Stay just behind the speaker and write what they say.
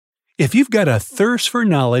If you've got a thirst for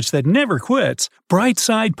knowledge that never quits,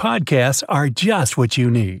 Brightside Podcasts are just what you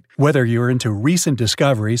need. Whether you're into recent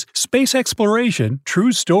discoveries, space exploration,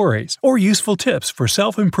 true stories, or useful tips for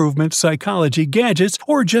self-improvement, psychology, gadgets,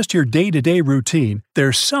 or just your day-to-day routine,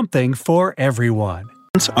 there's something for everyone.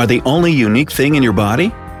 Are the only unique thing in your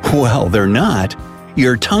body? Well, they're not.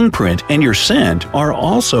 Your tongue print and your scent are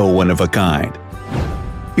also one of a kind.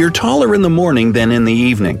 You're taller in the morning than in the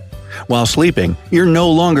evening. While sleeping, you're no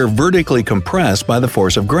longer vertically compressed by the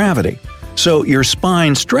force of gravity, so your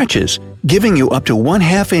spine stretches, giving you up to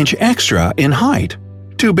 1/2 inch extra in height.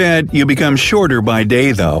 Too bad you become shorter by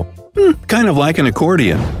day though. Kind of like an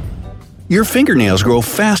accordion. Your fingernails grow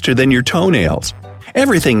faster than your toenails.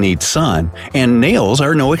 Everything needs sun, and nails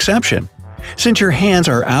are no exception. Since your hands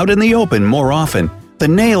are out in the open more often, the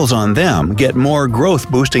nails on them get more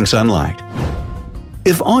growth-boosting sunlight.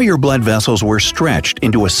 If all your blood vessels were stretched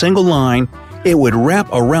into a single line, it would wrap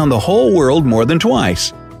around the whole world more than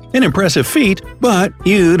twice. An impressive feat, but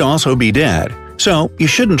you'd also be dead, so you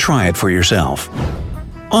shouldn't try it for yourself.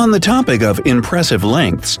 On the topic of impressive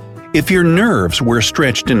lengths, if your nerves were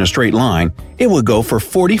stretched in a straight line, it would go for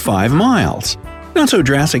 45 miles. Not so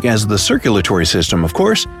drastic as the circulatory system, of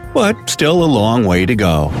course, but still a long way to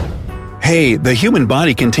go. Hey, the human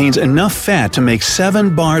body contains enough fat to make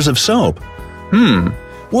 7 bars of soap.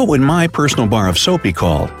 What would my personal bar of soap be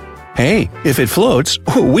called? Hey, if it floats,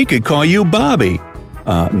 we could call you Bobby.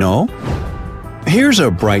 No? Here's a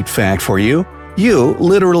bright fact for you. You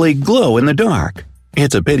literally glow in the dark.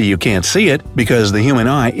 It's a pity you can't see it because the human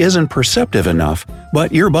eye isn't perceptive enough,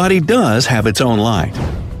 but your body does have its own light.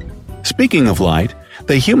 Speaking of light,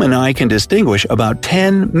 the human eye can distinguish about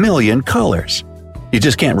 10 million colors. You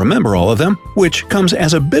just can't remember all of them, which comes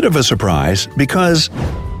as a bit of a surprise because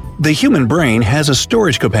the human brain has a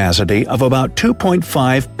storage capacity of about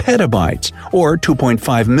 2.5 petabytes, or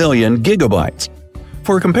 2.5 million gigabytes.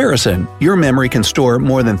 For comparison, your memory can store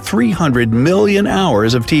more than 300 million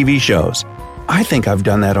hours of TV shows. I think I've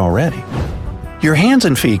done that already. Your hands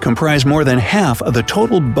and feet comprise more than half of the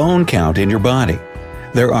total bone count in your body.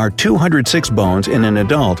 There are 206 bones in an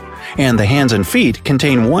adult, and the hands and feet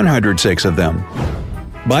contain 106 of them.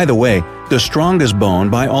 By the way, the strongest bone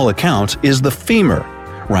by all accounts is the femur.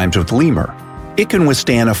 Rhymes with lemur. It can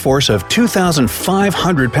withstand a force of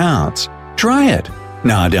 2,500 pounds. Try it.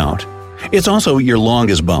 Nah, don't. It's also your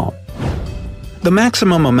longest bone. The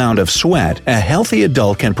maximum amount of sweat a healthy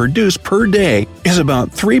adult can produce per day is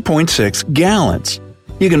about 3.6 gallons.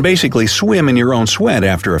 You can basically swim in your own sweat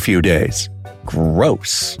after a few days.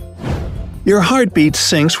 Gross. Your heartbeat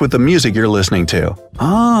syncs with the music you're listening to.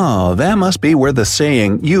 Oh, that must be where the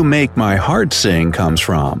saying, "You make my heart sing," comes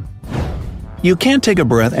from. You can't take a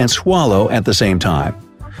breath and swallow at the same time.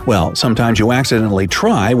 Well, sometimes you accidentally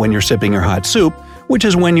try when you're sipping your hot soup, which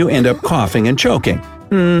is when you end up coughing and choking.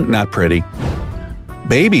 Not pretty.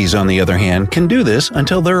 Babies, on the other hand, can do this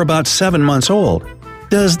until they're about 7 months old.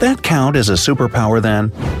 Does that count as a superpower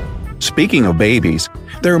then? Speaking of babies,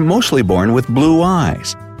 they're mostly born with blue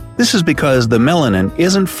eyes. This is because the melanin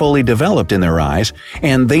isn't fully developed in their eyes,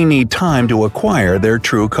 and they need time to acquire their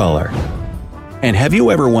true color. And have you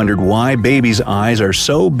ever wondered why babies' eyes are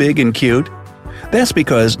so big and cute? That's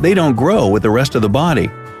because they don't grow with the rest of the body.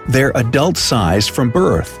 They're adult-sized from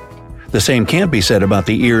birth. The same can't be said about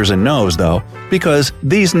the ears and nose, though, because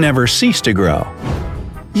these never cease to grow.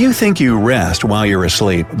 You think you rest while you're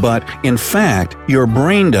asleep, but in fact, your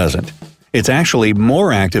brain doesn't. It's actually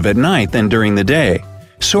more active at night than during the day,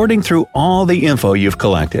 sorting through all the info you've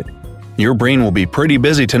collected. Your brain will be pretty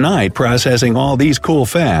busy tonight processing all these cool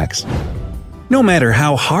facts. No matter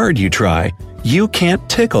how hard you try, you can't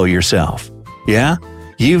tickle yourself. Yeah?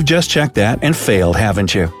 You've just checked that and failed,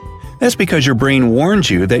 haven't you? That's because your brain warns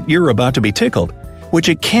you that you're about to be tickled, which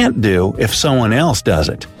it can't do if someone else does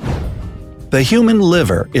it. The human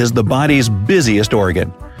liver is the body's busiest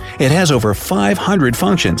organ. It has over 500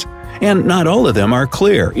 functions, and not all of them are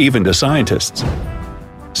clear, even to scientists.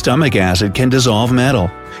 Stomach acid can dissolve metal.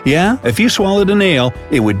 Yeah, if you swallowed a nail,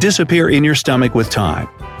 it would disappear in your stomach with time.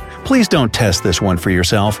 Please don't test this one for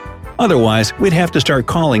yourself. Otherwise, we'd have to start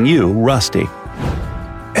calling you Rusty.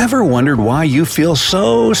 Ever wondered why you feel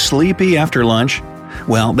so sleepy after lunch?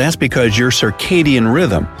 Well, that's because your circadian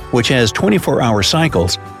rhythm, which has 24-hour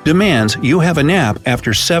cycles, demands you have a nap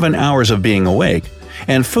after 7 hours of being awake,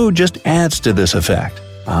 and food just adds to this effect.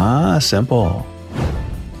 Simple.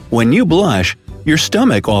 When you blush, your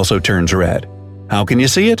stomach also turns red. How can you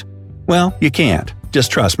see it? Well, you can't.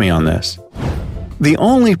 Just trust me on this. The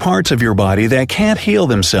only parts of your body that can't heal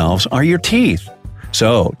themselves are your teeth.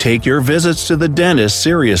 So, take your visits to the dentist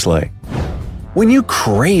seriously. When you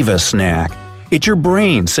crave a snack, It's your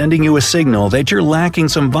brain sending you a signal that you're lacking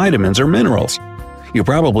some vitamins or minerals. You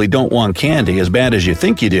probably don't want candy as bad as you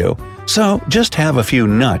think you do, so just have a few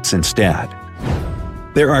nuts instead.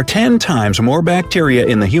 There are 10 times more bacteria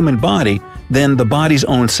in the human body than the body's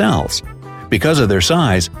own cells. Because of their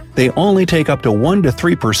size, they only take up to 1 to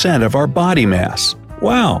 3% of our body mass.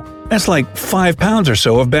 Wow, that's like 5 pounds or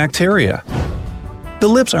so of bacteria. The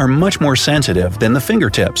lips are much more sensitive than the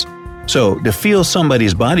fingertips. So, to feel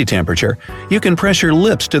somebody's body temperature, you can press your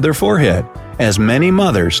lips to their forehead, as many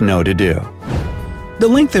mothers know to do. The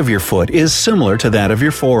length of your foot is similar to that of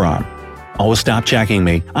your forearm. Oh, stop checking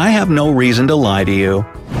me. I have no reason to lie to you.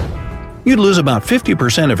 You'd lose about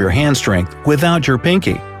 50% of your hand strength without your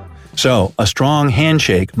pinky. So, a strong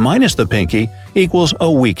handshake minus the pinky equals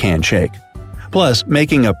a weak handshake. Plus,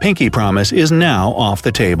 making a pinky promise is now off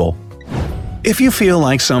the table. If you feel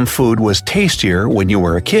like some food was tastier when you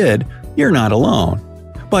were a kid, you're not alone.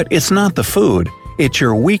 But it's not the food, it's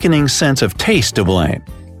your weakening sense of taste to blame.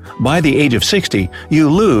 By the age of 60,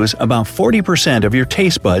 you lose about 40% of your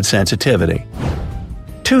taste bud sensitivity.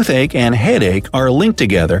 Toothache and headache are linked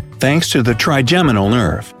together thanks to the trigeminal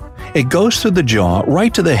nerve. It goes through the jaw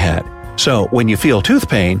right to the head, so when you feel tooth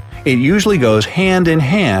pain, it usually goes hand in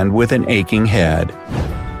hand with an aching head.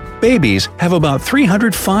 Babies have about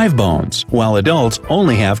 305 bones, while adults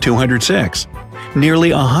only have 206.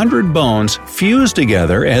 Nearly 100 bones fuse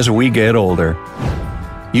together as we get older.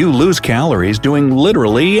 You lose calories doing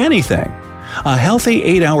literally anything. A healthy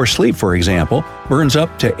 8-hour sleep, for example, burns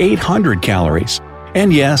up to 800 calories.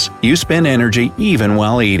 And yes, you spend energy even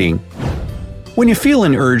while eating. When you feel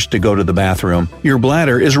an urge to go to the bathroom, your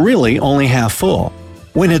bladder is really only half full.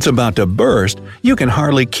 When it's about to burst, you can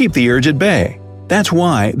hardly keep the urge at bay. That's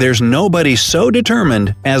why there's nobody so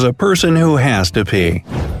determined as a person who has to pee.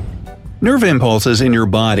 Nerve impulses in your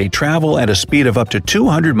body travel at a speed of up to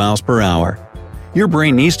 200 miles per hour. Your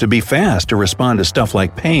brain needs to be fast to respond to stuff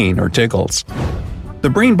like pain or tickles. The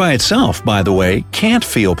brain by itself, by the way, can't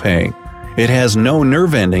feel pain. It has no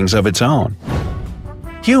nerve endings of its own.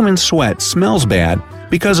 Human sweat smells bad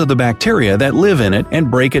because of the bacteria that live in it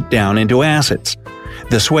and break it down into acids.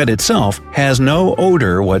 The sweat itself has no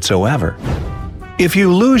odor whatsoever. If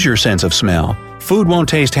you lose your sense of smell, food won't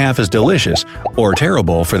taste half as delicious, or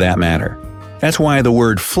terrible for that matter. That's why the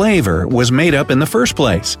word flavor was made up in the first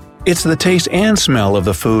place. It's the taste and smell of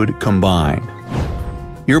the food combined.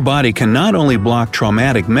 Your body can not only block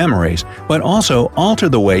traumatic memories, but also alter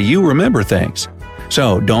the way you remember things.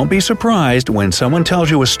 So don't be surprised when someone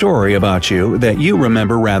tells you a story about you that you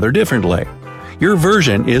remember rather differently. Your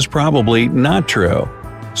version is probably not true.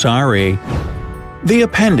 Sorry. The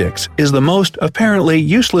appendix is the most apparently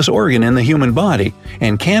useless organ in the human body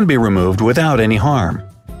and can be removed without any harm.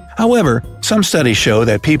 However, some studies show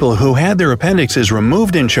that people who had their appendixes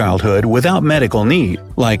removed in childhood without medical need,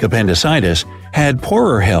 like appendicitis, had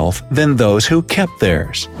poorer health than those who kept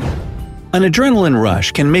theirs. An adrenaline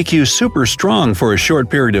rush can make you super strong for a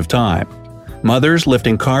short period of time. Mothers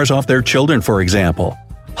lifting cars off their children, for example.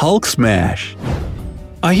 Hulk smash.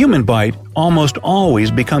 A human bite almost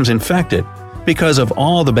always becomes infected because of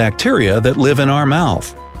all the bacteria that live in our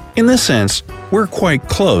mouth. In this sense, we're quite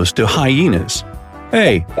close to hyenas.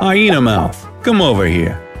 Hey, hyena mouth, come over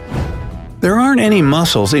here. There aren't any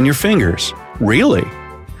muscles in your fingers. Really?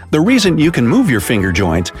 The reason you can move your finger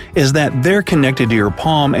joints is that they're connected to your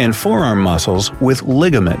palm and forearm muscles with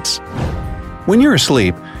ligaments. When you're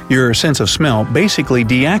asleep, your sense of smell basically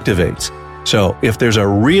deactivates. So if there's a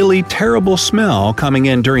really terrible smell coming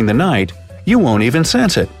in during the night, you won't even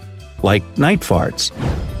sense it. Like night farts.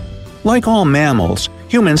 Like all mammals,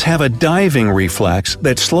 humans have a diving reflex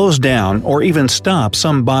that slows down or even stops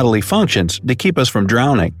some bodily functions to keep us from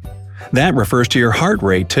drowning. That refers to your heart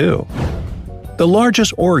rate too. The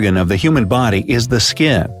largest organ of the human body is the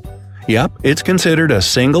skin. Yep, it's considered a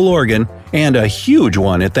single organ, and a huge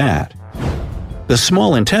one at that. The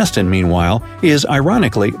small intestine, meanwhile, is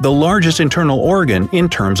ironically the largest internal organ in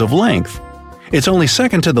terms of length. It's only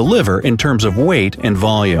second to the liver in terms of weight and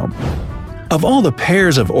volume. Of all the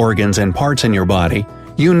pairs of organs and parts in your body,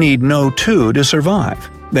 you need no two to survive.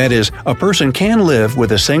 That is, a person can live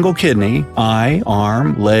with a single kidney, eye,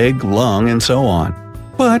 arm, leg, lung, and so on.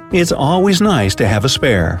 But it's always nice to have a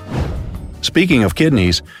spare. Speaking of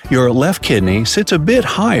kidneys, your left kidney sits a bit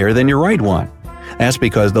higher than your right one. That's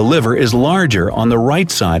because the liver is larger on the right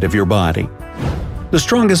side of your body. The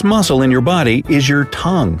strongest muscle in your body is your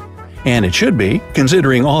tongue. And it should be,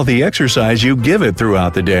 considering all the exercise you give it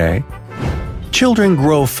throughout the day. Children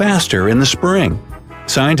grow faster in the spring.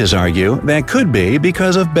 Scientists argue that could be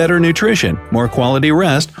because of better nutrition, more quality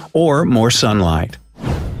rest, or more sunlight.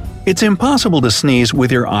 It's impossible to sneeze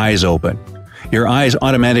with your eyes open. Your eyes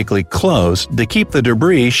automatically close to keep the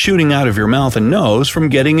debris shooting out of your mouth and nose from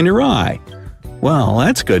getting in your eye. Well,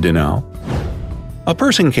 that's good to know. A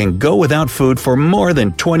person can go without food for more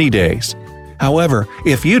than 20 days. However,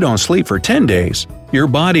 if you don't sleep for 10 days, your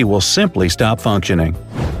body will simply stop functioning.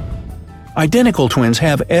 Identical twins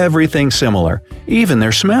have everything similar, even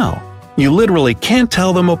their smell. You literally can't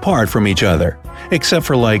tell them apart from each other, except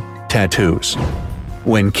for tattoos.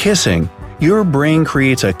 When kissing, your brain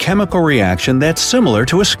creates a chemical reaction that's similar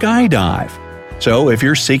to a skydive. So if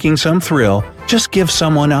you're seeking some thrill, just give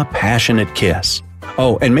someone a passionate kiss.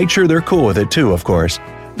 Oh, and make sure they're cool with it too, of course.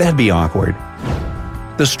 That'd be awkward.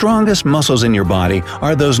 The strongest muscles in your body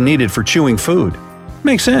are those needed for chewing food.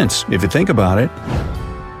 Makes sense if you think about it.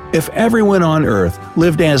 If everyone on Earth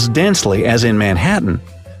lived as densely as in Manhattan,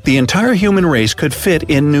 the entire human race could fit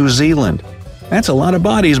in New Zealand. That's a lot of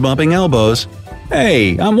bodies bumping elbows.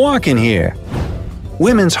 Hey, I'm walking here.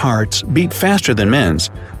 Women's hearts beat faster than men's,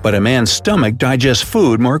 but a man's stomach digests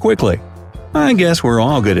food more quickly. I guess we're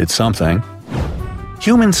all good at something.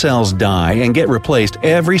 Human cells die and get replaced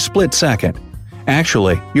every split second.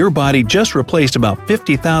 Actually, your body just replaced about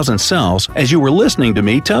 50,000 cells as you were listening to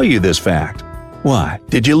me tell you this fact. What,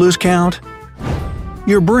 did you lose count?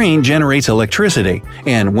 Your brain generates electricity,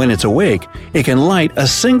 and when it's awake, it can light a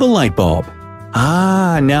single light bulb.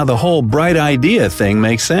 Now the whole bright idea thing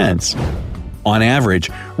makes sense. On average,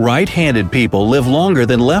 right-handed people live longer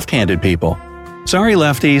than left-handed people. Sorry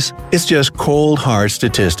lefties, it's just cold hard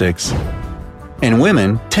statistics. And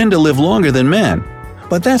women tend to live longer than men,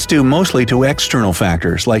 but that's due mostly to external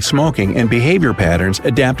factors like smoking and behavior patterns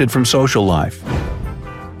adapted from social life.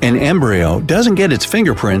 An embryo doesn't get its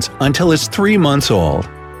fingerprints until it's 3 months old.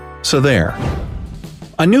 So there.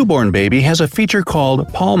 A newborn baby has a feature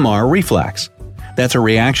called palmar reflex. That's a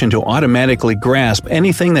reaction to automatically grasp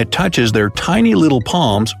anything that touches their tiny little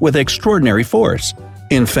palms with extraordinary force.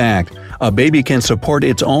 In fact, a baby can support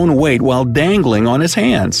its own weight while dangling on its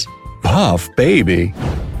hands. Puff baby.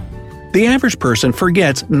 The average person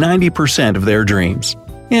forgets 90% of their dreams.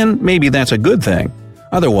 And maybe that's a good thing.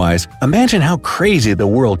 Otherwise, imagine how crazy the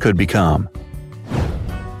world could become.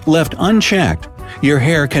 Left unchecked, your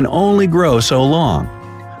hair can only grow so long.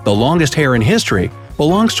 The longest hair in history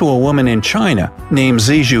belongs to a woman in China named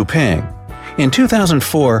Xi Jinping. In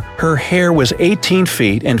 2004, her hair was 18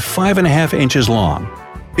 feet and 5.5 inches long.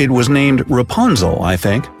 It was named Rapunzel, I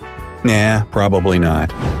think. Nah, probably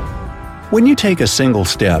not. When you take a single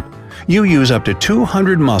step, you use up to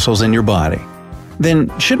 200 muscles in your body.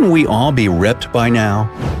 Then shouldn't we all be ripped by now?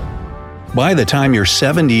 By the time you're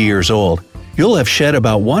 70 years old, you'll have shed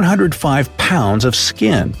about 105 pounds of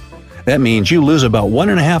skin. That means you lose about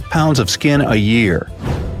 1.5 pounds of skin a year.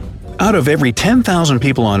 Out of every 10,000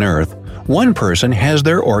 people on Earth, one person has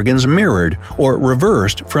their organs mirrored or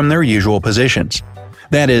reversed from their usual positions.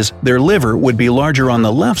 That is, their liver would be larger on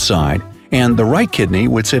the left side, and the right kidney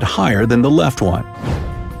would sit higher than the left one.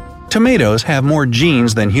 Tomatoes have more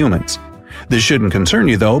genes than humans. This shouldn't concern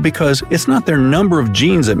you though, because it's not their number of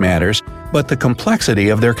genes that matters, but the complexity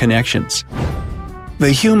of their connections.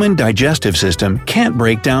 The human digestive system can't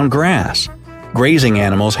break down grass. Grazing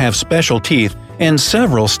animals have special teeth and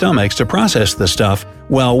several stomachs to process the stuff,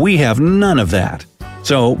 while we have none of that.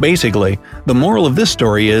 So basically, the moral of this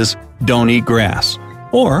story is, don't eat grass.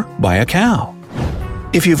 Or buy a cow.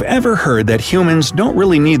 If you've ever heard that humans don't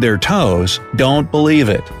really need their toes, don't believe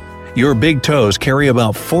it. Your big toes carry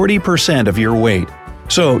about 40% of your weight,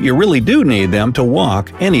 so you really do need them to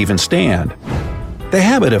walk and even stand. The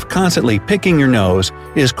habit of constantly picking your nose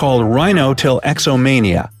is called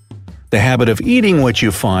rhinotilexomania. The habit of eating what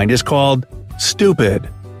you find is called stupid.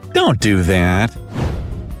 Don't do that.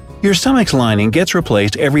 Your stomach's lining gets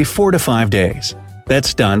replaced every 4 to 5 days.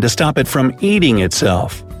 That's done to stop it from eating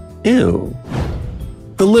itself. Ew.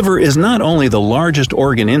 The liver is not only the largest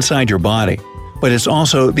organ inside your body, but it's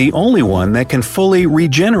also the only one that can fully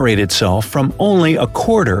regenerate itself from only a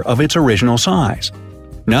quarter of its original size.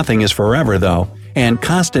 Nothing is forever though, and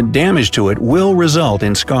constant damage to it will result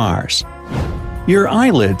in scars. Your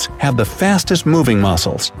eyelids have the fastest moving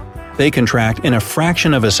muscles. They contract in a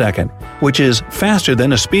fraction of a second, which is faster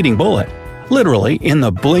than a speeding bullet, literally in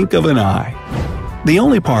the blink of an eye. The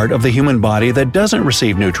only part of the human body that doesn't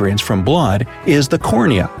receive nutrients from blood is the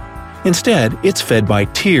cornea. Instead, it's fed by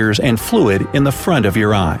tears and fluid in the front of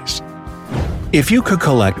your eyes. If you could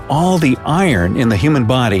collect all the iron in the human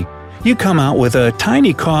body, you'd come out with a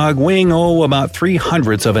tiny cog weighing about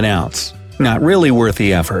 0.03 of an ounce. Not really worth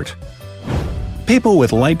the effort. People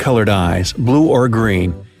with light-colored eyes, blue or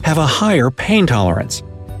green, have a higher pain tolerance.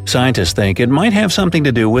 Scientists think it might have something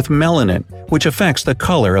to do with melanin, which affects the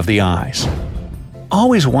color of the eyes.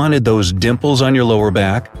 Always wanted those dimples on your lower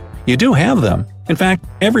back? You do have them. In fact,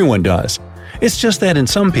 everyone does. It's just that in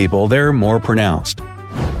some people they're more pronounced.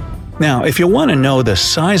 Now, if you want to know the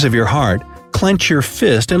size of your heart, clench your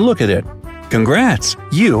fist and look at it. Congrats,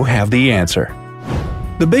 you have the answer.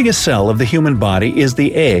 The biggest cell of the human body is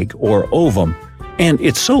the egg, or ovum, and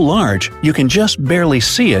it's so large you can just barely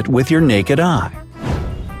see it with your naked eye.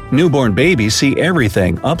 Newborn babies see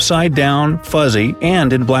everything upside down, fuzzy,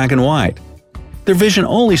 and in black and white. Their vision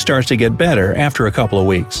only starts to get better after a couple of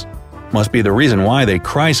weeks. Must be the reason why they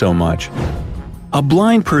cry so much. A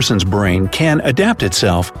blind person's brain can adapt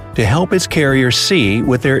itself to help its carriers see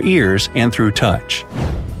with their ears and through touch.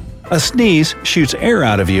 A sneeze shoots air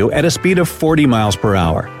out of you at a speed of 40 miles per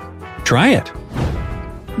hour. Try it.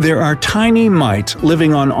 There are tiny mites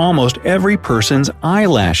living on almost every person's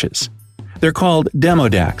eyelashes. They're called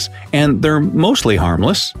demodex, and they're mostly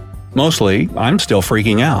harmless. Mostly, I'm still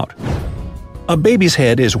freaking out. A baby's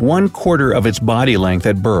head is 1/4 of its body length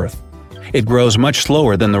at birth. It grows much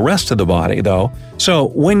slower than the rest of the body, though,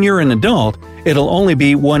 so when you're an adult, it'll only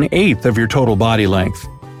be 1/8 of your total body length.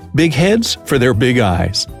 Big heads for their big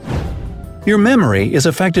eyes. Your memory is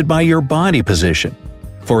affected by your body position.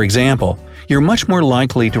 For example, you're much more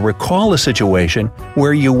likely to recall a situation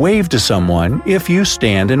where you wave to someone if you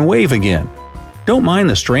stand and wave again. Don't mind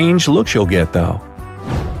the strange looks you'll get, though.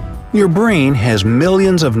 Your brain has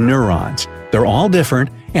millions of neurons. They're all different,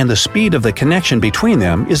 and the speed of the connection between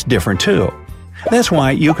them is different too. That's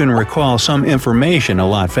why you can recall some information a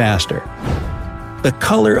lot faster. The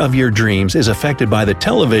color of your dreams is affected by the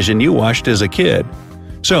television you watched as a kid.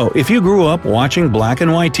 So, if you grew up watching black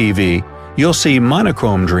and white TV, you'll see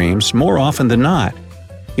monochrome dreams more often than not.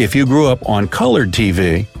 If you grew up on colored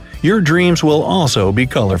TV, your dreams will also be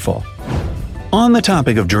colorful. On the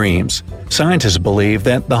topic of dreams, scientists believe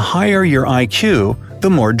that the higher your IQ, the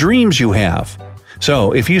more dreams you have.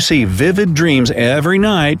 So, if you see vivid dreams every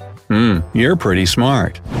night, you're pretty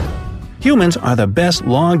smart. Humans are the best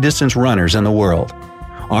long-distance runners in the world.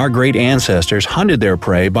 Our great ancestors hunted their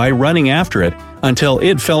prey by running after it until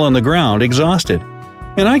it fell on the ground exhausted.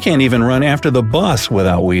 And I can't even run after the bus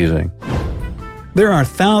without wheezing. There are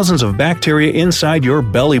thousands of bacteria inside your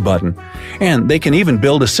belly button, and they can even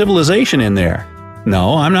build a civilization in there.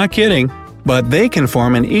 No, I'm not kidding, but they can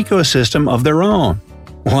form an ecosystem of their own.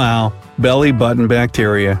 Wow, belly button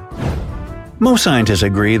bacteria. Most scientists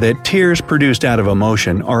agree that tears produced out of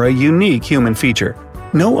emotion are a unique human feature.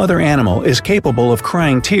 No other animal is capable of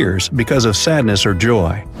crying tears because of sadness or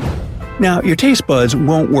joy. Now, your taste buds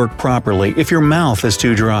won't work properly if your mouth is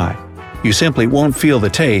too dry. You simply won't feel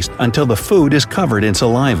the taste until the food is covered in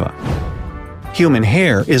saliva. Human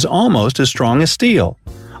hair is almost as strong as steel.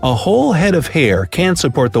 A whole head of hair can't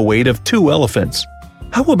support the weight of 2 elephants.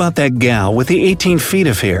 How about that gal with the 18 feet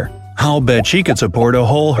of hair? I'll bet she could support a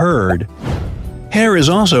whole herd. Hair is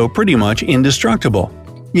also pretty much indestructible.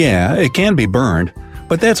 Yeah, it can be burned,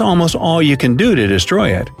 but that's almost all you can do to destroy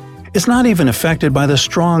it. It's not even affected by the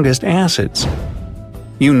strongest acids.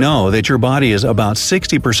 You know that your body is about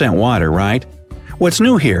 60% water, right? What's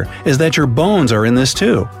new here is that your bones are in this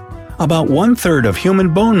too. About 1/3 of human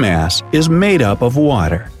bone mass is made up of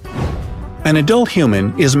water. An adult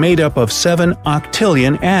human is made up of 7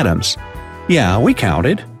 octillion atoms. Yeah, we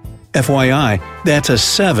counted. FYI, that's a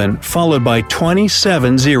 7 followed by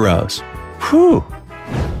 27 zeros. Whew!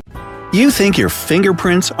 You think your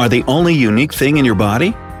fingerprints are the only unique thing in your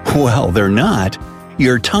body? Well, they're not.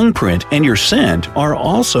 Your tongue print and your scent are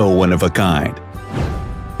also one of a kind.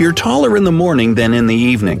 You're taller in the morning than in the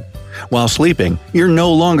evening. While sleeping, you're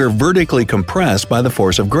no longer vertically compressed by the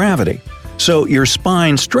force of gravity, so your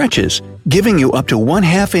spine stretches, giving you up to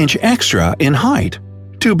 1/2 inch extra in height.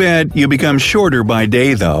 Too bad you become shorter by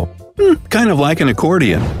day though. Kind of like an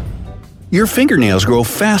accordion. Your fingernails grow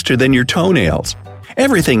faster than your toenails.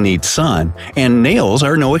 Everything needs sun, and nails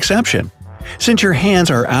are no exception. Since your hands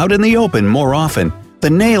are out in the open more often, the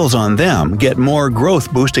nails on them get more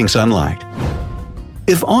growth-boosting sunlight.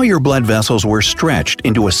 If all your blood vessels were stretched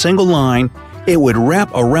into a single line, it would wrap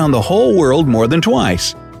around the whole world more than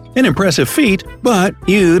twice. An impressive feat, but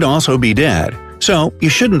you'd also be dead, so you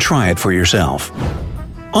shouldn't try it for yourself.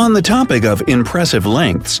 On the topic of impressive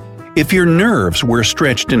lengths, if your nerves were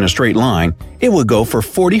stretched in a straight line, it would go for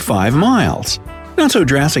 45 miles. Not so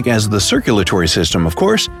drastic as the circulatory system, of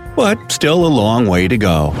course, but still a long way to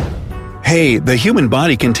go. Hey, the human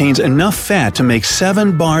body contains enough fat to make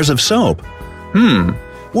 7 bars of soap.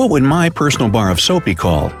 What would my personal bar of soap be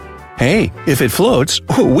called? Hey, if it floats,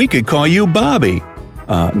 we could call you Bobby.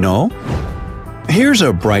 No? Here's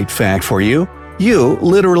a bright fact for you. You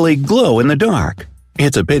literally glow in the dark.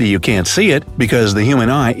 It's a pity you can't see it because the human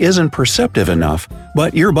eye isn't perceptive enough,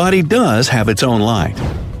 but your body does have its own light.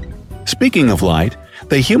 Speaking of light,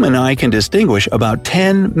 the human eye can distinguish about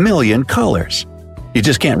 10 million colors. You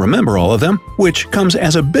just can't remember all of them, which comes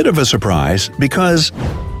as a bit of a surprise because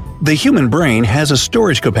the human brain has a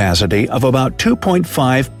storage capacity of about 2.5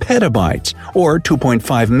 petabytes or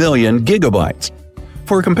 2.5 million gigabytes.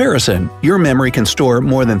 For comparison, your memory can store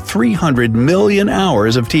more than 300 million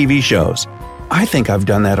hours of TV shows. I think I've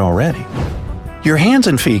done that already. Your hands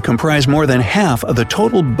and feet comprise more than half of the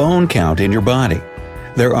total bone count in your body.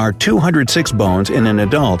 There are 206 bones in an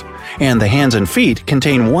adult, and the hands and feet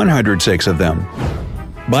contain 106 of them.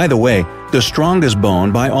 By the way, the strongest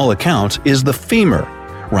bone by all accounts is the femur,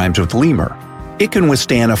 rhymes with lemur. It can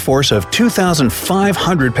withstand a force of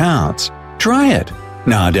 2,500 pounds. Try it.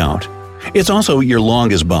 Nah, don't. It's also your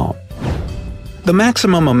longest bone. The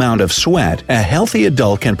maximum amount of sweat a healthy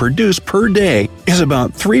adult can produce per day is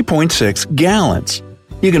about 3.6 gallons.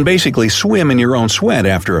 You can basically swim in your own sweat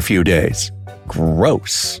after a few days.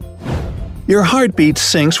 Gross. Your heartbeat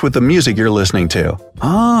syncs with the music you're listening to.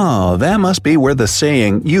 Oh, that must be where the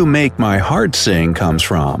saying, "you make my heart sing," comes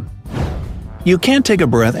from. You can't take a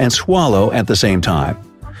breath and swallow at the same time.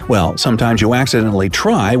 Well, sometimes you accidentally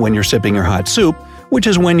try when you're sipping your hot soup, which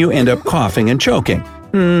is when you end up coughing and choking.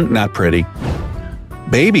 Not pretty.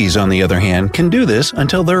 Babies, on the other hand, can do this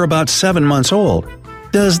until they're about 7 months old.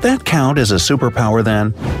 Does that count as a superpower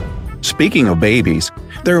then? Speaking of babies,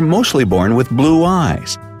 they're mostly born with blue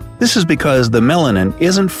eyes. This is because the melanin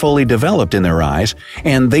isn't fully developed in their eyes,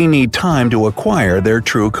 and they need time to acquire their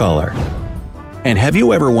true color. And have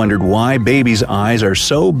you ever wondered why babies' eyes are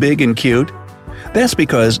so big and cute? That's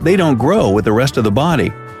because they don't grow with the rest of the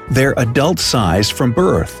body. They're adult-sized from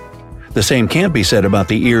birth. The same can't be said about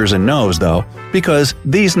the ears and nose, though, because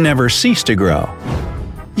these never cease to grow.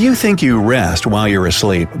 You think you rest while you're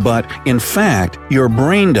asleep, but in fact, your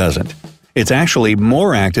brain doesn't. It's actually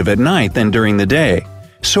more active at night than during the day,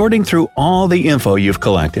 sorting through all the info you've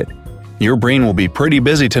collected. Your brain will be pretty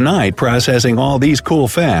busy tonight processing all these cool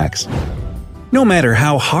facts. No matter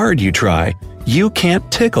how hard you try, you can't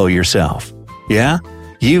tickle yourself. Yeah?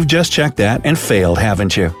 You've just checked that and failed,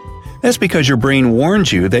 haven't you? That's because your brain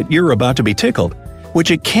warns you that you're about to be tickled, which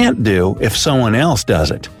it can't do if someone else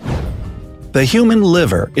does it. The human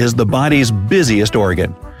liver is the body's busiest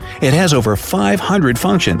organ. It has over 500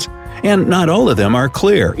 functions, and not all of them are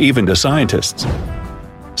clear, even to scientists.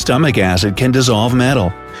 Stomach acid can dissolve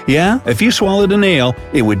metal. Yeah, if you swallowed a nail,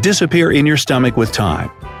 it would disappear in your stomach with time.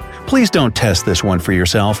 Please don't test this one for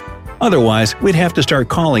yourself. Otherwise, we'd have to start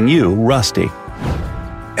calling you Rusty.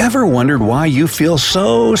 Ever wondered why you feel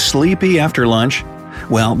so sleepy after lunch?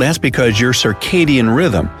 Well, that's because your circadian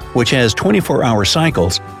rhythm, which has 24-hour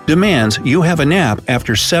cycles, demands you have a nap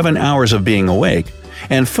after 7 hours of being awake,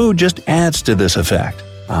 and food just adds to this effect.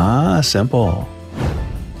 Simple.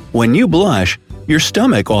 When you blush, your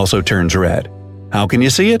stomach also turns red. How can you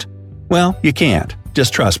see it? Well, you can't.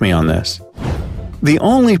 Just trust me on this. The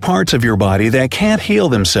only parts of your body that can't heal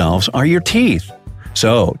themselves are your teeth.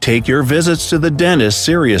 So, take your visits to the dentist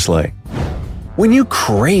seriously. When you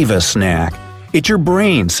crave a snack, it's your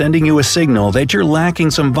brain sending you a signal that you're lacking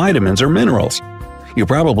some vitamins or minerals. You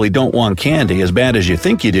probably don't want candy as bad as you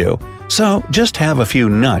think you do, so just have a few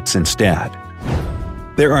nuts instead.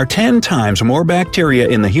 There are 10 times more bacteria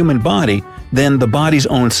in the human body than the body's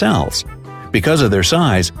own cells. Because of their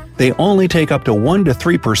size, they only take up to 1 to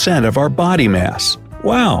 3% of our body mass.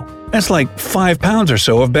 Wow, that's like 5 pounds or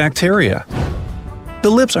so of bacteria. The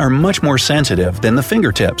lips are much more sensitive than the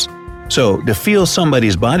fingertips. So, to feel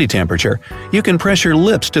somebody's body temperature, you can press your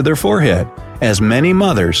lips to their forehead, as many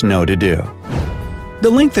mothers know to do. The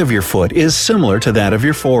length of your foot is similar to that of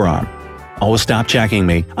your forearm. Oh, stop checking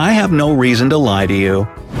me. I have no reason to lie to you.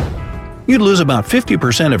 You'd lose about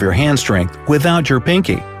 50% of your hand strength without your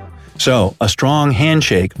pinky. So, a strong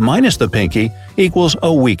handshake minus the pinky equals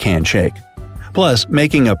a weak handshake. Plus,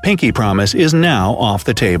 making a pinky promise is now off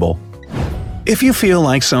the table. If you feel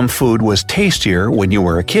like some food was tastier when you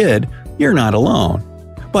were a kid, you're not alone.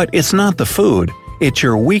 But it's not the food, it's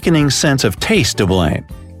your weakening sense of taste to blame.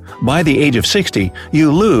 By the age of 60,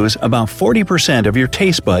 you lose about 40% of your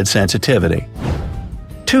taste bud sensitivity.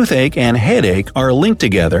 Toothache and headache are linked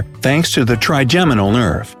together thanks to the trigeminal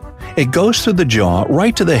nerve. It goes through the jaw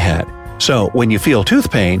right to the head, so when you feel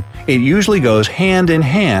tooth pain, it usually goes hand in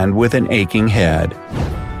hand with an aching head.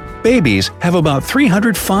 Babies have about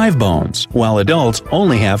 305 bones, while adults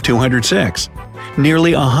only have 206.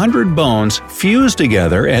 Nearly 100 bones fuse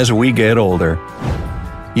together as we get older.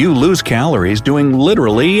 You lose calories doing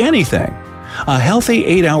literally anything. A healthy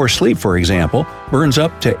 8-hour sleep, for example, burns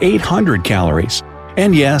up to 800 calories.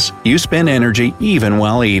 And yes, you spend energy even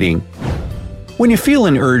while eating. When you feel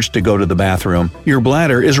an urge to go to the bathroom, your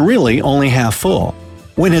bladder is really only half full.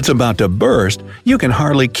 When it's about to burst, you can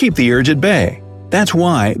hardly keep the urge at bay. That's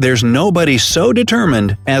why there's nobody so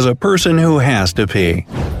determined as a person who has to pee.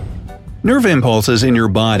 Nerve impulses in your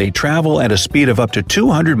body travel at a speed of up to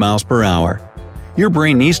 200 miles per hour. Your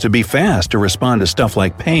brain needs to be fast to respond to stuff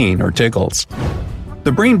like pain or tickles.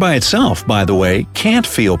 The brain by itself, by the way, can't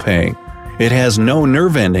feel pain. It has no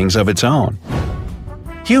nerve endings of its own.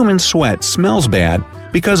 Human sweat smells bad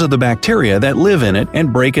because of the bacteria that live in it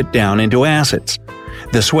and break it down into acids.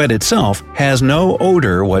 The sweat itself has no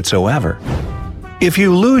odor whatsoever. If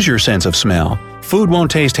you lose your sense of smell, food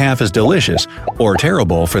won't taste half as delicious, or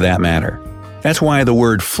terrible for that matter. That's why the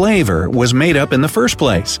word flavor was made up in the first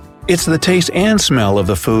place. It's the taste and smell of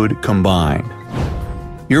the food combined.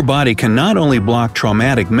 Your body can not only block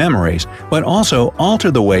traumatic memories, but also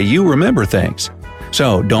alter the way you remember things.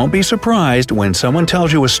 So don't be surprised when someone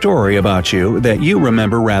tells you a story about you that you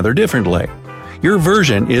remember rather differently. Your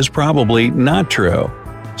version is probably not true.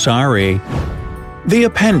 Sorry. The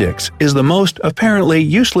appendix is the most apparently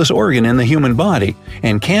useless organ in the human body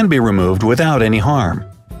and can be removed without any harm.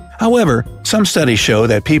 However, some studies show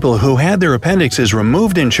that people who had their appendixes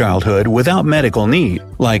removed in childhood without medical need,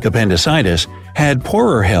 like appendicitis, had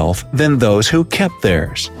poorer health than those who kept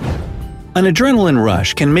theirs. An adrenaline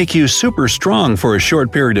rush can make you super strong for a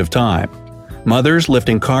short period of time. Mothers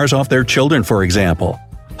lifting cars off their children, for example.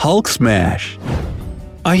 Hulk smash.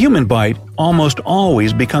 A human bite almost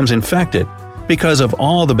always becomes infected because of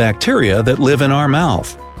all the bacteria that live in our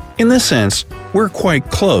mouth. In this sense, we're quite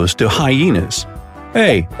close to hyenas.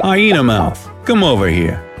 Hey, hyena mouth, come over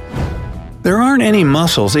here. There aren't any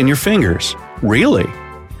muscles in your fingers. Really?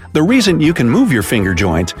 The reason you can move your finger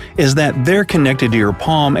joints is that they're connected to your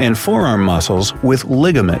palm and forearm muscles with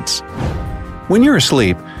ligaments. When you're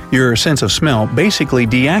asleep, your sense of smell basically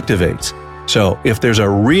deactivates. So if there's a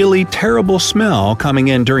really terrible smell coming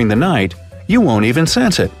in during the night, you won't even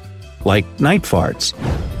sense it. Like night farts.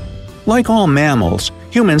 Like all mammals,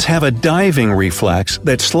 humans have a diving reflex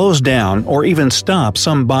that slows down or even stops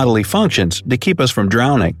some bodily functions to keep us from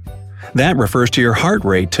drowning. That refers to your heart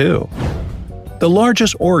rate too. The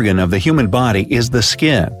largest organ of the human body is the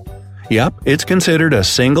skin. Yep, it's considered a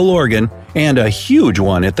single organ, and a huge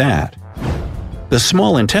one at that. The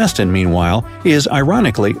small intestine, meanwhile, is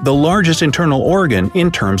ironically the largest internal organ in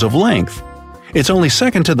terms of length. It's only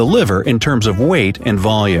second to the liver in terms of weight and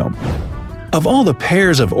volume. Of all the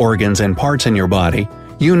pairs of organs and parts in your body,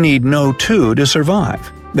 you need no two to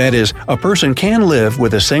survive. That is, a person can live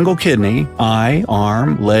with a single kidney, eye,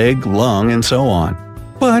 arm, leg, lung, and so on.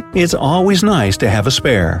 But it's always nice to have a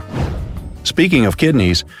spare. Speaking of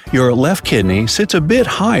kidneys, your left kidney sits a bit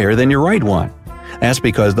higher than your right one. That's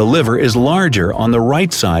because the liver is larger on the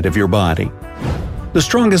right side of your body. The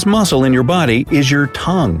strongest muscle in your body is your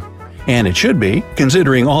tongue. And it should be,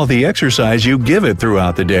 considering all the exercise you give it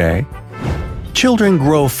throughout the day. Children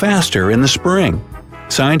grow faster in the spring.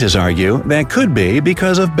 Scientists argue that could be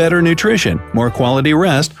because of better nutrition, more quality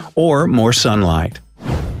rest, or more sunlight.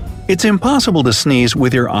 It's impossible to sneeze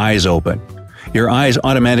with your eyes open. Your eyes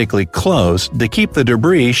automatically close to keep the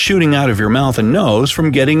debris shooting out of your mouth and nose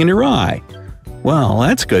from getting in your eye. Well,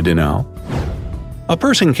 that's good to know. A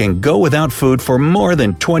person can go without food for more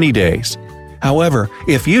than 20 days. However,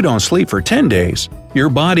 if you don't sleep for 10 days, your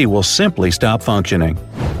body will simply stop functioning.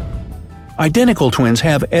 Identical twins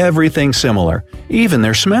have everything similar, even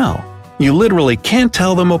their smell. You literally can't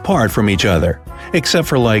tell them apart from each other, except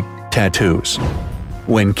for like tattoos.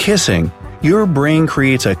 When kissing, your brain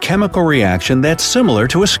creates a chemical reaction that's similar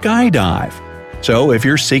to a skydive. So if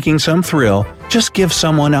you're seeking some thrill, just give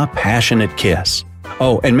someone a passionate kiss.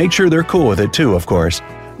 Oh, and make sure they're cool with it too, of course.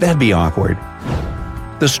 That'd be awkward.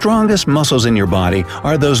 The strongest muscles in your body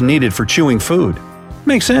are those needed for chewing food.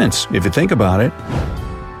 Makes sense, if you think about it.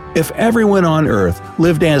 If everyone on Earth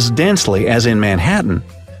lived as densely as in Manhattan,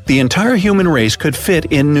 the entire human race could fit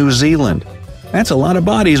in New Zealand. That's a lot of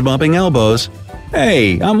bodies bumping elbows.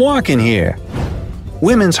 Hey, I'm walking here.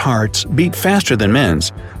 Women's hearts beat faster than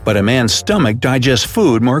men's, but a man's stomach digests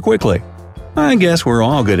food more quickly. I guess we're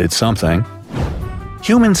all good at something.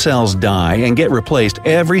 Human cells die and get replaced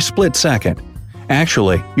every split second.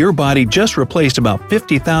 Actually, your body just replaced about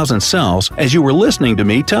 50,000 cells as you were listening to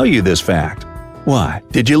me tell you this fact. Why,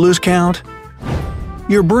 did you lose count?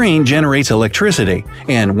 Your brain generates electricity,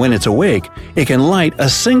 and when it's awake, it can light a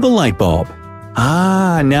single light bulb.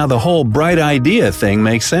 Ah, now the whole bright idea thing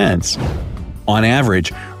makes sense. On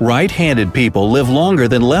average, right-handed people live longer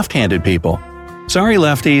than left-handed people. Sorry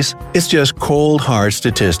lefties, it's just cold hard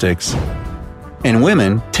statistics. And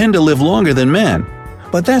women tend to live longer than men.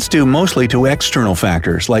 But that's due mostly to external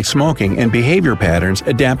factors like smoking and behavior patterns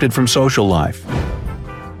adapted from social life.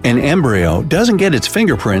 An embryo doesn't get its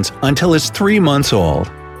fingerprints until it's 3 months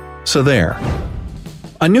old. So there.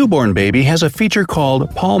 A newborn baby has a feature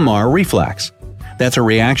called palmar reflex. That's a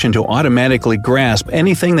reaction to automatically grasp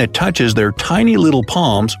anything that touches their tiny little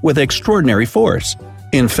palms with extraordinary force.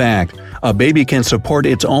 In fact, a baby can support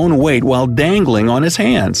its own weight while dangling on its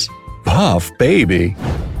hands. Puff baby!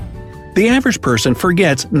 The average person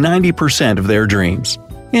forgets 90% of their dreams.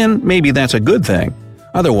 And maybe that's a good thing.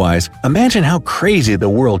 Otherwise, imagine how crazy the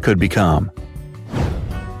world could become.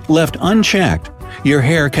 Left unchecked, your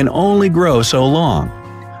hair can only grow so long.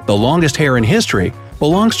 The longest hair in history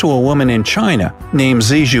belongs to a woman in China named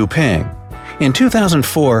Xi Jinping. In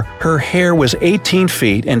 2004, her hair was 18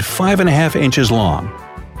 feet and 5.5 inches long.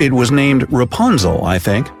 It was named Rapunzel, I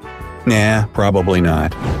think. Nah, probably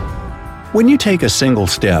not. When you take a single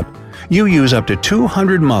step, you use up to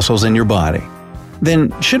 200 muscles in your body.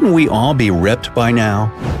 Then shouldn't we all be ripped by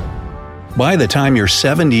now? By the time you're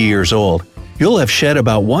 70 years old, you'll have shed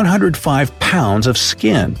about 105 pounds of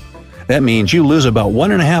skin. That means you lose about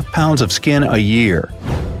 1.5 pounds of skin a year.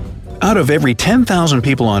 Out of every 10,000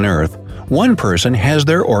 people on Earth, one person has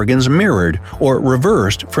their organs mirrored or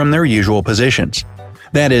reversed from their usual positions.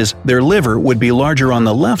 That is, their liver would be larger on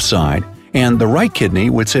the left side, and the right kidney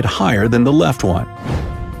would sit higher than the left one.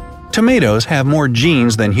 Tomatoes have more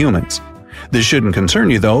genes than humans. This shouldn't concern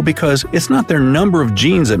you though, because it's not their number of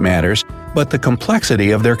genes that matters, but the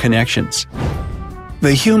complexity of their connections.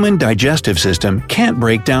 The human digestive system can't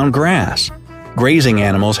break down grass. Grazing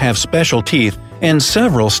animals have special teeth and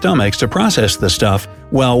several stomachs to process the stuff,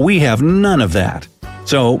 while we have none of that.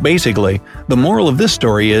 So basically, the moral of this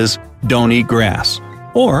story is, don't eat grass.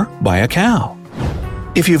 Or buy a cow.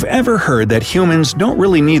 If you've ever heard that humans don't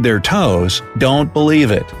really need their toes, don't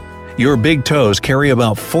believe it. Your big toes carry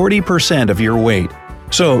about 40% of your weight,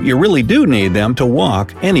 so you really do need them to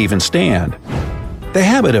walk and even stand. The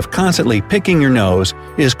habit of constantly picking your nose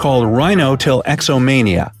is called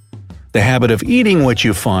rhinotilexomania. The habit of eating what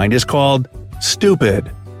you find is called stupid.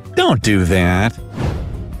 Don't do that.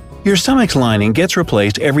 Your stomach's lining gets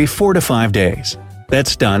replaced every 4 to 5 days.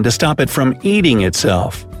 That's done to stop it from eating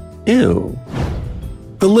itself. Ew.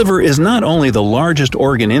 The liver is not only the largest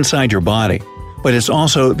organ inside your body, but it's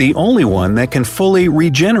also the only one that can fully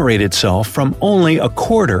regenerate itself from only a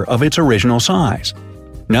quarter of its original size.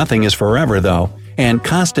 Nothing is forever though, and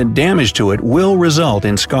constant damage to it will result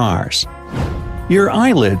in scars. Your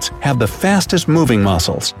eyelids have the fastest moving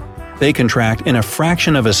muscles. They contract in a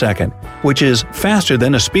fraction of a second, which is faster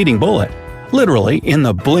than a speeding bullet, literally in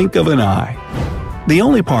the blink of an eye. The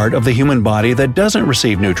only part of the human body that doesn't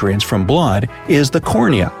receive nutrients from blood is the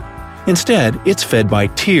cornea. Instead, it's fed by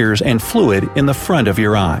tears and fluid in the front of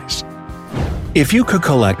your eyes. If you could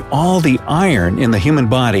collect all the iron in the human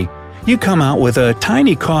body, you come out with a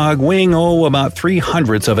tiny cog weighing about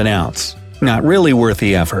 0.03 of an ounce. Not really worth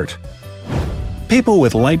the effort. People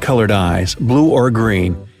with light-colored eyes, blue or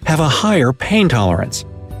green, have a higher pain tolerance.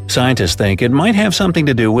 Scientists think it might have something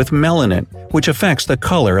to do with melanin, which affects the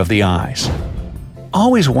color of the eyes.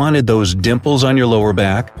 Always wanted those dimples on your lower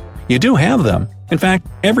back? You do have them. In fact,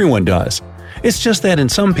 everyone does. It's just that in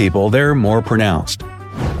some people they're more pronounced.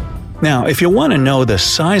 Now, if you want to know the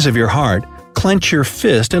size of your heart, clench your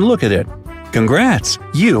fist and look at it. Congrats,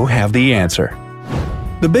 you have the answer.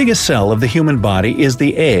 The biggest cell of the human body is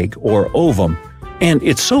the egg, or ovum, and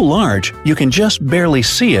it's so large you can just barely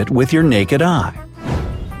see it with your naked eye.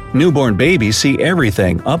 Newborn babies see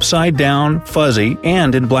everything upside down, fuzzy,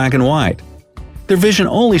 and in black and white. Their vision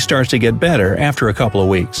only starts to get better after a couple of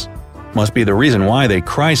weeks. Must be the reason why they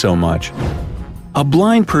cry so much. A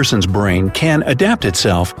blind person's brain can adapt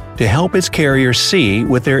itself to help its carrier see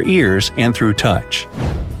with their ears and through touch.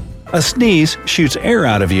 A sneeze shoots air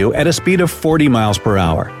out of you at a speed of 40 miles per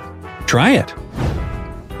hour. Try it.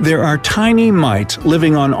 There are tiny mites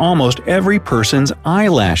living on almost every person's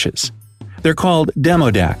eyelashes. They're called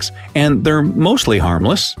demodex, and they're mostly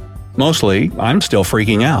harmless. Mostly, I'm still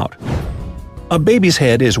freaking out. A baby's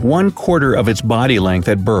head is 1/4 of its body length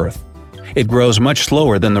at birth. It grows much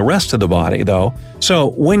slower than the rest of the body, though,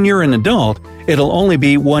 so when you're an adult, it'll only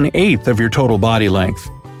be 1/8 of your total body length.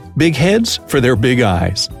 Big heads for their big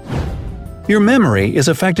eyes. Your memory is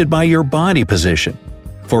affected by your body position.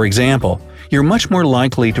 For example, you're much more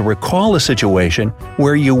likely to recall a situation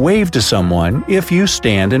where you wave to someone if you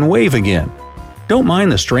stand and wave again. Don't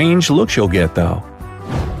mind the strange looks you'll get, though.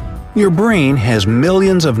 Your brain has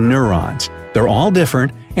millions of neurons. They're all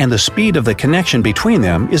different, and the speed of the connection between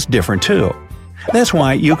them is different too. That's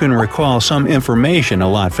why you can recall some information a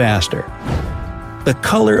lot faster. the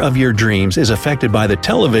color of your dreams is affected by the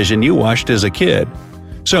television you watched as a kid.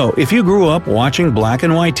 So, if you grew up watching black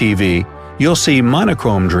and white TV, you'll see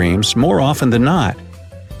monochrome dreams more often than not.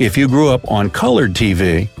 If you grew up on colored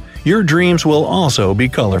TV, your dreams will also be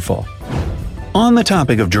colorful. On the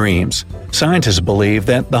topic of dreams, scientists believe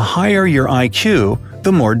that the higher your IQ,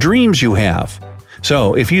 the more dreams you have.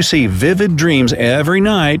 So, if you see vivid dreams every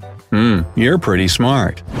night, you're pretty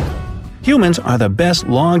smart. Humans are the best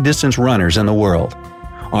long-distance runners in the world.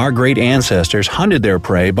 Our great ancestors hunted their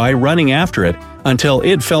prey by running after it until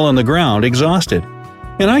it fell on the ground exhausted.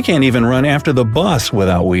 And I can't even run after the bus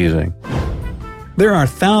without wheezing. There are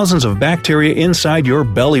thousands of bacteria inside your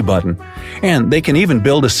belly button, and they can even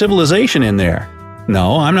build a civilization in there.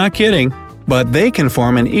 No, I'm not kidding, but they can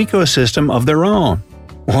form an ecosystem of their own.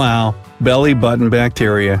 Wow, belly button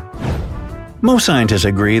bacteria. Most scientists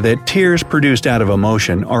agree that tears produced out of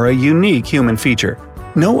emotion are a unique human feature.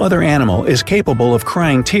 No other animal is capable of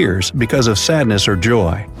crying tears because of sadness or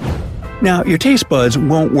joy. Now, your taste buds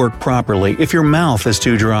won't work properly if your mouth is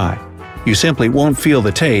too dry. You simply won't feel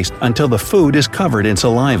the taste until the food is covered in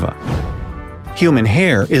saliva. Human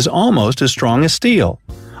hair is almost as strong as steel.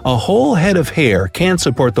 A whole head of hair can't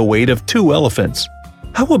support the weight of 2 elephants.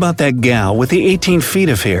 How about that gal with the 18 feet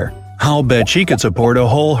of hair? I'll bet she could support a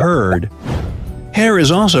whole herd. Hair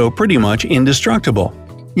is also pretty much indestructible.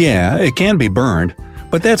 Yeah, it can be burned,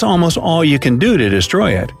 but that's almost all you can do to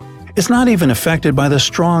destroy it. It's not even affected by the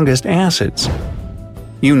strongest acids.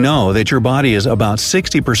 You know that your body is about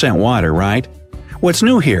 60% water, right? What's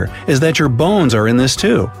new here is that your bones are in this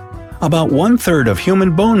too. About 1/3 of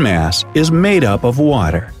human bone mass is made up of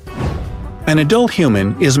water. An adult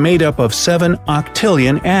human is made up of 7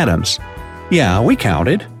 octillion atoms. Yeah, we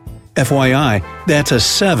counted. FYI, that's a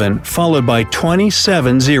 7 followed by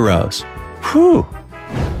 27 zeros. Whew!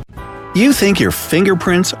 You think your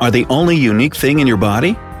fingerprints are the only unique thing in your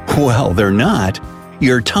body? Well, they're not.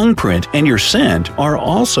 Your tongue print and your scent are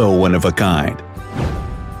also one of a kind.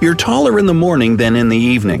 You're taller in the morning than in the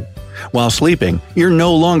evening. While sleeping, you're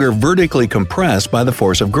no longer vertically compressed by the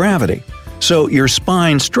force of gravity, so your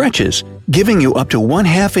spine stretches, giving you up to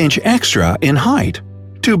 1/2 inch extra in height.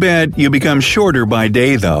 Too bad you become shorter by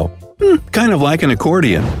day though. Kind of like an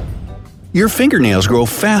accordion. Your fingernails grow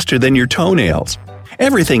faster than your toenails.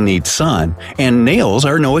 Everything needs sun, and nails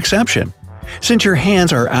are no exception. Since your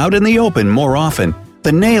hands are out in the open more often,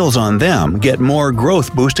 the nails on them get more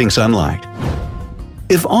growth-boosting sunlight.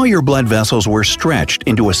 If all your blood vessels were stretched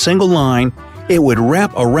into a single line, it would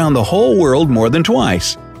wrap around the whole world more than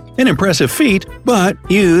twice. An impressive feat, but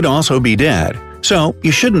you'd also be dead, so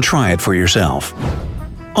you shouldn't try it for yourself.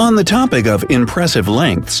 On the topic of impressive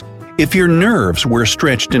lengths, if your nerves were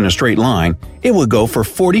stretched in a straight line, it would go for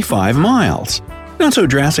 45 miles. Not so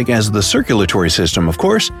drastic as the circulatory system, of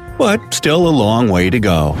course, but still a long way to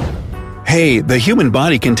go. Hey, the human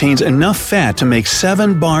body contains enough fat to make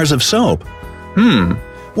 7 bars of soap.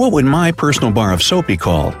 What would my personal bar of soap be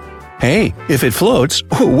called? Hey, if it floats,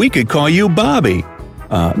 we could call you Bobby.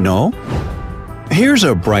 No? Here's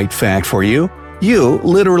a bright fact for you. You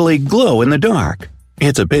literally glow in the dark.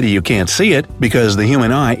 It's a pity you can't see it because the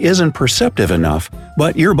human eye isn't perceptive enough,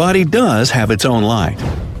 but your body does have its own light.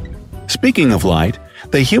 Speaking of light,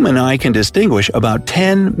 the human eye can distinguish about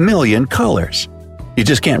 10 million colors. You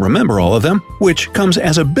just can't remember all of them, which comes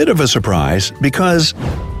as a bit of a surprise because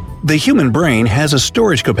the human brain has a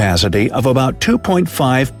storage capacity of about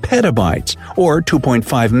 2.5 petabytes or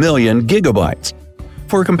 2.5 million gigabytes.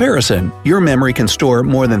 For comparison, your memory can store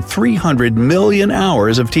more than 300 million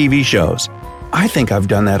hours of TV shows. I think I've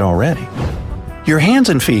done that already. Your hands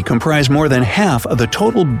and feet comprise more than half of the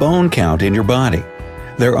total bone count in your body.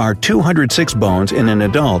 There are 206 bones in an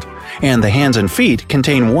adult, and the hands and feet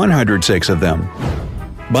contain 106 of them.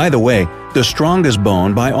 By the way, the strongest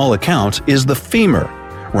bone by all accounts is the femur,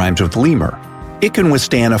 rhymes with lemur. It can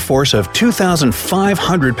withstand a force of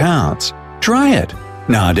 2,500 pounds. Try it.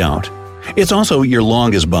 No, don't. It's also your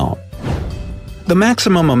longest bone. The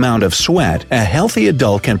maximum amount of sweat a healthy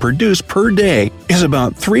adult can produce per day is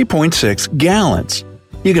about 3.6 gallons.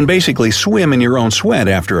 You can basically swim in your own sweat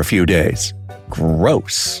after a few days.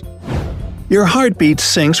 Gross. Your heartbeat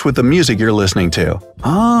syncs with the music you're listening to.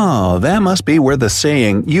 Oh, that must be where the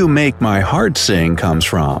saying, "You make my heart sing," comes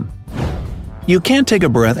from. You can't take a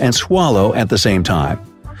breath and swallow at the same time.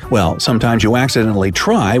 Well, sometimes you accidentally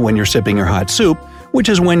try when you're sipping your hot soup, which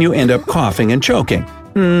is when you end up coughing and choking.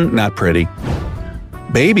 Not pretty.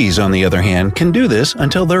 Babies, on the other hand, can do this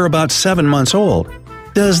until they're about 7 months old.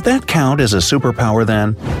 Does that count as a superpower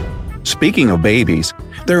then? Speaking of babies,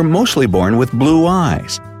 they're mostly born with blue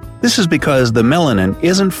eyes. This is because the melanin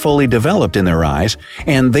isn't fully developed in their eyes,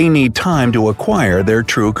 and they need time to acquire their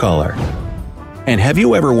true color. And have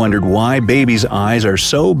you ever wondered why babies' eyes are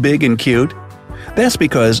so big and cute? That's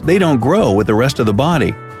because they don't grow with the rest of the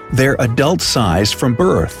body. They're adult-sized from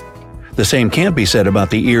birth. The same can't be said about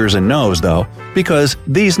the ears and nose, though, because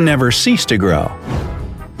these never cease to grow.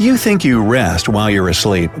 You think you rest while you're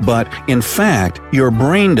asleep, but in fact, your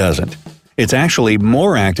brain doesn't. It's actually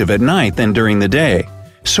more active at night than during the day,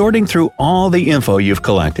 sorting through all the info you've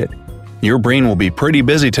collected. Your brain will be pretty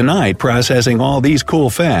busy tonight processing all these cool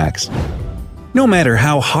facts. No matter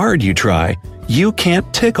how hard you try, you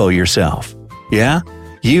can't tickle yourself. Yeah?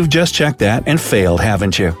 You've just checked that and failed,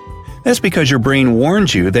 haven't you? That's because your brain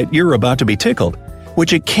warns you that you're about to be tickled,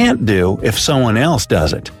 which it can't do if someone else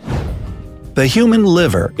does it. The human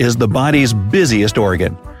liver is the body's busiest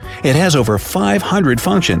organ. It has over 500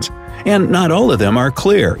 functions, and not all of them are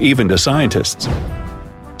clear, even to scientists.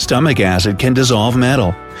 Stomach acid can dissolve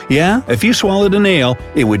metal. Yeah, if you swallowed a nail,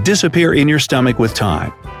 it would disappear in your stomach with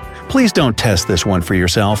time. Please don't test this one for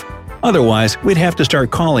yourself. Otherwise, we'd have to start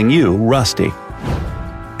calling you Rusty.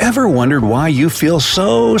 Ever wondered why you feel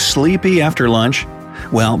so sleepy after lunch?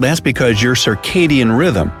 Well, that's because your circadian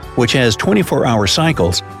rhythm, which has 24-hour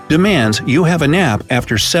cycles, demands you have a nap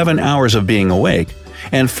after 7 hours of being awake,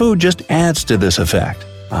 and food just adds to this effect.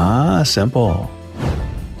 Simple.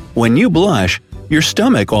 When you blush, your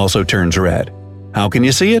stomach also turns red. How can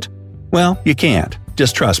you see it? Well, you can't.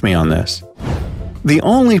 Just trust me on this. The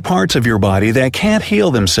only parts of your body that can't heal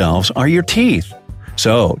themselves are your teeth.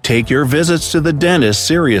 So, take your visits to the dentist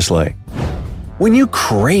seriously. When you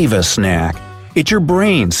crave a snack, it's your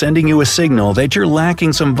brain sending you a signal that you're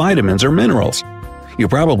lacking some vitamins or minerals. You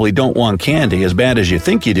probably don't want candy as bad as you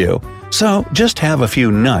think you do, so just have a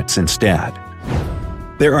few nuts instead.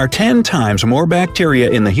 There are 10 times more bacteria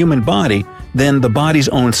in the human body than the body's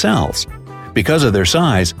own cells. Because of their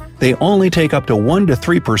size, they only take up to 1 to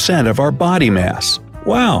 3% of our body mass.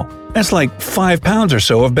 Wow, that's like 5 pounds or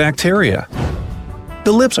so of bacteria.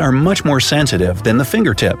 The lips are much more sensitive than the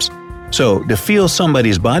fingertips. So, to feel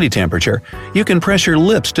somebody's body temperature, you can press your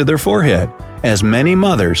lips to their forehead, as many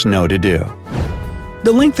mothers know to do.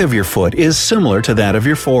 The length of your foot is similar to that of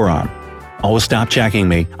your forearm. Oh, stop checking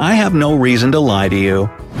me. I have no reason to lie to you.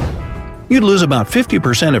 You'd lose about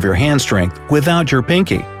 50% of your hand strength without your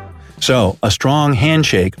pinky. So, a strong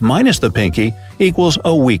handshake minus the pinky equals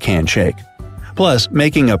a weak handshake. Plus,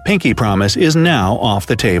 making a pinky promise is now off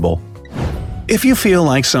the table. If you feel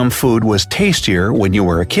like some food was tastier when you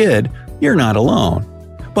were a kid, you're not alone.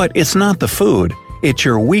 But it's not the food, it's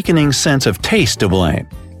your weakening sense of taste to blame.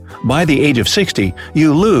 By the age of 60,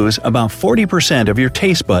 you lose about 40% of your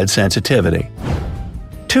taste bud sensitivity.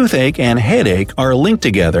 Toothache and headache are linked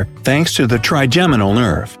together thanks to the trigeminal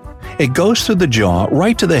nerve. It goes through the jaw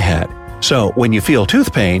right to the head, so when you feel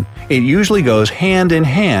tooth pain, it usually goes hand in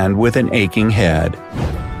hand with an aching head.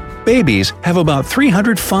 Babies have about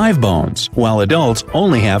 305 bones, while adults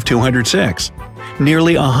only have 206.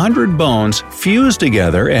 Nearly 100 bones fuse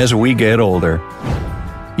together as we get older.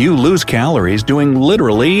 You lose calories doing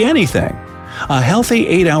literally anything. A healthy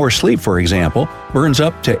 8-hour sleep, for example, burns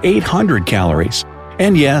up to 800 calories.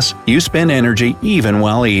 And yes, you spend energy even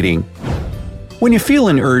while eating. When you feel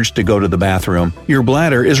an urge to go to the bathroom, your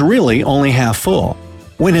bladder is really only half full.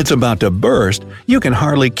 When it's about to burst, you can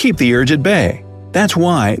hardly keep the urge at bay. That's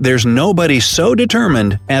why there's nobody so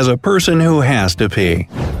determined as a person who has to pee.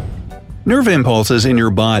 Nerve impulses in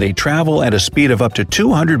your body travel at a speed of up to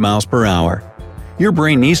 200 miles per hour. Your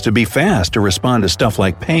brain needs to be fast to respond to stuff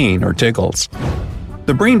like pain or tickles.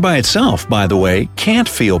 The brain by itself, by the way, can't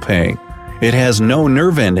feel pain. It has no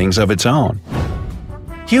nerve endings of its own.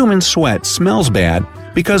 Human sweat smells bad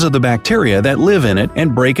because of the bacteria that live in it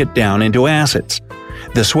and break it down into acids.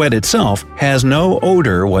 The sweat itself has no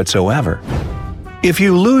odor whatsoever. If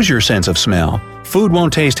you lose your sense of smell, food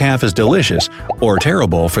won't taste half as delicious, or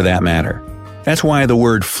terrible for that matter. That's why the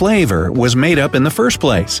word flavor was made up in the first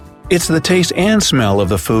place. It's the taste and smell of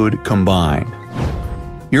the food combined.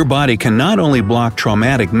 Your body can not only block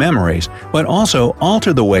traumatic memories, but also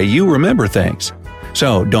alter the way you remember things.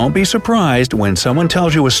 So don't be surprised when someone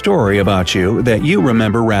tells you a story about you that you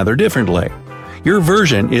remember rather differently. Your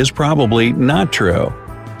version is probably not true.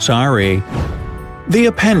 Sorry. The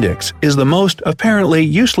appendix is the most apparently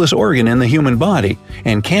useless organ in the human body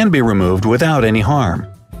and can be removed without any harm.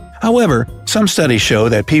 However, some studies show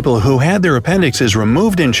that people who had their appendixes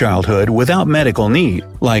removed in childhood without medical need,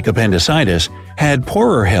 like appendicitis, had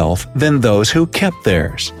poorer health than those who kept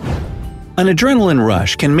theirs. An adrenaline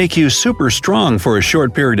rush can make you super strong for a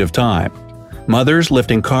short period of time. Mothers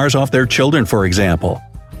lifting cars off their children, for example.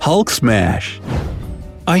 Hulk smash.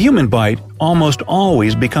 A human bite almost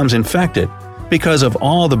always becomes infected because of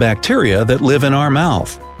all the bacteria that live in our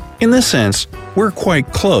mouth. In this sense, we're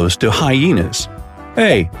quite close to hyenas.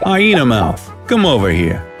 Hey, hyena mouth, come over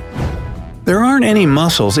here. There aren't any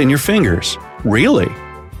muscles in your fingers. Really?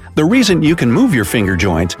 The reason you can move your finger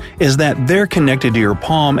joints is that they're connected to your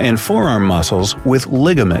palm and forearm muscles with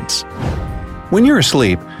ligaments. When you're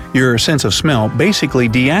asleep, your sense of smell basically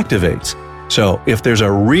deactivates. So if there's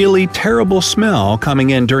a really terrible smell coming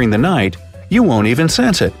in during the night, you won't even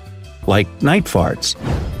sense it. Like night farts.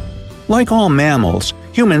 Like all mammals,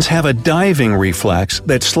 humans have a diving reflex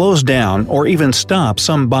that slows down or even stops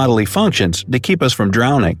some bodily functions to keep us from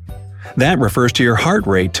drowning. That refers to your heart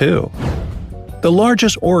rate too. The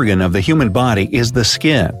largest organ of the human body is the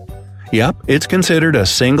skin. Yep, it's considered a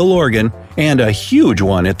single organ, and a huge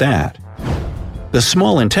one at that. The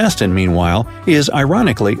small intestine, meanwhile, is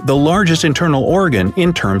ironically the largest internal organ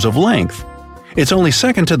in terms of length. It's only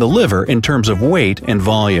second to the liver in terms of weight and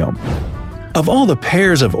volume. Of all the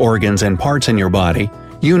pairs of organs and parts in your body,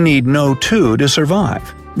 you need no two to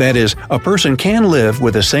survive. That is, a person can live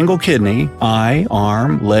with a single kidney, eye,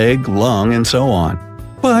 arm, leg, lung, and so on.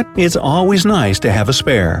 But it's always nice to have a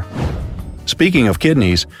spare. Speaking of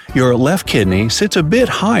kidneys, your left kidney sits a bit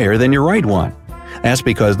higher than your right one. That's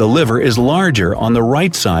because the liver is larger on the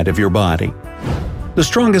right side of your body. The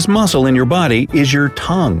strongest muscle in your body is your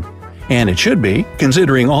tongue. And it should be,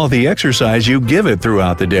 considering all the exercise you give it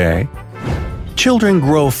throughout the day. Children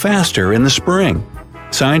grow faster in the spring.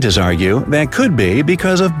 Scientists argue that could be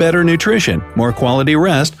because of better nutrition, more quality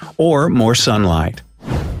rest, or more sunlight.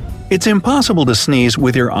 It's impossible to sneeze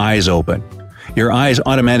with your eyes open. Your eyes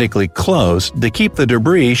automatically close to keep the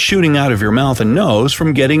debris shooting out of your mouth and nose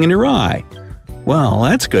from getting in your eye. Well,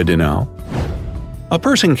 that's good to know. A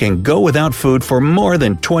person can go without food for more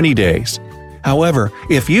than 20 days. However,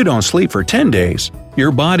 if you don't sleep for 10 days,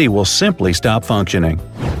 your body will simply stop functioning.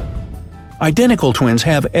 Identical twins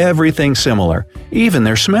have everything similar, even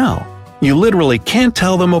their smell. You literally can't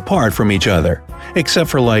tell them apart from each other, except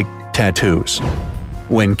for tattoos.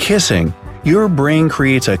 When kissing, your brain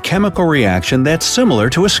creates a chemical reaction that's similar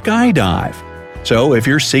to a skydive. So if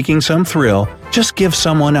you're seeking some thrill, just give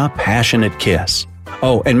someone a passionate kiss.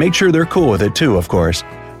 Oh, and make sure they're cool with it too, of course.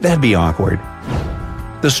 That'd be awkward.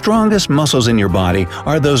 The strongest muscles in your body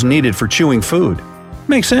are those needed for chewing food.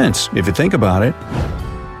 Makes sense, if you think about it.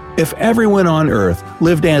 If everyone on Earth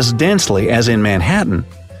lived as densely as in Manhattan,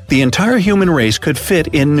 the entire human race could fit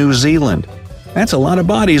in New Zealand. That's a lot of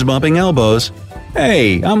bodies bumping elbows.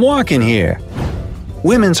 Hey, I'm walking here.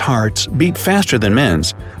 Women's hearts beat faster than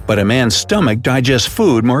men's, but a man's stomach digests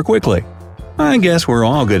food more quickly. I guess we're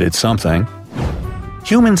all good at something.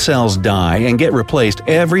 Human cells die and get replaced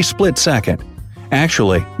every split second.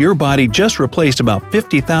 Actually, your body just replaced about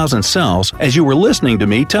 50,000 cells as you were listening to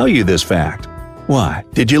me tell you this fact. Why,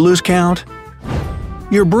 did you lose count?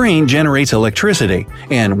 Your brain generates electricity,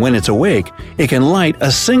 and when it's awake, it can light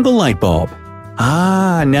a single light bulb.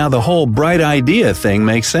 Now the whole bright idea thing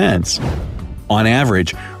makes sense. On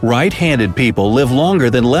average, right-handed people live longer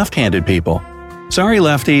than left-handed people. Sorry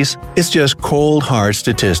lefties, it's just cold hard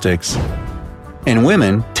statistics. And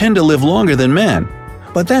women tend to live longer than men,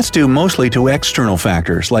 but that's due mostly to external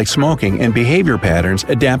factors like smoking and behavior patterns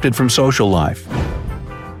adapted from social life.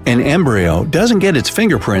 An embryo doesn't get its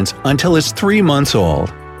fingerprints until it's 3 months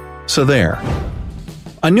old. So there.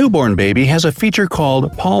 A newborn baby has a feature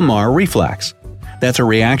called palmar reflex. That's a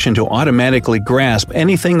reaction to automatically grasp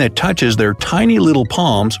anything that touches their tiny little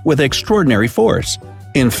palms with extraordinary force.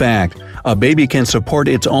 In fact, a baby can support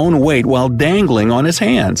its own weight while dangling on its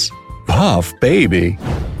hands. Puff baby!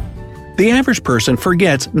 The average person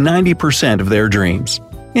forgets 90% of their dreams.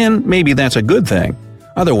 And maybe that's a good thing.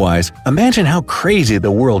 Otherwise, imagine how crazy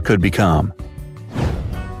the world could become.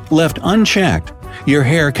 Left unchecked, your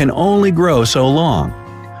hair can only grow so long.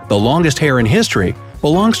 The longest hair in history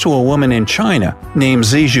belongs to a woman in China named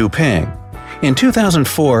Xi Jinping. In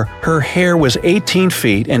 2004, her hair was 18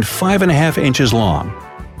 feet and 5.5 inches long.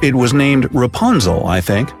 It was named Rapunzel, I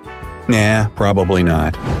think. Nah, probably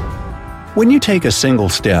not. When you take a single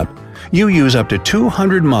step, you use up to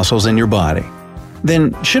 200 muscles in your body.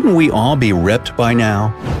 Then shouldn't we all be ripped by now?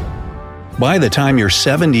 By the time you're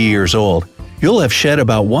 70 years old, you'll have shed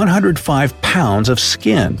about 105 pounds of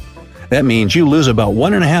skin. That means you lose about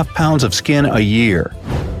 1.5 pounds of skin a year.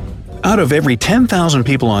 Out of every 10,000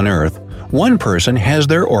 people on Earth, one person has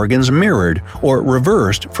their organs mirrored or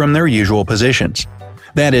reversed from their usual positions.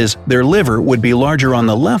 That is, their liver would be larger on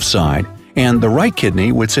the left side, and the right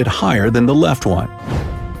kidney would sit higher than the left one.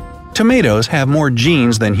 Tomatoes have more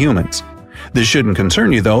genes than humans. This shouldn't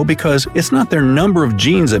concern you though, because it's not their number of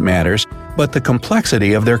genes that matters, but the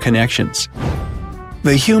complexity of their connections.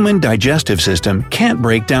 The human digestive system can't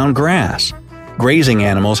break down grass. Grazing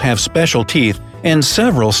animals have special teeth and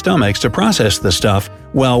several stomachs to process the stuff,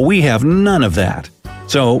 while we have none of that.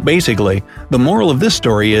 So basically, the moral of this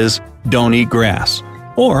story is don't eat grass.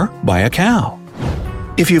 Or buy a cow.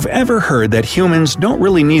 If you've ever heard that humans don't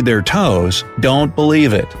really need their toes, don't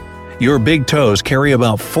believe it. Your big toes carry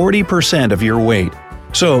about 40% of your weight,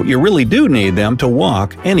 so you really do need them to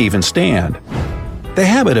walk and even stand. The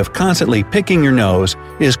habit of constantly picking your nose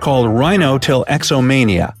is called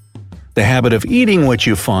rhinotilexomania. The habit of eating what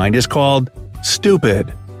you find is called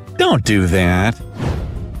stupid. Don't do that.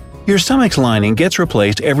 Your stomach's lining gets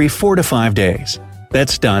replaced every 4 to 5 days.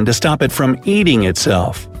 That's done to stop it from eating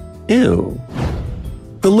itself. Ew.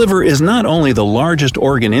 The liver is not only the largest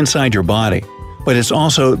organ inside your body, but it's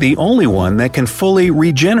also the only one that can fully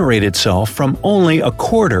regenerate itself from only a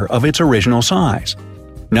quarter of its original size.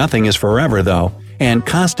 Nothing is forever though, and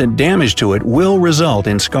constant damage to it will result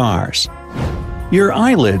in scars. Your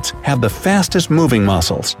eyelids have the fastest moving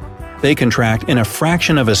muscles. They contract in a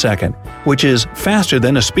fraction of a second, which is faster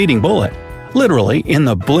than a speeding bullet, literally in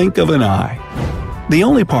the blink of an eye. The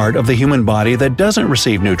only part of the human body that doesn't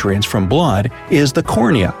receive nutrients from blood is the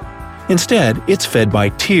cornea. Instead, it's fed by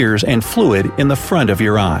tears and fluid in the front of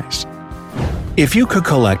your eyes. If you could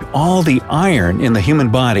collect all the iron in the human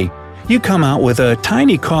body, you'd come out with a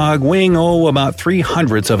tiny cog weighing about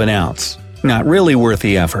 0.03 of an ounce. Not really worth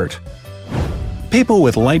the effort. People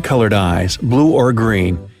with light-colored eyes, blue or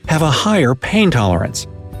green, have a higher pain tolerance.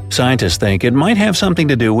 Scientists think it might have something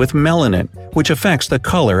to do with melanin, which affects the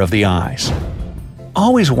color of the eyes.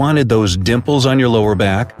 Always wanted those dimples on your lower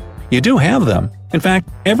back? You do have them. In fact,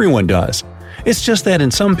 everyone does. It's just that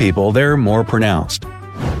in some people they're more pronounced.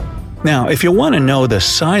 Now, if you want to know the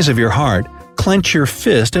size of your heart, clench your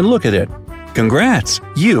fist and look at it. Congrats,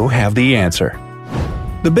 you have the answer.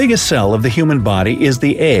 The biggest cell of the human body is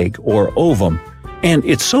the egg or ovum, and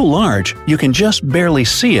it's so large you can just barely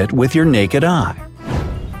see it with your naked eye.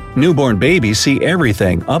 Newborn babies see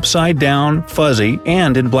everything upside down, fuzzy,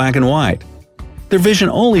 and in black and white. Their vision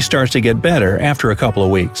only starts to get better after a couple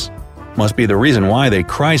of weeks. Must be the reason why they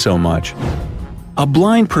cry so much. A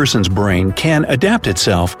blind person's brain can adapt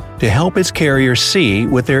itself to help its carrier see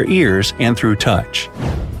with their ears and through touch.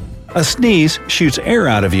 A sneeze shoots air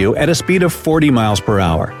out of you at a speed of 40 miles per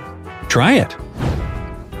hour. Try it.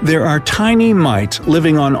 There are tiny mites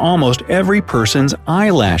living on almost every person's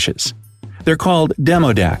eyelashes. They're called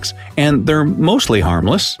demodex, and they're mostly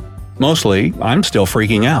harmless. Mostly, I'm still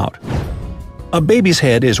freaking out. A baby's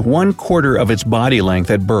head is 1/4 of its body length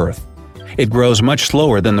at birth. It grows much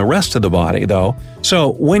slower than the rest of the body, though,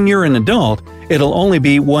 so when you're an adult, it'll only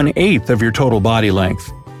be 1/8 of your total body length.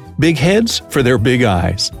 Big heads for their big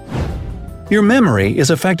eyes. Your memory is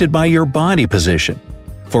affected by your body position.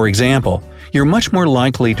 For example, you're much more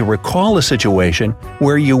likely to recall a situation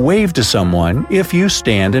where you wave to someone if you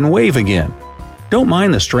stand and wave again. Don't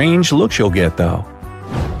mind the strange looks you'll get, though.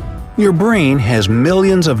 Your brain has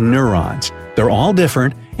millions of neurons. They're all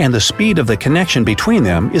different, and the speed of the connection between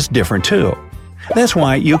them is different too. That's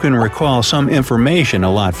why you can recall some information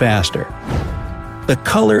a lot faster. The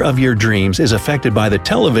color of your dreams is affected by the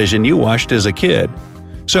television you watched as a kid.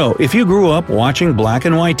 So if you grew up watching black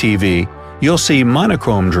and white TV, you'll see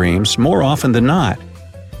monochrome dreams more often than not.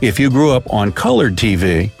 If you grew up on colored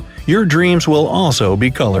TV, your dreams will also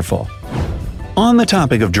be colorful. On the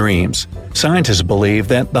topic of dreams, scientists believe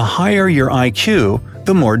that the higher your IQ,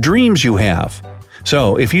 the more dreams you have.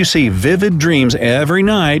 So if you see vivid dreams every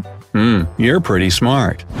night, you're pretty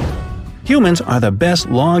smart. Humans are the best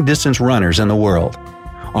long-distance runners in the world.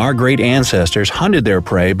 Our great ancestors hunted their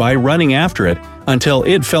prey by running after it until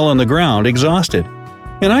it fell on the ground exhausted.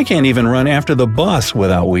 And I can't even run after the bus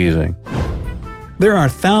without wheezing. There are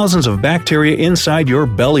thousands of bacteria inside your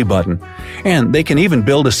belly button, and they can even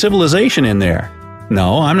build a civilization in there.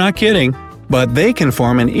 No, I'm not kidding, but they can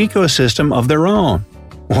form an ecosystem of their own.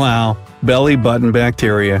 Wow, belly button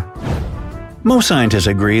bacteria. Most scientists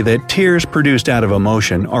agree that tears produced out of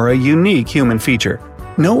emotion are a unique human feature.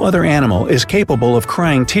 No other animal is capable of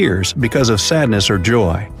crying tears because of sadness or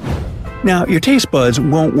joy. Now, your taste buds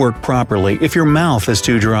won't work properly if your mouth is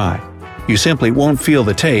too dry. You simply won't feel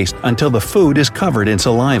the taste until the food is covered in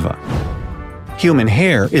saliva. Human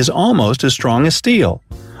hair is almost as strong as steel.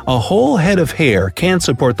 A whole head of hair can't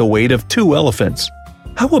support the weight of 2 elephants.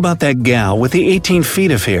 How about that gal with the 18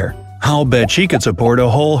 feet of hair? I'll bet she could support a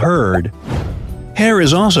whole herd. Hair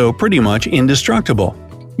is also pretty much indestructible.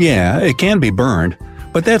 Yeah, it can be burned,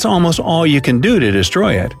 but that's almost all you can do to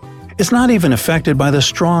destroy it. It's not even affected by the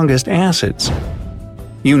strongest acids.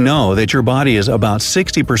 You know that your body is about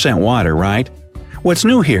 60% water, right? What's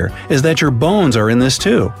new here is that your bones are in this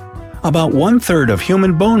too. About 1/3 of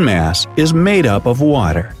human bone mass is made up of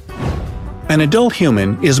water. An adult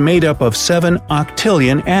human is made up of 7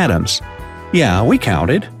 octillion atoms. Yeah, we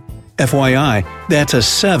counted. FYI, that's a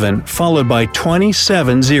 7 followed by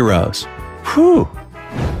 27 zeros. Whew!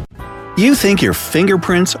 You think your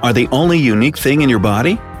fingerprints are the only unique thing in your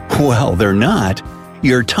body? Well, they're not.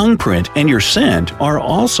 Your tongue print and your scent are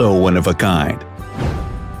also one of a kind.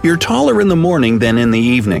 You're taller in the morning than in the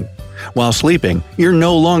evening. While sleeping, you're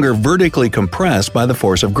no longer vertically compressed by the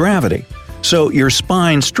force of gravity, so your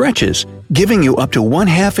spine stretches, giving you up to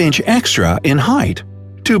 1/2 inch extra in height.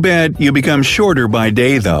 Too bad you become shorter by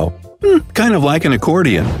day though. Kind of like an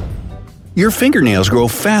accordion. Your fingernails grow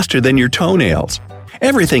faster than your toenails.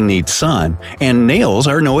 Everything needs sun, and nails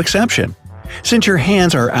are no exception. Since your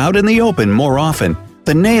hands are out in the open more often,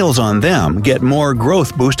 the nails on them get more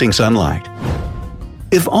growth-boosting sunlight.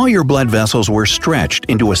 If all your blood vessels were stretched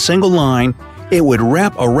into a single line, it would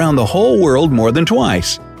wrap around the whole world more than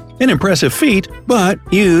twice. An impressive feat, but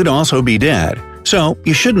you'd also be dead, so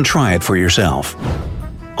you shouldn't try it for yourself.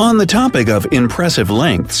 On the topic of impressive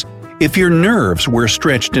lengths, if your nerves were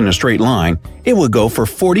stretched in a straight line, it would go for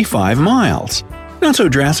 45 miles. Not so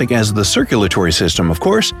drastic as the circulatory system, of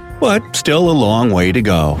course, but still a long way to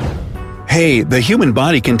go. Hey, the human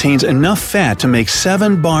body contains enough fat to make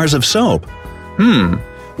 7 bars of soap.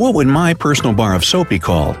 What would my personal bar of soap be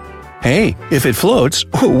called? Hey, if it floats,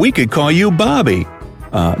 we could call you Bobby.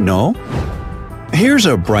 No? Here's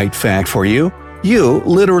a bright fact for you. You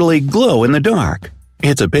literally glow in the dark.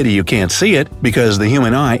 It's a pity you can't see it because the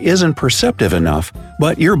human eye isn't perceptive enough,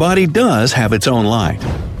 but your body does have its own light.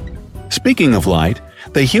 Speaking of light,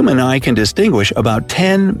 the human eye can distinguish about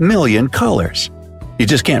 10 million colors. You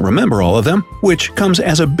just can't remember all of them, which comes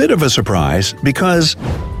as a bit of a surprise because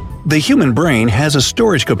the human brain has a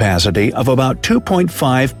storage capacity of about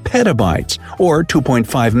 2.5 petabytes or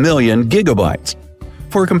 2.5 million gigabytes.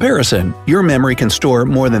 For comparison, your memory can store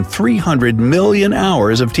more than 300 million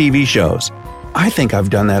hours of TV shows. I think I've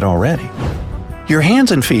done that already. Your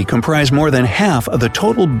hands and feet comprise more than half of the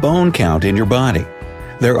total bone count in your body.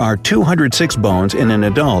 There are 206 bones in an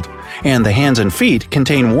adult, and the hands and feet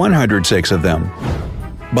contain 106 of them.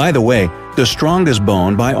 By the way, the strongest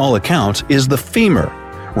bone by all accounts is the femur,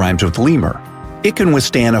 rhymes with lemur. It can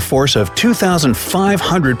withstand a force of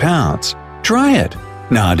 2,500 pounds. Try it.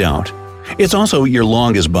 Nah, don't. It's also your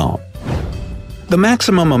longest bone. The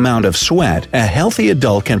maximum amount of sweat a healthy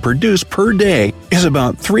adult can produce per day is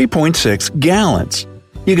about 3.6 gallons.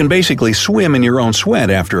 You can basically swim in your own sweat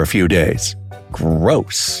after a few days.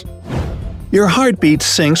 Gross. Your heartbeat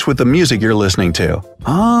syncs with the music you're listening to.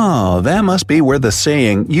 Oh, that must be where the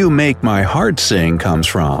saying, "You make my heart sing," comes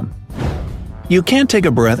from. You can't take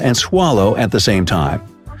a breath and swallow at the same time.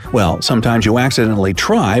 Well, sometimes you accidentally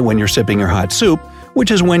try when you're sipping your hot soup,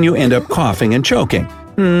 which is when you end up coughing and choking.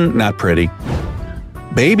 Not pretty.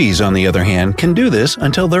 Babies, on the other hand, can do this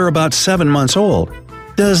until they're about 7 months old.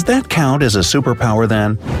 Does that count as a superpower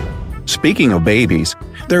then? Speaking of babies,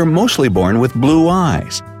 they're mostly born with blue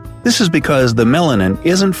eyes. This is because the melanin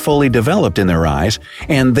isn't fully developed in their eyes,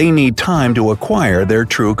 and they need time to acquire their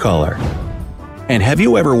true color. And have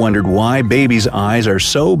you ever wondered why babies' eyes are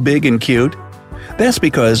so big and cute? That's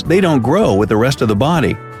because they don't grow with the rest of the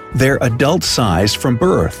body. They're adult-sized from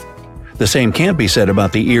birth. The same can't be said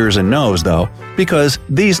about the ears and nose, though, because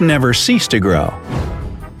these never cease to grow.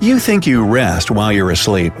 You think you rest while you're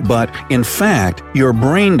asleep, but in fact, your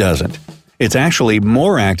brain doesn't. It's actually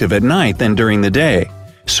more active at night than during the day,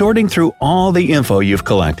 sorting through all the info you've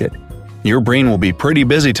collected. Your brain will be pretty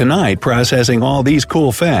busy tonight processing all these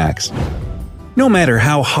cool facts. No matter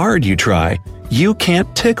how hard you try, you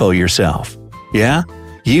can't tickle yourself. Yeah?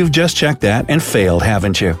 You've just checked that and failed,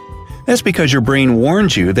 haven't you? That's because your brain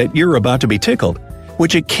warns you that you're about to be tickled,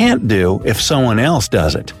 which it can't do if someone else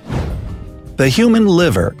does it. The human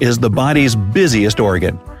liver is the body's busiest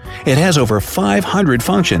organ. It has over 500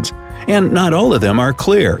 functions, and not all of them are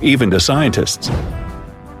clear, even to scientists.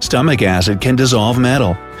 Stomach acid can dissolve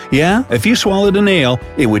metal. Yeah, if you swallowed a nail,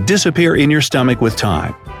 it would disappear in your stomach with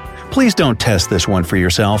time. Please don't test this one for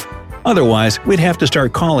yourself. Otherwise, we'd have to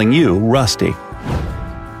start calling you Rusty.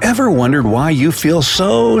 Ever wondered why you feel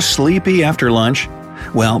so sleepy after lunch?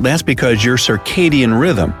 Well, that's because your circadian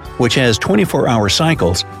rhythm, which has 24-hour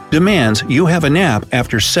cycles, demands you have a nap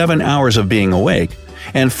after 7 hours of being awake,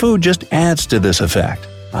 and food just adds to this effect.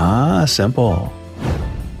 Simple.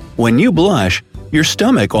 When you blush, your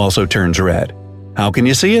stomach also turns red. How can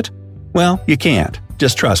you see it? Well, you can't.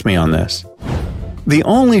 Just trust me on this. The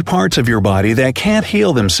only parts of your body that can't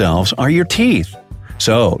heal themselves are your teeth.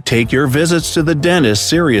 So take your visits to the dentist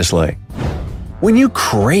seriously. When you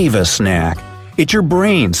crave a snack, it's your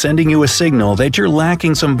brain sending you a signal that you're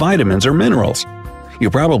lacking some vitamins or minerals. You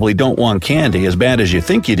probably don't want candy as bad as you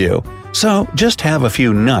think you do, so just have a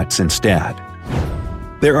few nuts instead.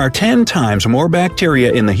 There are 10 times more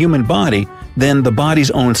bacteria in the human body than the body's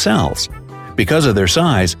own cells. Because of their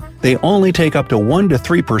size, they only take up to 1 to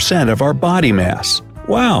 3% of our body mass.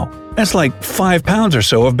 Wow, that's like 5 pounds or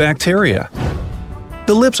so of bacteria.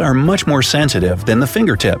 The lips are much more sensitive than the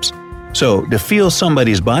fingertips. So, to feel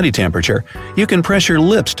somebody's body temperature, you can press your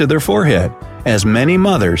lips to their forehead, as many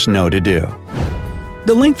mothers know to do.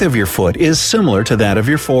 The length of your foot is similar to that of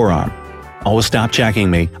your forearm. Oh, stop checking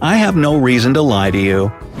me. I have no reason to lie to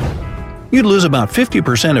you. You'd lose about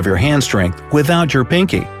 50% of your hand strength without your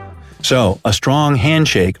pinky. So, a strong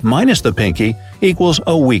handshake minus the pinky equals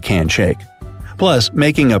a weak handshake. Plus,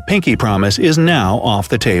 making a pinky promise is now off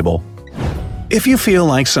the table. If you feel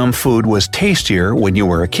like some food was tastier when you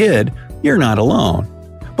were a kid, you're not alone.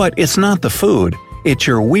 But it's not the food, it's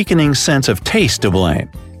your weakening sense of taste to blame.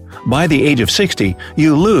 By the age of 60,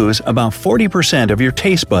 you lose about 40% of your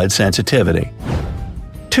taste bud sensitivity.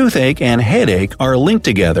 Toothache and headache are linked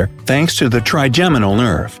together thanks to the trigeminal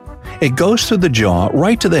nerve. It goes through the jaw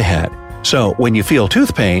right to the head, so when you feel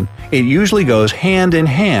tooth pain, it usually goes hand in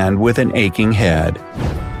hand with an aching head.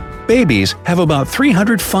 Babies have about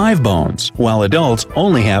 305 bones, while adults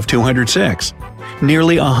only have 206.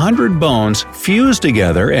 Nearly 100 bones fuse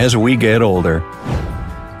together as we get older.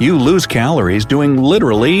 You lose calories doing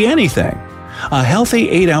literally anything. A healthy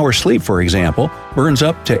 8-hour sleep, for example, burns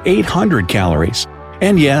up to 800 calories.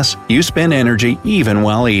 And yes, you spend energy even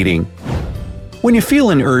while eating. When you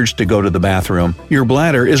feel an urge to go to the bathroom, your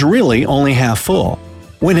bladder is really only half full.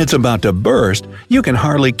 When it's about to burst, you can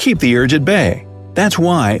hardly keep the urge at bay. That's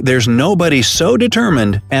why there's nobody so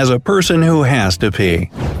determined as a person who has to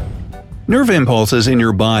pee. Nerve impulses in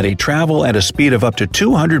your body travel at a speed of up to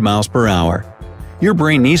 200 miles per hour. Your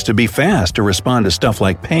brain needs to be fast to respond to stuff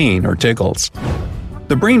like pain or tickles.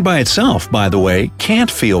 The brain by itself, by the way,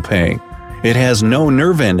 can't feel pain. It has no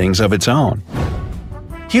nerve endings of its own.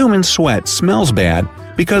 Human sweat smells bad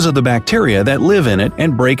because of the bacteria that live in it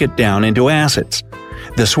and break it down into acids.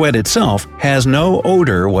 The sweat itself has no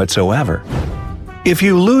odor whatsoever. If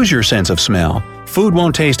you lose your sense of smell, food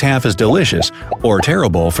won't taste half as delicious, or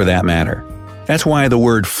terrible for that matter. That's why the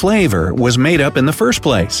word flavor was made up in the first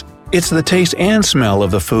place. It's the taste and smell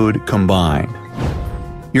of the food combined.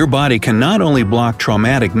 Your body can not only block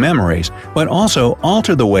traumatic memories, but also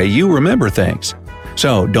alter the way you remember things.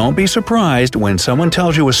 So don't be surprised when someone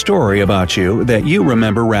tells you a story about you that you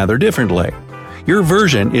remember rather differently. Your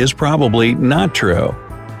version is probably not true.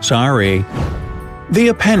 Sorry. The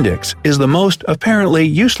appendix is the most apparently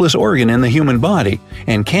useless organ in the human body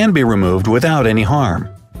and can be removed without any harm.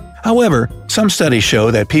 However, some studies show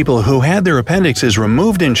that people who had their appendixes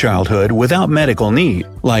removed in childhood without medical need,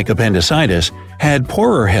 like appendicitis, had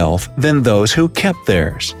poorer health than those who kept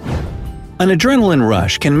theirs. An adrenaline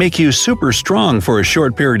rush can make you super strong for a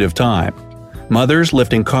short period of time. Mothers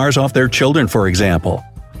lifting cars off their children, for example.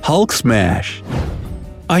 Hulk smash.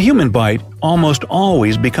 A human bite almost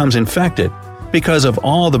always becomes infected because of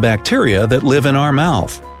all the bacteria that live in our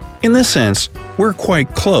mouth. In this sense, we're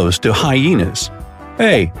quite close to hyenas.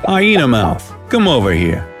 Hey, hyena mouth, come over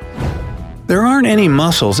here. There aren't any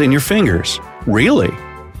muscles in your fingers. Really?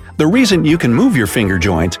 The reason you can move your finger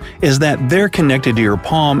joints is that they're connected to your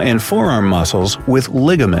palm and forearm muscles with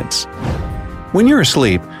ligaments. When you're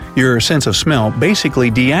asleep, your sense of smell basically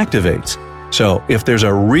deactivates. So if there's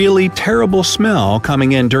a really terrible smell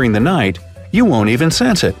coming in during the night, you won't even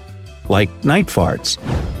sense it. Like night farts.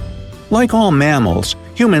 Like all mammals,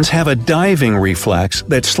 humans have a diving reflex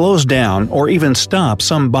that slows down or even stops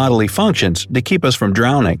some bodily functions to keep us from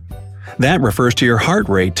drowning. That refers to your heart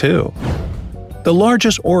rate too. The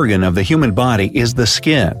largest organ of the human body is the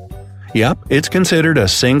skin. Yep, it's considered a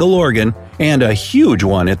single organ, and a huge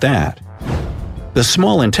one at that. The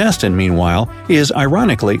small intestine, meanwhile, is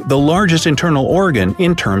ironically the largest internal organ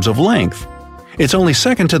in terms of length. It's only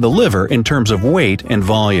second to the liver in terms of weight and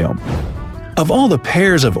volume. Of all the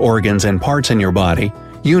pairs of organs and parts in your body,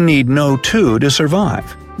 you need no two to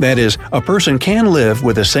survive. That is, a person can live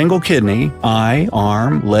with a single kidney, eye,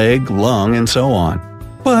 arm, leg, lung, and so on.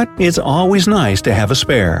 But it's always nice to have a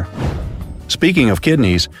spare. Speaking of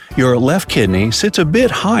kidneys, your left kidney sits a bit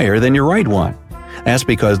higher than your right one. That's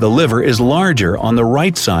because the liver is larger on the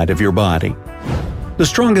right side of your body. The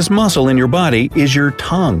strongest muscle in your body is your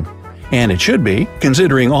tongue. And it should be,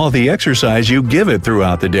 considering all the exercise you give it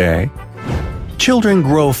throughout the day. Children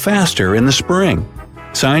grow faster in the spring.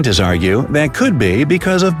 Scientists argue that could be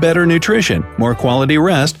because of better nutrition, more quality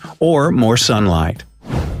rest, or more sunlight.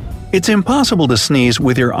 It's impossible to sneeze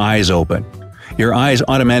with your eyes open. Your eyes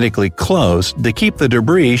automatically close to keep the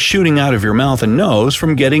debris shooting out of your mouth and nose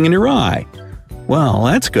from getting in your eye. Well,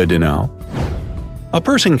 that's good to know. A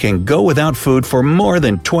person can go without food for more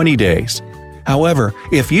than 20 days. However,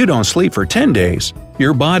 if you don't sleep for 10 days,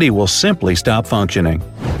 your body will simply stop functioning.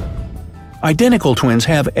 Identical twins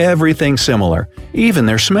have everything similar, even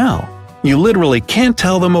their smell. You literally can't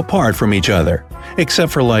tell them apart from each other,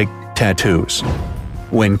 except for tattoos.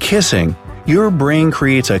 When kissing, your brain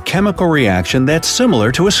creates a chemical reaction that's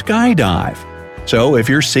similar to a skydive. So if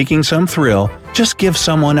you're seeking some thrill, just give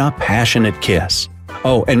someone a passionate kiss.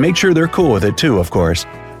 Oh, and make sure they're cool with it too, of course.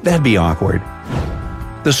 That'd be awkward.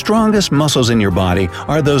 The strongest muscles in your body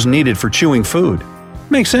are those needed for chewing food.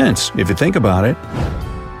 Makes sense if you think about it.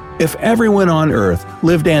 If everyone on Earth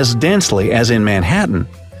lived as densely as in Manhattan,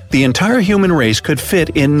 the entire human race could fit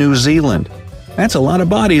in New Zealand. That's a lot of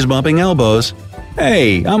bodies bumping elbows.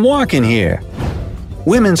 Hey, I'm walking here.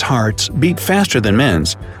 Women's hearts beat faster than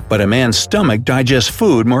men's, but a man's stomach digests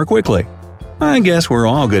food more quickly. I guess we're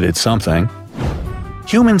all good at something.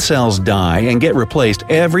 Human cells die and get replaced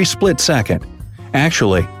every split second.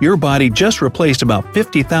 Actually, your body just replaced about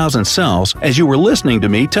 50,000 cells as you were listening to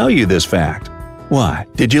me tell you this fact.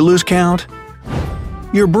 What, did you lose count?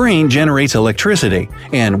 Your brain generates electricity,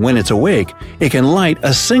 and when it's awake, it can light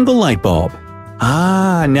a single light bulb.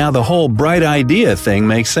 Now the whole bright idea thing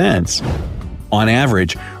makes sense. On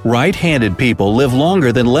average, right-handed people live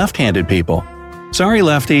longer than left-handed people. Sorry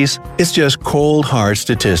lefties, it's just cold hard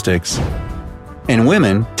statistics. And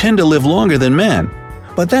women tend to live longer than men,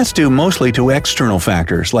 but that's due mostly to external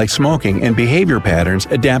factors like smoking and behavior patterns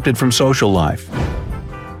adapted from social life.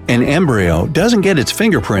 An embryo doesn't get its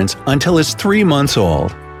fingerprints until it's 3 months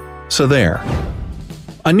old. So there.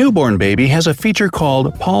 A newborn baby has a feature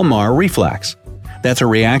called palmar reflex. That's a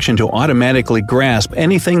reaction to automatically grasp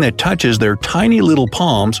anything that touches their tiny little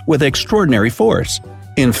palms with extraordinary force.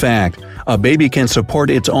 In fact, a baby can support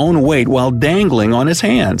its own weight while dangling on its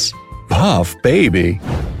hands. Puff baby.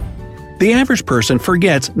 The average person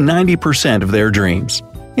forgets 90% of their dreams.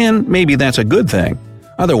 And maybe that's a good thing.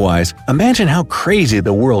 Otherwise, imagine how crazy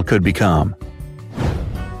the world could become.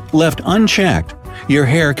 Left unchecked, your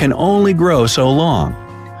hair can only grow so long.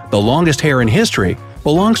 The longest hair in history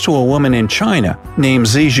belongs to a woman in China named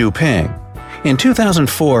Xi Jinping. In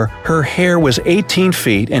 2004, her hair was 18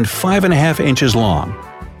 feet and 5.5 inches long.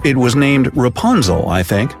 It was named Rapunzel, I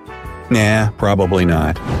think. Nah, probably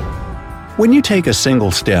not. When you take a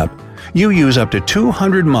single step, you use up to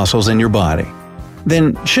 200 muscles in your body.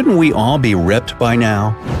 Then shouldn't we all be ripped by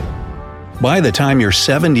now? By the time you're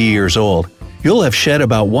 70 years old, you'll have shed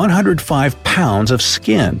about 105 pounds of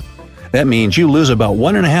skin. That means you lose about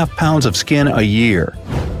 1.5 pounds of skin a year.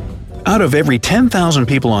 Out of every 10,000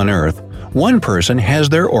 people on Earth, one person has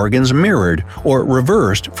their organs mirrored or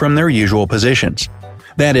reversed from their usual positions.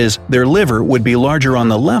 That is, their liver would be larger on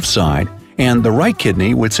the left side, and the right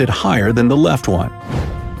kidney would sit higher than the left one.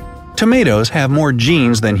 Tomatoes have more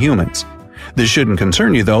genes than humans. This shouldn't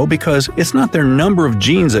concern you though, because it's not their number of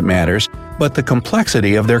genes that matters, but the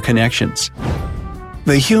complexity of their connections.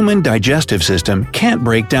 The human digestive system can't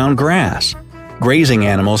break down grass. Grazing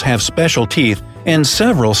animals have special teeth and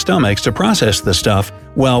several stomachs to process the stuff,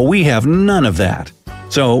 while we have none of that.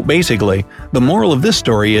 So basically, the moral of this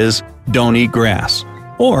story is, don't eat grass.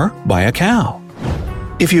 Or buy a cow.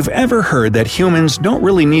 If you've ever heard that humans don't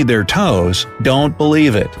really need their toes, don't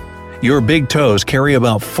believe it. Your big toes carry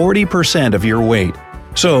about 40% of your weight,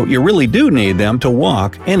 so you really do need them to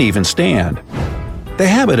walk and even stand. The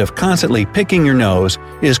habit of constantly picking your nose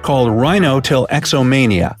is called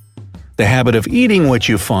rhinotilexomania. The habit of eating what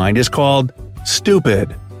you find is called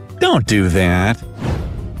stupid. Don't do that.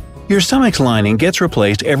 Your stomach's lining gets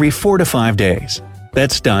replaced every 4 to 5 days.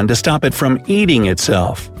 That's done to stop it from eating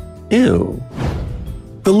itself. Ew.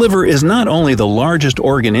 The liver is not only the largest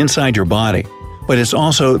organ inside your body, but it's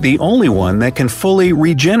also the only one that can fully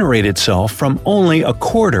regenerate itself from only a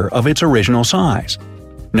quarter of its original size.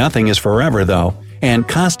 Nothing is forever though, and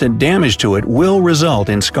constant damage to it will result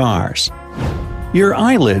in scars. Your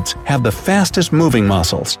eyelids have the fastest moving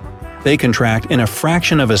muscles. They contract in a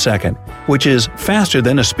fraction of a second, which is faster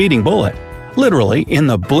than a speeding bullet, literally in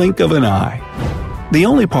the blink of an eye. The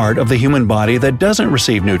only part of the human body that doesn't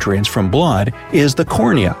receive nutrients from blood is the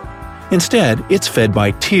cornea. Instead, it's fed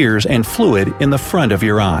by tears and fluid in the front of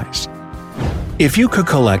your eyes. If you could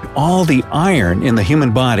collect all the iron in the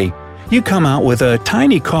human body, you'd come out with a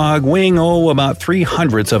tiny cog weighing about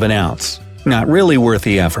 0.03 of an ounce. Not really worth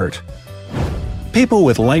the effort. People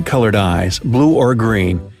with light-colored eyes, blue or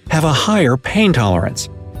green, have a higher pain tolerance.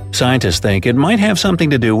 Scientists think it might have something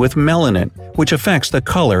to do with melanin, which affects the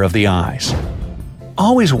color of the eyes.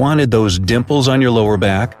 Always wanted those dimples on your lower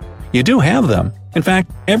back? You do have them. In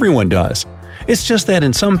fact, everyone does. It's just that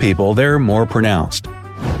in some people they're more pronounced.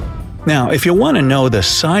 Now, if you want to know the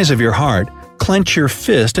size of your heart, clench your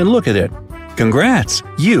fist and look at it. Congrats,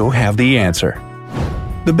 you have the answer.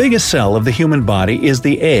 The biggest cell of the human body is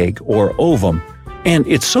the egg, or ovum, and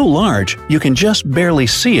it's so large you can just barely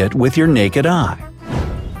see it with your naked eye.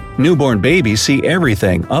 Newborn babies see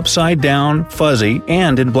everything upside down, fuzzy,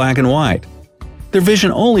 and in black and white. Their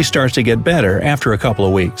vision only starts to get better after a couple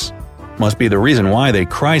of weeks. Must be the reason why they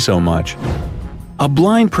cry so much. A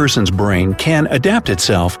blind person's brain can adapt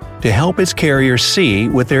itself to help its carrier see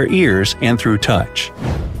with their ears and through touch.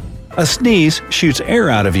 A sneeze shoots air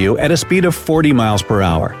out of you at a speed of 40 miles per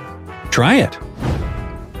hour. Try it.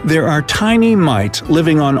 There are tiny mites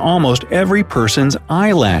living on almost every person's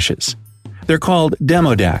eyelashes. They're called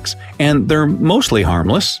demodex, and they're mostly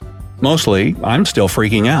harmless. Mostly, I'm still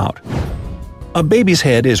freaking out. A baby's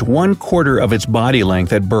head is 1/4 of its body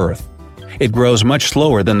length at birth. It grows much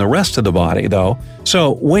slower than the rest of the body, though,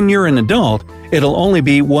 so when you're an adult, it'll only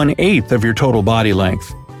be 1/8 of your total body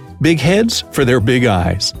length. Big heads for their big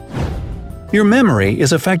eyes. Your memory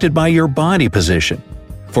is affected by your body position.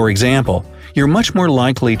 For example, you're much more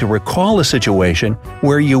likely to recall a situation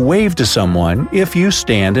where you wave to someone if you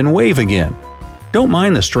stand and wave again. Don't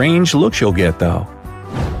mind the strange looks you'll get, though.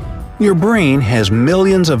 Your brain has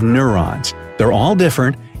millions of neurons. They're all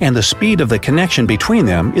different, and the speed of the connection between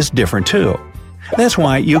them is different too. That's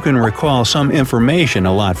why you can recall some information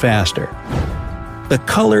a lot faster. The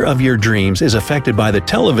color of your dreams is affected by the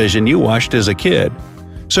television you watched as a kid.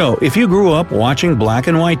 So, if you grew up watching black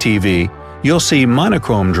and white TV, you'll see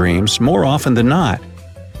monochrome dreams more often than not.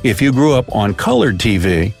 If you grew up on colored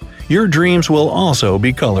TV, your dreams will also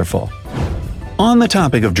be colorful. On the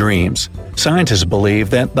topic of dreams, scientists believe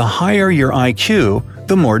that the higher your IQ,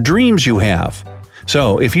 the more dreams you have.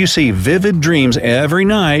 So, if you see vivid dreams every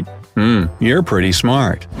night, you're pretty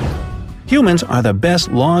smart. Humans are the best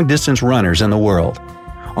long-distance runners in the world.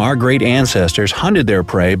 Our great ancestors hunted their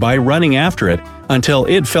prey by running after it until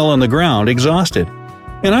it fell on the ground exhausted.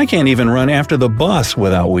 And I can't even run after the bus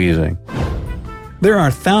without wheezing. There are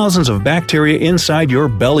thousands of bacteria inside your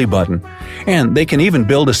belly button, and they can even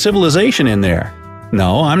build a civilization in there.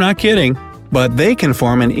 No, I'm not kidding, but they can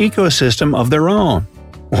form an ecosystem of their own.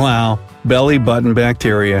 Wow, belly button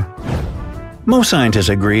bacteria. Most scientists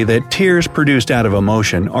agree that tears produced out of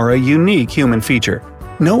emotion are a unique human feature.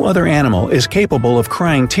 No other animal is capable of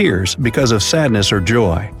crying tears because of sadness or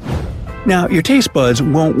joy. Now, your taste buds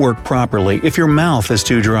won't work properly if your mouth is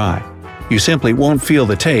too dry. You simply won't feel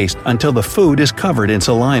the taste until the food is covered in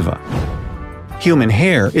saliva. Human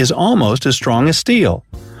hair is almost as strong as steel.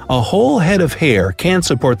 A whole head of hair can't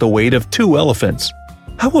support the weight of 2 elephants.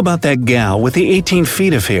 How about that gal with the 18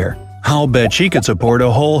 feet of hair? I'll bet she could support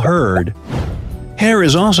a whole herd. Hair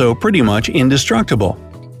is also pretty much indestructible.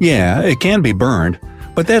 Yeah, it can be burned,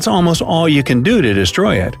 but that's almost all you can do to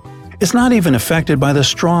destroy it. It's not even affected by the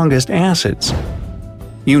strongest acids.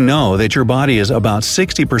 You know that your body is about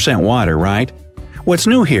 60% water, right? What's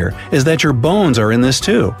new here is that your bones are in this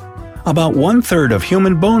too. About 1/3 of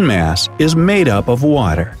human bone mass is made up of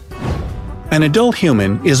water. An adult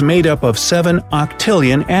human is made up of 7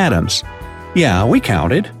 octillion atoms. Yeah, we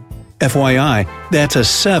counted. FYI, that's a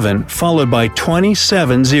 7 followed by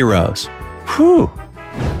 27 zeros. Whew!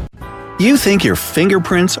 You think your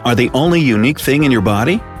fingerprints are the only unique thing in your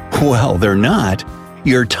body? Well, they're not.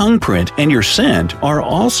 Your tongue print and your scent are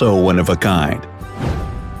also one of a kind.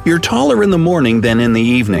 You're taller in the morning than in the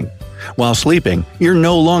evening. While sleeping, you're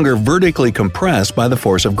no longer vertically compressed by the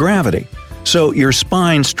force of gravity, so your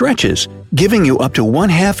spine stretches, giving you up to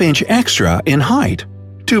 1/2 inch extra in height.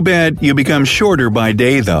 Too bad you become shorter by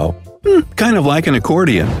day though. Kind of like an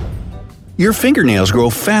accordion. Your fingernails grow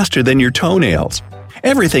faster than your toenails.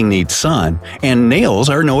 Everything needs sun, and nails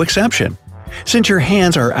are no exception. Since your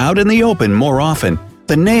hands are out in the open more often,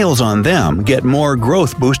 the nails on them get more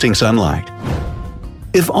growth-boosting sunlight.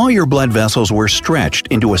 If all your blood vessels were stretched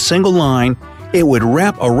into a single line, it would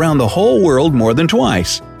wrap around the whole world more than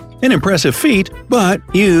twice. An impressive feat, but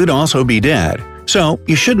you'd also be dead, so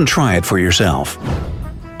you shouldn't try it for yourself.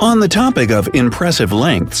 On the topic of impressive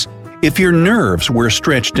lengths, if your nerves were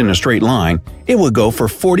stretched in a straight line, it would go for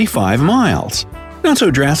 45 miles. Not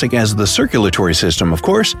so drastic as the circulatory system, of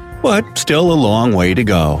course, but still a long way to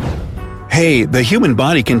go. Hey, the human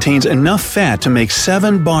body contains enough fat to make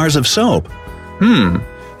 7 bars of soap.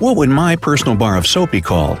 What would my personal bar of soap be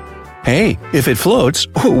called? Hey, if it floats,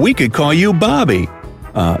 we could call you Bobby.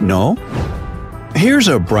 No? Here's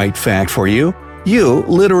a bright fact for you. You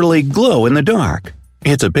literally glow in the dark.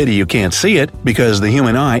 It's a pity you can't see it because the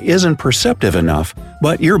human eye isn't perceptive enough,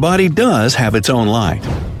 but your body does have its own light.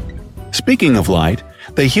 Speaking of light,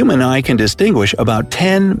 the human eye can distinguish about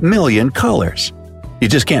 10 million colors. You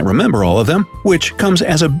just can't remember all of them, which comes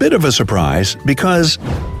as a bit of a surprise because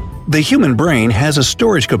the human brain has a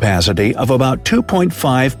storage capacity of about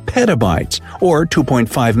 2.5 petabytes or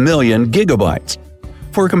 2.5 million gigabytes.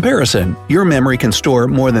 For comparison, your memory can store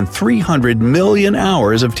more than 300 million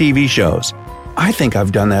hours of TV shows. I think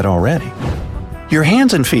I've done that already. Your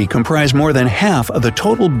hands and feet comprise more than half of the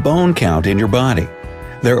total bone count in your body.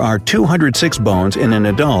 There are 206 bones in an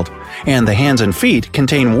adult, and the hands and feet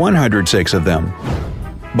contain 106 of them.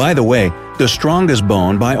 By the way, the strongest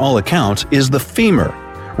bone by all accounts is the femur,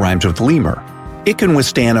 rhymes with lemur. It can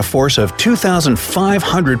withstand a force of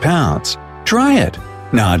 2,500 pounds. Try it.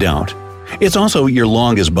 Nah, don't. It's also your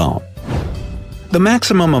longest bone. The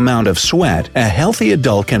maximum amount of sweat a healthy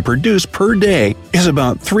adult can produce per day is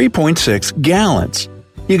about 3.6 gallons.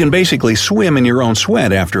 You can basically swim in your own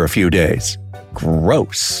sweat after a few days.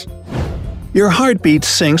 Gross. Your heartbeat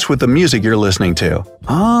syncs with the music you're listening to.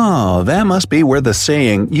 Oh, that must be where the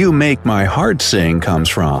saying, "you make my heart sing," comes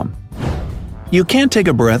from. You can't take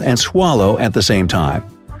a breath and swallow at the same time.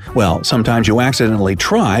 Well, sometimes you accidentally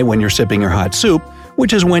try when you're sipping your hot soup,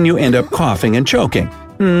 which is when you end up coughing and choking.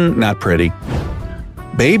 Not pretty.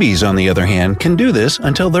 Babies, on the other hand, can do this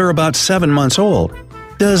until they're about 7 months old.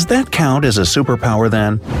 Does that count as a superpower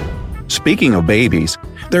then? Speaking of babies,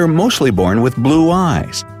 they're mostly born with blue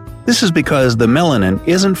eyes. This is because the melanin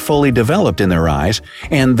isn't fully developed in their eyes,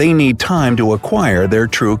 and they need time to acquire their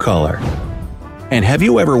true color. And have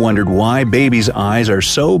you ever wondered why babies' eyes are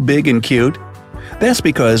so big and cute? That's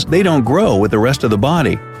because they don't grow with the rest of the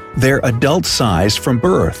body. They're adult-sized from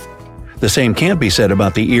birth. The same can't be said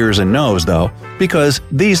about the ears and nose, though, because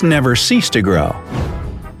these never cease to grow.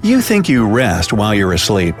 You think you rest while you're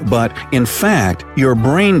asleep, but in fact, your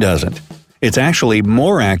brain doesn't. It's actually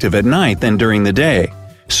more active at night than during the day,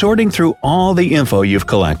 sorting through all the info you've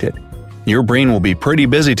collected. Your brain will be pretty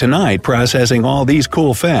busy tonight processing all these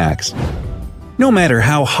cool facts. No matter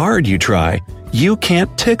how hard you try, you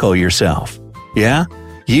can't tickle yourself. Yeah?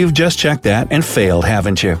 You've just checked that and failed,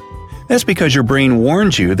 haven't you? That's because your brain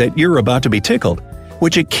warns you that you're about to be tickled,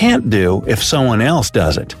 which it can't do if someone else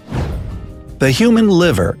does it. The human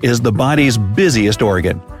liver is the body's busiest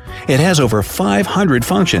organ. It has over 500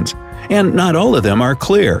 functions, and not all of them are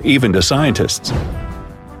clear, even to scientists.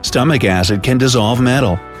 Stomach acid can dissolve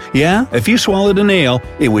metal. Yeah, if you swallowed a nail,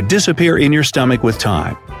 it would disappear in your stomach with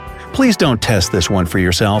time. Please don't test this one for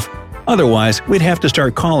yourself. Otherwise, we'd have to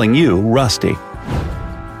start calling you Rusty.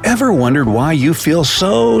 Ever wondered why you feel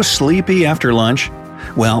so sleepy after lunch?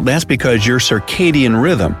 Well, that's because your circadian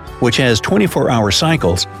rhythm, which has 24-hour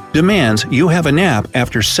cycles, demands you have a nap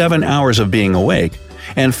after 7 hours of being awake,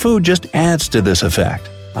 and food just adds to this effect.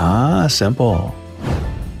 Simple.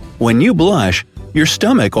 When you blush, your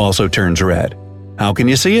stomach also turns red. How can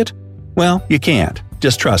you see it? Well, you can't.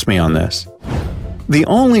 Just trust me on this. The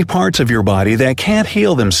only parts of your body that can't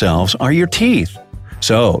heal themselves are your teeth.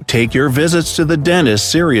 So, take your visits to the dentist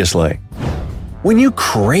seriously. When you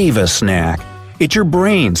crave a snack, it's your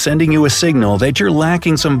brain sending you a signal that you're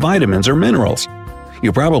lacking some vitamins or minerals.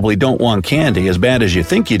 You probably don't want candy as bad as you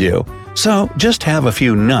think you do, so just have a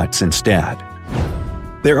few nuts instead.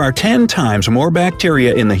 There are 10 times more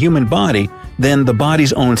bacteria in the human body than the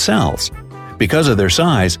body's own cells. Because of their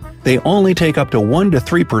size, they only take up to 1 to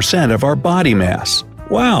 3% of our body mass.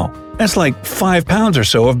 Wow, that's like 5 pounds or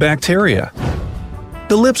so of bacteria.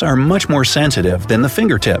 The lips are much more sensitive than the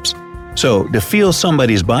fingertips. So, to feel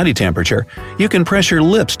somebody's body temperature, you can press your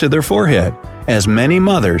lips to their forehead, as many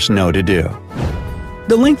mothers know to do.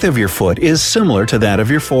 The length of your foot is similar to that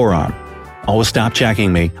of your forearm. Always stop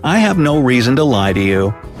checking me. I have no reason to lie to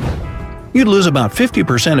you. You'd lose about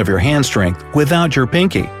 50% of your hand strength without your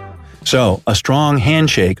pinky. So, a strong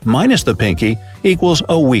handshake minus the pinky equals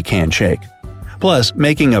a weak handshake. Plus,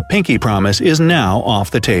 making a pinky promise is now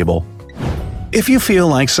off the table. If you feel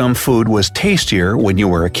like some food was tastier when you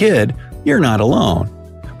were a kid, you're not alone.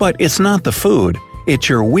 But it's not the food, it's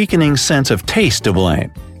your weakening sense of taste to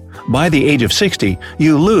blame. By the age of 60,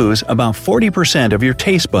 you lose about 40% of your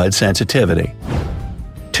taste bud sensitivity.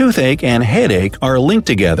 Toothache and headache are linked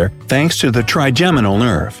together thanks to the trigeminal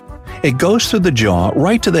nerve. It goes through the jaw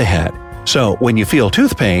right to the head, so when you feel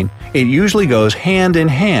tooth pain, it usually goes hand in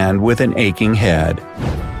hand with an aching head.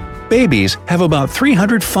 Babies have about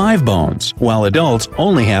 305 bones, while adults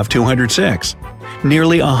only have 206.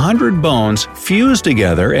 Nearly 100 bones fuse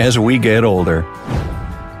together as we get older.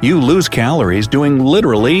 You lose calories doing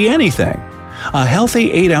literally anything. A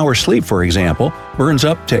healthy 8-hour sleep, for example, burns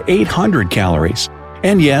up to 800 calories.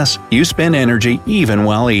 And yes, you spend energy even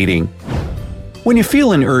while eating. When you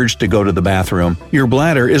feel an urge to go to the bathroom, your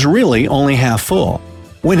bladder is really only half full.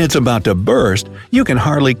 When it's about to burst, you can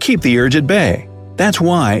hardly keep the urge at bay. That's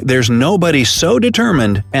why there's nobody so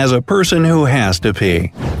determined as a person who has to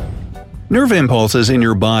pee. Nerve impulses in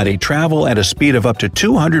your body travel at a speed of up to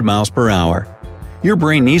 200 miles per hour. Your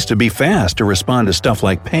brain needs to be fast to respond to stuff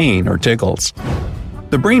like pain or tickles.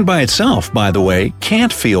 The brain by itself, by the way,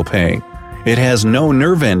 can't feel pain. It has no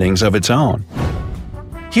nerve endings of its own.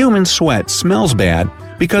 Human sweat smells bad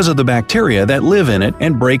because of the bacteria that live in it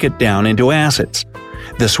and break it down into acids.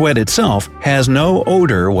 The sweat itself has no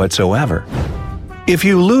odor whatsoever. If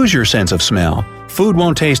you lose your sense of smell, food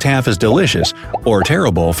won't taste half as delicious, or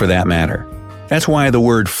terrible for that matter. That's why the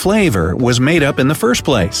word flavor was made up in the first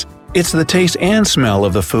place. It's the taste and smell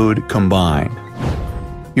of the food combined.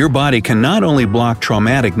 Your body can not only block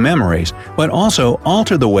traumatic memories, but also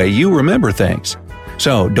alter the way you remember things.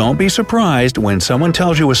 So don't be surprised when someone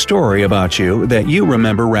tells you a story about you that you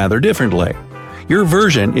remember rather differently. Your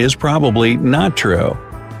version is probably not true.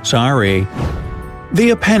 Sorry.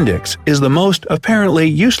 The appendix is the most apparently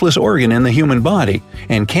useless organ in the human body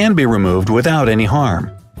and can be removed without any harm.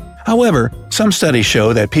 However, some studies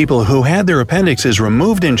show that people who had their appendixes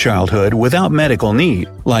removed in childhood without medical need,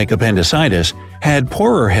 like appendicitis, had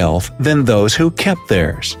poorer health than those who kept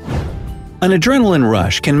theirs. An adrenaline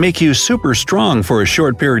rush can make you super strong for a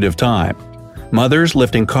short period of time. Mothers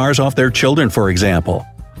lifting cars off their children, for example.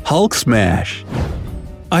 Hulk smash.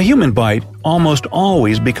 A human bite almost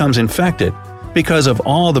always becomes infected because of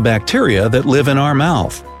all the bacteria that live in our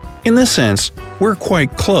mouth. In this sense, we're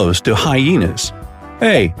quite close to hyenas.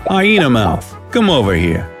 Hey, hyena mouth, come over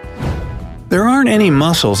here. There aren't any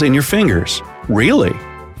muscles in your fingers. Really?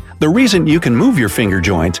 The reason you can move your finger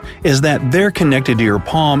joints is that they're connected to your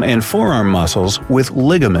palm and forearm muscles with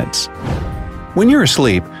ligaments. When you're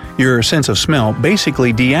asleep, your sense of smell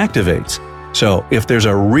basically deactivates. So if there's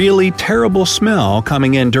a really terrible smell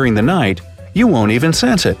coming in during the night, you won't even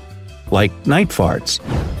sense it. Like night farts.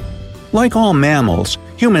 Like all mammals,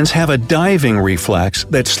 humans have a diving reflex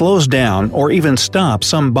that slows down or even stops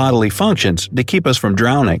some bodily functions to keep us from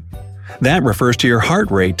drowning. That refers to your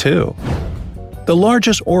heart rate too. The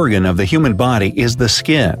largest organ of the human body is the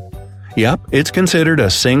skin. Yep, it's considered a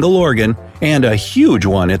single organ, and a huge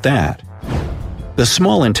one at that. The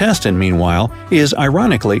small intestine, meanwhile, is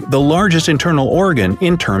ironically the largest internal organ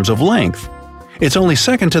in terms of length. It's only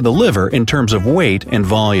second to the liver in terms of weight and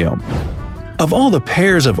volume. Of all the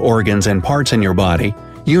pairs of organs and parts in your body,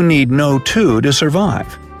 you need no two to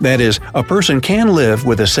survive. That is, a person can live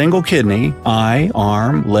with a single kidney, eye,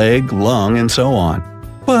 arm, leg, lung, and so on.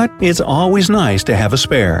 But it's always nice to have a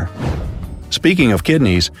spare. Speaking of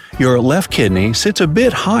kidneys, your left kidney sits a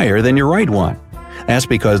bit higher than your right one. That's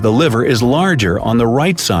because the liver is larger on the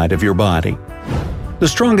right side of your body. The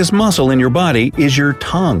strongest muscle in your body is your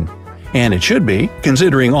tongue. And it should be,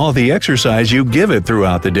 considering all the exercise you give it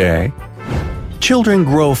throughout the day. Children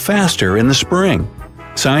grow faster in the spring.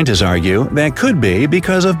 Scientists argue that could be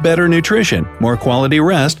because of better nutrition, more quality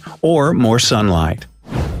rest, or more sunlight.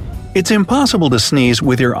 It's impossible to sneeze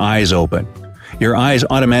with your eyes open. Your eyes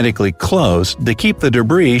automatically close to keep the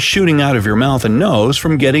debris shooting out of your mouth and nose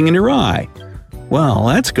from getting in your eye. Well,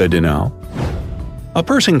 that's good to know. A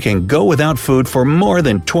person can go without food for more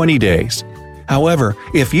than 20 days. However,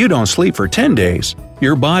 if you don't sleep for 10 days,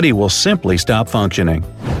 your body will simply stop functioning.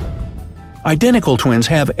 Identical twins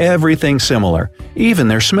have everything similar, even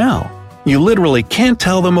their smell. You literally can't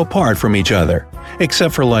tell them apart from each other,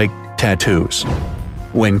 except for tattoos.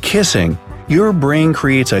 When kissing, your brain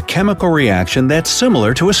creates a chemical reaction that's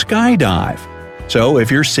similar to a skydive. So if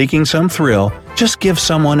you're seeking some thrill, just give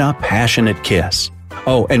someone a passionate kiss.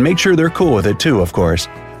 Oh, and make sure they're cool with it too, of course.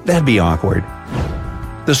 That'd be awkward.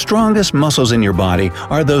 The strongest muscles in your body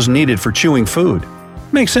are those needed for chewing food.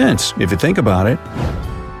 Makes sense, if you think about it.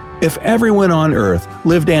 If everyone on Earth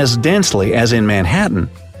lived as densely as in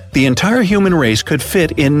Manhattan, the entire human race could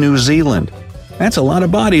fit in New Zealand. That's a lot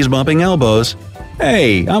of bodies bumping elbows.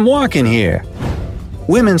 Hey, I'm walking here.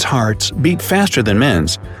 Women's hearts beat faster than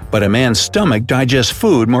men's, but a man's stomach digests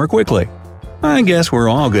food more quickly. I guess we're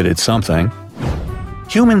all good at something.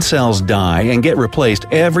 Human cells die and get replaced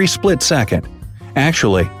every split second.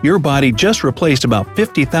 Actually, your body just replaced about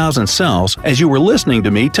 50,000 cells as you were listening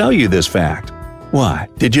to me tell you this fact.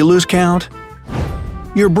 What, did you lose count?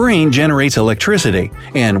 Your brain generates electricity,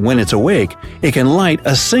 and when it's awake, it can light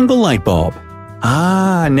a single light bulb.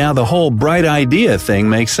 Now the whole bright idea thing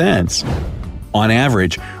makes sense. On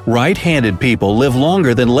average, right-handed people live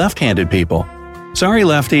longer than left-handed people. Sorry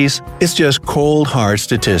lefties, it's just cold hard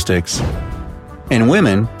statistics. And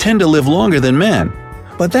women tend to live longer than men,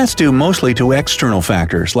 but that's due mostly to external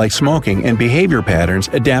factors like smoking and behavior patterns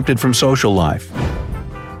adapted from social life.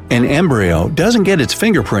 An embryo doesn't get its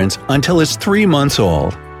fingerprints until it's 3 months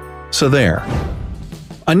old. So there.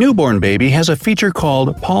 A newborn baby has a feature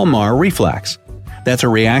called palmar reflex. That's a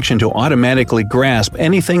reaction to automatically grasp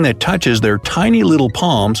anything that touches their tiny little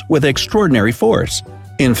palms with extraordinary force.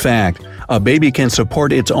 In fact, a baby can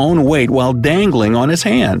support its own weight while dangling on its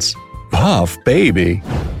hands. Puff baby.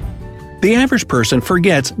 The average person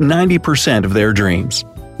forgets 90% of their dreams.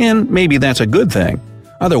 And maybe that's a good thing.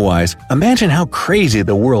 Otherwise, imagine how crazy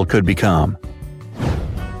the world could become.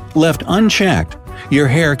 Left unchecked, your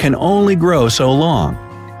hair can only grow so long.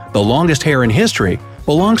 The longest hair in history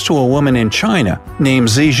belongs to a woman in China named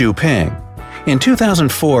Xi Jinping. In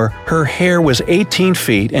 2004, her hair was 18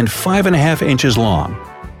 feet and 5.5 inches long.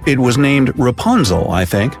 It was named Rapunzel, I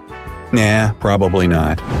think. Nah, probably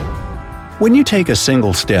not. When you take a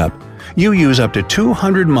single step, you use up to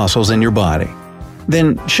 200 muscles in your body.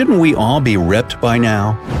 Then shouldn't we all be ripped by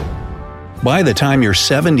now? By the time you're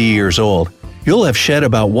 70 years old, you'll have shed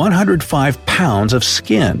about 105 pounds of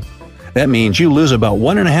skin. That means you lose about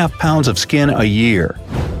 1.5 pounds of skin a year.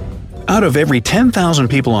 Out of every 10,000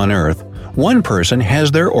 people on Earth, one person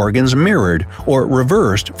has their organs mirrored or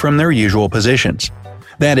reversed from their usual positions.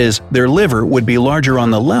 That is, their liver would be larger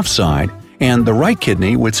on the left side, and the right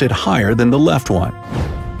kidney would sit higher than the left one.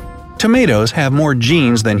 Tomatoes have more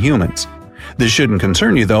genes than humans. This shouldn't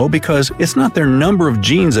concern you though, because it's not their number of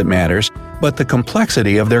genes that matters, but the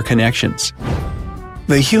complexity of their connections.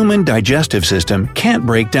 The human digestive system can't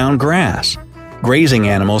break down grass. Grazing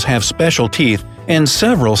animals have special teeth and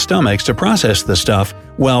several stomachs to process the stuff,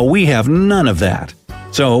 while we have none of that.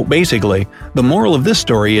 So basically, the moral of this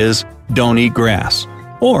story is, don't eat grass.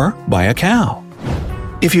 Or buy a cow.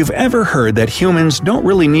 If you've ever heard that humans don't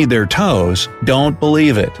really need their toes, don't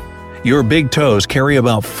believe it. Your big toes carry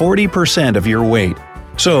about 40% of your weight,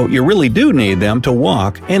 so you really do need them to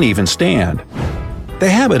walk and even stand. The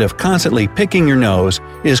habit of constantly picking your nose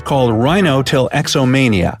is called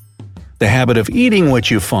rhinotilexomania. The habit of eating what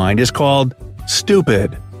you find is called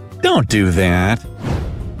stupid. Don't do that.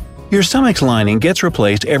 Your stomach's lining gets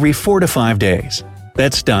replaced every 4 to 5 days.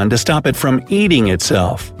 That's done to stop it from eating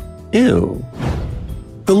itself. Ew.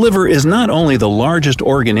 The liver is not only the largest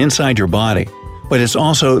organ inside your body, but it's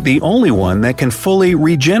also the only one that can fully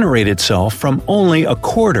regenerate itself from only a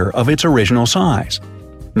quarter of its original size.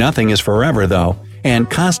 Nothing is forever though, and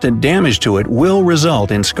constant damage to it will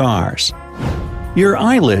result in scars. Your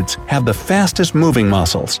eyelids have the fastest moving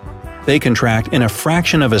muscles. They contract in a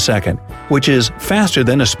fraction of a second, which is faster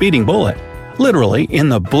than a speeding bullet, literally in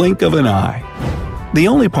the blink of an eye. The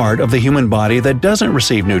only part of the human body that doesn't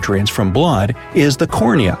receive nutrients from blood is the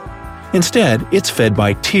cornea. Instead, it's fed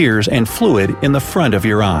by tears and fluid in the front of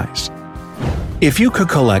your eyes. If you could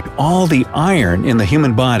collect all the iron in the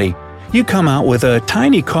human body, you'd come out with a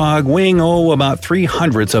tiny cog weighing about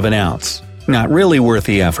 0.03 of an ounce. Not really worth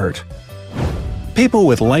the effort. People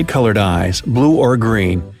with light-colored eyes, blue or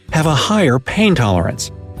green, have a higher pain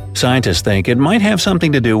tolerance. Scientists think it might have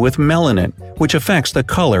something to do with melanin, which affects the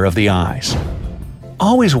color of the eyes.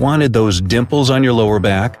 Always wanted those dimples on your lower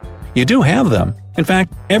back? You do have them. In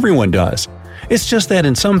fact, everyone does. It's just that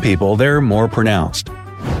in some people they're more pronounced.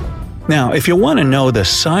 Now, if you want to know the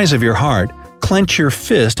size of your heart, clench your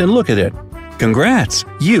fist and look at it. Congrats,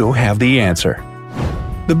 you have the answer.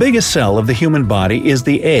 The biggest cell of the human body is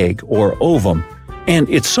the egg, or ovum, and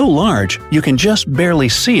it's so large you can just barely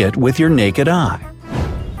see it with your naked eye.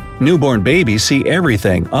 Newborn babies see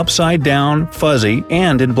everything upside down, fuzzy,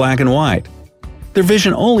 and in black and white. Their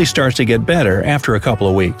vision only starts to get better after a couple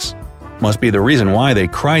of weeks. Must be the reason why they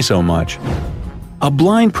cry so much. A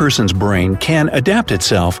blind person's brain can adapt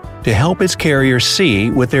itself to help its carriers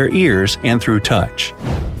see with their ears and through touch.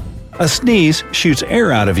 A sneeze shoots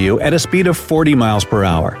air out of you at a speed of 40 miles per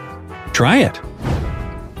hour. Try it.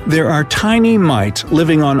 There are tiny mites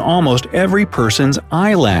living on almost every person's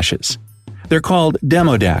eyelashes. They're called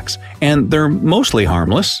demodex, and they're mostly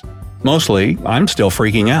harmless. Mostly, I'm still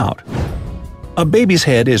freaking out. A baby's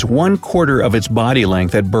head is 1/4 of its body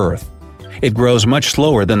length at birth. It grows much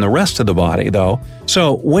slower than the rest of the body, though,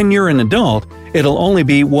 so when you're an adult, it'll only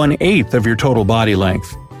be 1/8 of your total body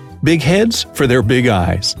length. Big heads for their big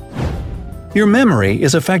eyes. Your memory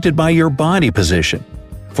is affected by your body position.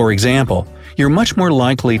 For example, you're much more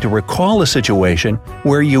likely to recall a situation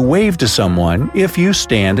where you wave to someone if you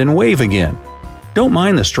stand and wave again. Don't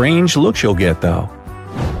mind the strange looks you'll get, though.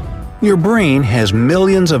 Your brain has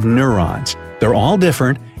millions of neurons. They're all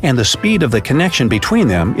different, and the speed of the connection between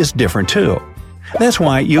them is different too. That's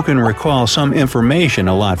why you can recall some information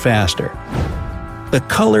a lot faster. The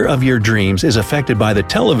color of your dreams is affected by the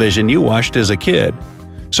television you watched as a kid.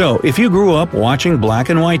 So, if you grew up watching black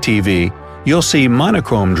and white TV, you'll see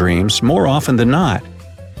monochrome dreams more often than not.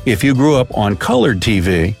 If you grew up on colored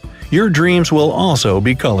TV, your dreams will also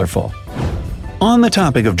be colorful. On the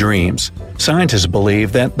topic of dreams, scientists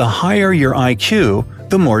believe that the higher your IQ,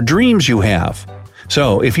 the more dreams you have.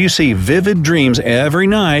 So if you see vivid dreams every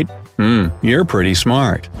night, you're pretty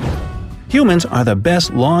smart. Humans are the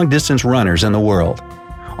best long-distance runners in the world.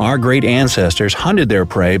 Our great ancestors hunted their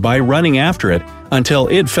prey by running after it until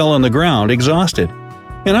it fell on the ground exhausted.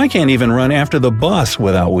 And I can't even run after the bus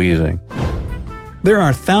without wheezing. There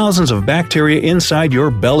are thousands of bacteria inside your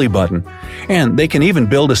belly button, and they can even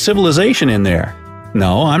build a civilization in there.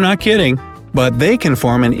 No, I'm not kidding, but they can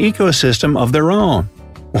form an ecosystem of their own.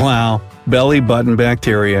 Wow, belly button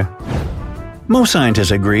bacteria. Most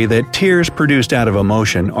scientists agree that tears produced out of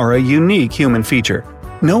emotion are a unique human feature.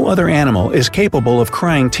 No other animal is capable of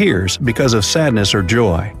crying tears because of sadness or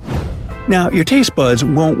joy. Now, your taste buds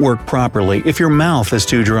won't work properly if your mouth is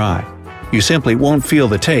too dry. You simply won't feel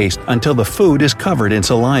the taste until the food is covered in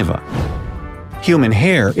saliva. Human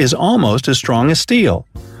hair is almost as strong as steel.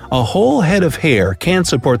 A whole head of hair can't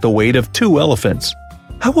support the weight of 2 elephants.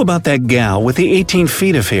 How about that gal with the 18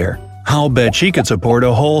 feet of hair? I'll bet she could support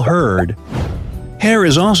a whole herd. Hair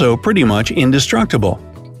is also pretty much indestructible.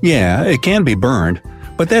 Yeah, it can be burned,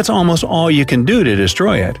 but that's almost all you can do to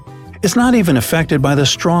destroy it. It's not even affected by the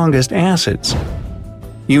strongest acids.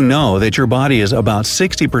 You know that your body is about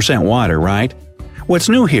 60% water, right? What's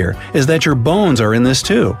new here is that your bones are in this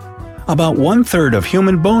too. About 1/3 of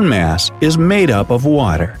human bone mass is made up of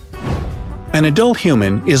water. An adult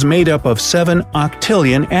human is made up of 7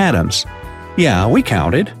 octillion atoms. Yeah, we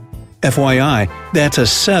counted. FYI, that's a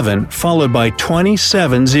 7 followed by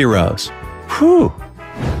 27 zeros. Whew!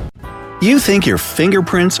 You think your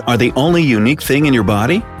fingerprints are the only unique thing in your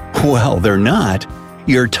body? Well, they're not.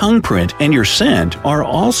 Your tongue print and your scent are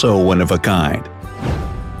also one of a kind.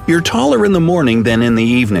 You're taller in the morning than in the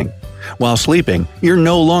evening. While sleeping, you're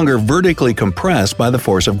no longer vertically compressed by the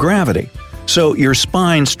force of gravity, so your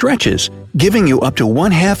spine stretches, giving you up to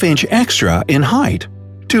 1/2 inch extra in height.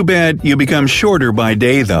 Too bad you become shorter by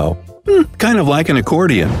day though. Kind of like an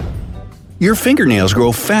accordion. Your fingernails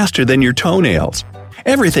grow faster than your toenails.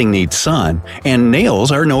 Everything needs sun, and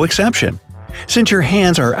nails are no exception. Since your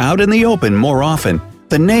hands are out in the open more often,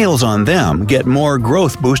 the nails on them get more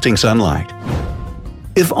growth-boosting sunlight.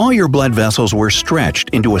 If all your blood vessels were stretched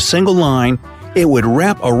into a single line, it would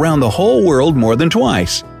wrap around the whole world more than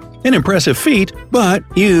twice. An impressive feat, but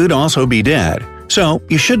you'd also be dead, so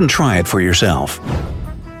you shouldn't try it for yourself.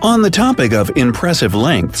 On the topic of impressive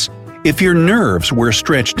lengths, if your nerves were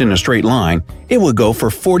stretched in a straight line, it would go for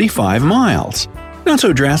 45 miles. Not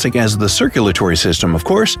so drastic as the circulatory system, of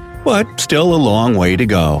course, but still a long way to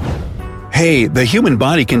go. Hey, the human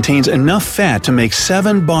body contains enough fat to make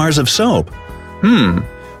 7 bars of soap.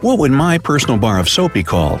 What would my personal bar of soap be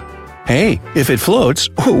called? Hey, if it floats,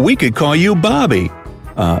 we could call you Bobby.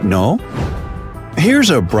 No? Here's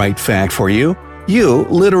a bright fact for you. You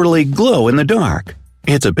literally glow in the dark.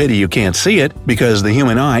 It's a pity you can't see it because the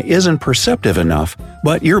human eye isn't perceptive enough,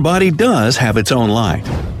 but your body does have its own light.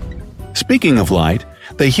 Speaking of light,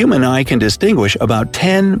 the human eye can distinguish about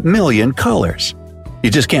 10 million colors. You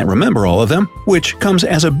just can't remember all of them, which comes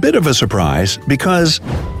as a bit of a surprise because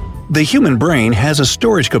the human brain has a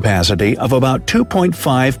storage capacity of about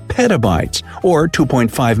 2.5 petabytes or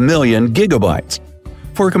 2.5 million gigabytes.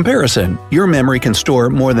 For comparison, your memory can store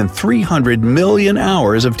more than 300 million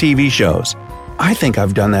hours of TV shows. I think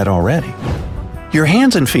I've done that already. Your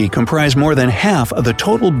hands and feet comprise more than half of the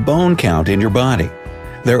total bone count in your body.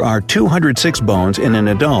 There are 206 bones in an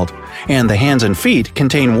adult, and the hands and feet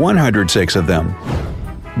contain 106 of them.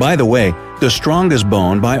 By the way, the strongest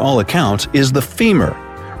bone by all accounts is the femur,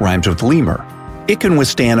 rhymes with lemur. It can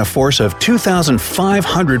withstand a force of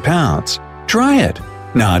 2,500 pounds. Try it.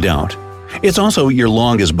 Nah, don't. It's also your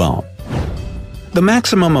longest bone. The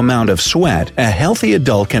maximum amount of sweat a healthy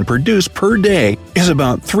adult can produce per day is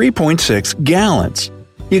about 3.6 gallons.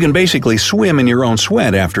 You can basically swim in your own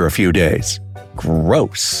sweat after a few days.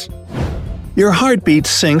 Gross. Your heartbeat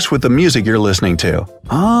syncs with the music you're listening to.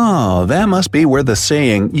 Oh, that must be where the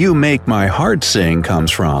saying, "You make my heart sing,"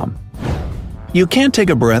 comes from. You can't take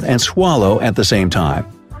a breath and swallow at the same time.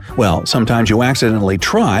 Well, sometimes you accidentally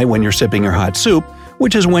try when you're sipping your hot soup,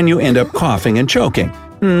 which is when you end up coughing and choking.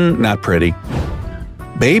 Not pretty.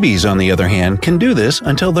 Babies, on the other hand, can do this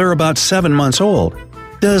until they're about 7 months old.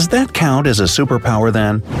 Does that count as a superpower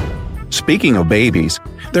then? Speaking of babies,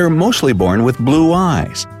 they're mostly born with blue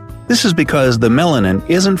eyes. This is because the melanin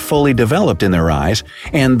isn't fully developed in their eyes,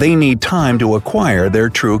 and they need time to acquire their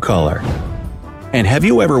true color. And have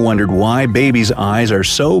you ever wondered why babies' eyes are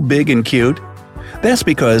so big and cute? That's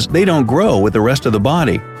because they don't grow with the rest of the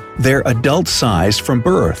body. They're adult-sized from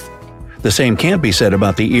birth. The same can't be said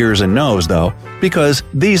about the ears and nose, though, because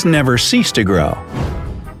these never cease to grow.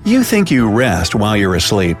 You think you rest while you're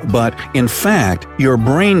asleep, but in fact, your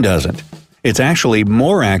brain doesn't. It's actually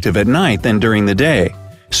more active at night than during the day,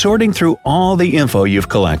 sorting through all the info you've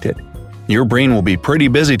collected. Your brain will be pretty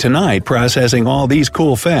busy tonight processing all these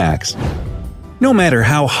cool facts. No matter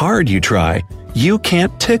how hard you try, you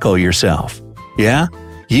can't tickle yourself. Yeah?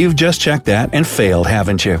 You've just checked that and failed,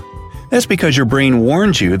 haven't you? That's because your brain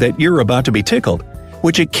warns you that you're about to be tickled,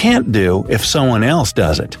 which it can't do if someone else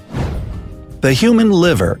does it. The human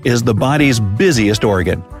liver is the body's busiest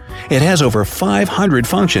organ. It has over 500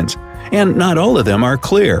 functions, and not all of them are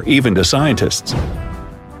clear, even to scientists.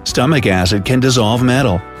 Stomach acid can dissolve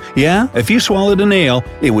metal. Yeah, if you swallowed a nail,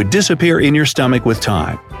 it would disappear in your stomach with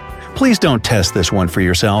time. Please don't test this one for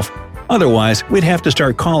yourself. Otherwise, we'd have to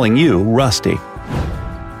start calling you Rusty.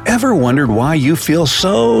 Ever wondered why you feel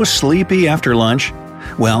so sleepy after lunch?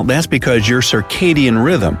 Well, that's because your circadian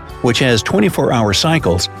rhythm, which has 24-hour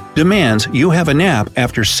cycles, demands you have a nap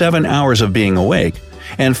after 7 hours of being awake,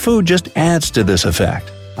 and food just adds to this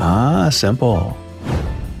effect. Simple.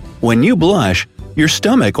 When you blush, your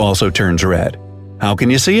stomach also turns red. How can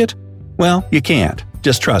you see it? Well, you can't.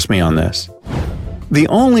 Just trust me on this. The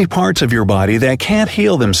only parts of your body that can't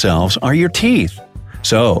heal themselves are your teeth.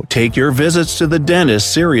 So, take your visits to the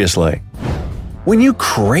dentist seriously. When you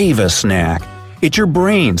crave a snack, it's your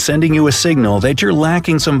brain sending you a signal that you're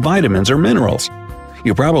lacking some vitamins or minerals.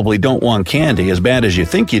 You probably don't want candy as bad as you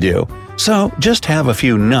think you do, so just have a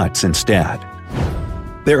few nuts instead.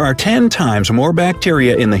 There are 10 times more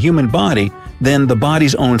bacteria in the human body than the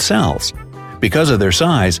body's own cells. Because of their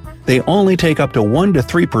size, they only take up to 1 to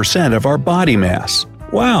 3% of our body mass.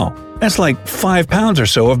 Wow, that's like 5 pounds or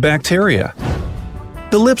so of bacteria.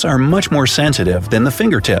 The lips are much more sensitive than the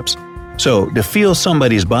fingertips. So, to feel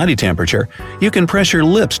somebody's body temperature, you can press your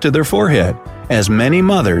lips to their forehead, as many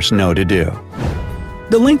mothers know to do.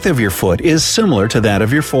 The length of your foot is similar to that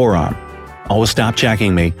of your forearm. Always stop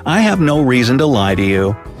checking me. I have no reason to lie to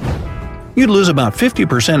you. You'd lose about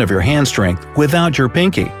 50% of your hand strength without your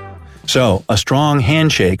pinky. So, a strong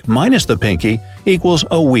handshake minus the pinky equals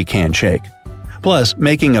a weak handshake. Plus,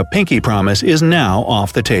 making a pinky promise is now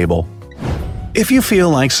off the table. If you feel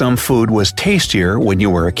like some food was tastier when you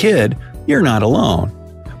were a kid, you're not alone.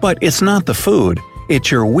 But it's not the food, it's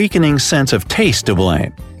your weakening sense of taste to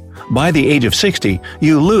blame. By the age of 60,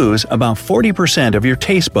 you lose about 40% of your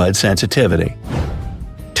taste bud sensitivity.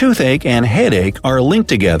 Toothache and headache are linked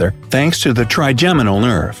together thanks to the trigeminal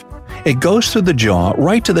nerve. It goes through the jaw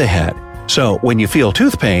right to the head, so when you feel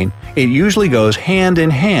tooth pain, it usually goes hand in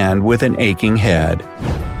hand with an aching head.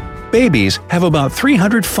 Babies have about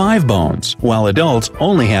 305 bones, while adults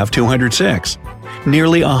only have 206.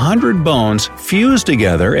 Nearly 100 bones fuse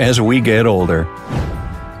together as we get older.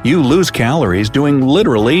 You lose calories doing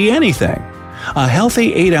literally anything. A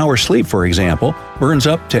healthy 8-hour sleep, for example, burns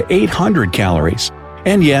up to 800 calories.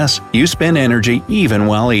 And yes, you spend energy even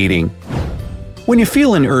while eating. When you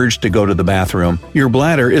feel an urge to go to the bathroom, your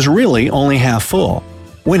bladder is really only half full.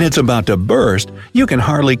 When it's about to burst, you can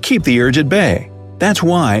hardly keep the urge at bay. That's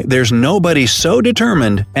why there's nobody so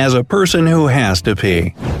determined as a person who has to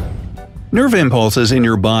pee. Nerve impulses in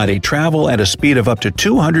your body travel at a speed of up to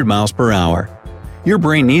 200 miles per hour. Your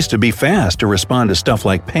brain needs to be fast to respond to stuff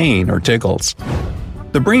like pain or tickles.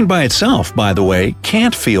 The brain by itself, by the way,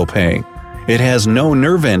 can't feel pain. It has no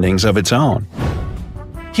nerve endings of its own.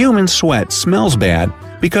 Human sweat smells bad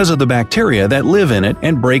because of the bacteria that live in it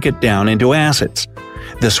and break it down into acids.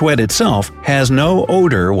 The sweat itself has no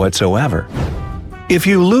odor whatsoever. If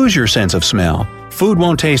you lose your sense of smell, food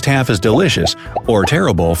won't taste half as delicious, or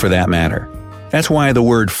terrible for that matter. That's why the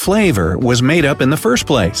word flavor was made up in the first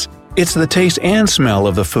place. It's the taste and smell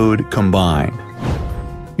of the food combined.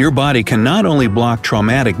 Your body can not only block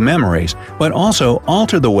traumatic memories, but also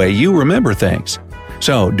alter the way you remember things.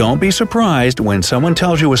 So don't be surprised when someone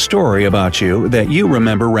tells you a story about you that you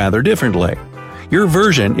remember rather differently. Your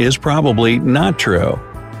version is probably not true.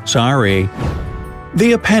 Sorry.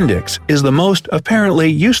 The appendix is the most apparently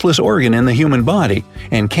useless organ in the human body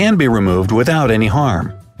and can be removed without any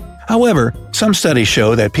harm. However, Some studies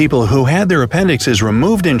show that people who had their appendixes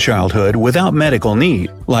removed in childhood without medical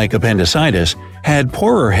need, like appendicitis, had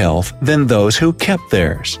poorer health than those who kept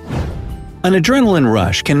theirs. An adrenaline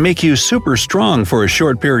rush can make you super strong for a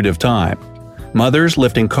short period of time. Mothers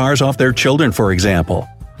lifting cars off their children, for example.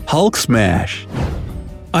 Hulk smash.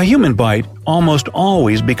 A human bite almost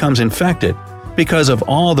always becomes infected because of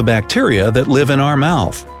all the bacteria that live in our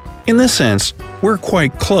mouth. In this sense, we're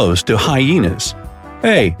quite close to hyenas.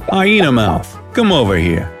 Hey, hyena mouth, come over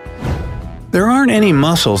here. There aren't any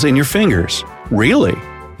muscles in your fingers. Really?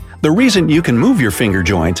 The reason you can move your finger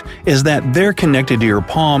joints is that they're connected to your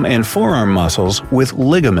palm and forearm muscles with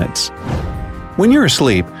ligaments. When you're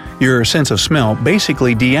asleep, your sense of smell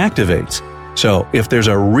basically deactivates. So if there's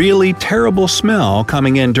a really terrible smell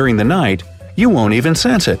coming in during the night, you won't even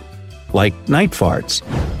sense it. Like night farts.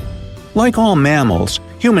 Like all mammals,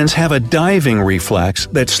 humans have a diving reflex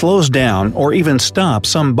that slows down or even stops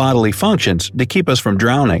some bodily functions to keep us from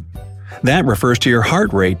drowning. That refers to your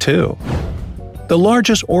heart rate too. The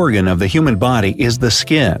largest organ of the human body is the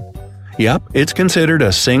skin. Yep, it's considered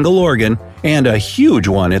a single organ, and a huge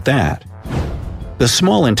one at that. The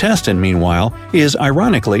small intestine, meanwhile, is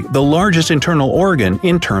ironically the largest internal organ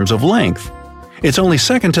in terms of length. It's only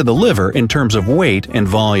second to the liver in terms of weight and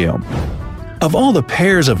volume. Of all the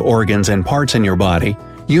pairs of organs and parts in your body,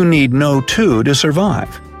 you need no two to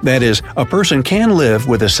survive. That is, a person can live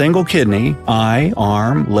with a single kidney, eye,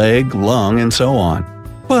 arm, leg, lung, and so on.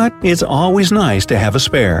 But it's always nice to have a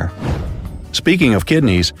spare. Speaking of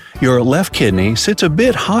kidneys, your left kidney sits a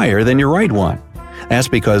bit higher than your right one. That's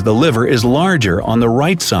because the liver is larger on the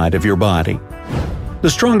right side of your body.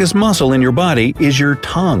 The strongest muscle in your body is your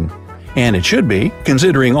tongue. And it should be,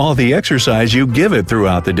 considering all the exercise you give it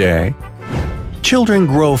throughout the day. Children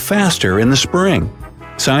grow faster in the spring.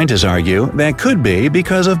 Scientists argue that could be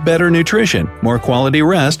because of better nutrition, more quality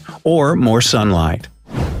rest, or more sunlight.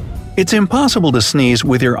 It's impossible to sneeze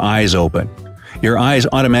with your eyes open. Your eyes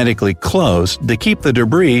automatically close to keep the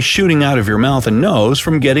debris shooting out of your mouth and nose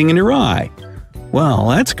from getting in your eye. Well,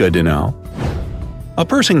 that's good to know. A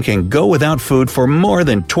person can go without food for more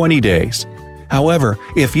than 20 days. However,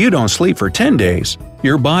 if you don't sleep for 10 days,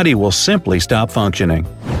 your body will simply stop functioning.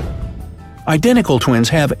 Identical twins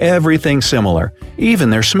have everything similar, even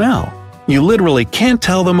their smell. You literally can't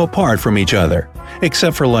tell them apart from each other,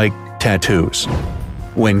 except for like tattoos.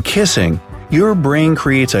 When kissing, your brain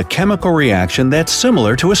creates a chemical reaction that's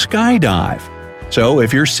similar to a skydive. So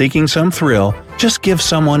if you're seeking some thrill, just give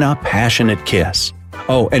someone a passionate kiss.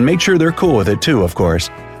 Oh, and make sure they're cool with it too, of course.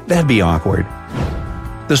 That'd be awkward.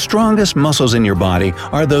 The strongest muscles in your body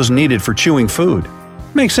are those needed for chewing food.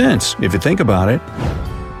 Makes sense, if you think about it.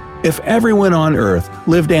 If everyone on Earth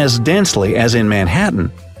lived as densely as in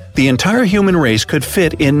Manhattan, the entire human race could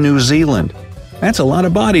fit in New Zealand. That's a lot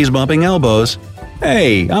of bodies bumping elbows.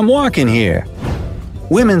 Hey, I'm walking here.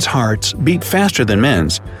 Women's hearts beat faster than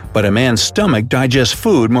men's, but a man's stomach digests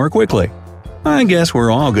food more quickly. I guess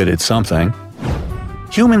we're all good at something.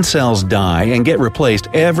 Human cells die and get replaced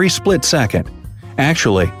every split second.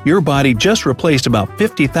 Actually, your body just replaced about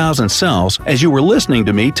 50,000 cells as you were listening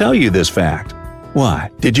to me tell you this fact.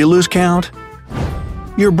 What, did you lose count?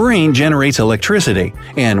 Your brain generates electricity,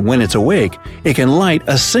 and when it's awake, it can light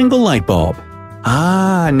a single light bulb.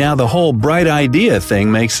 Now the whole bright idea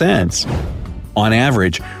thing makes sense. On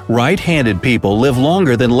average, right-handed people live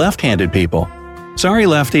longer than left-handed people. Sorry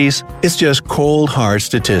lefties, it's just cold hard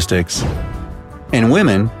statistics. And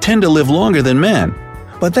women tend to live longer than men,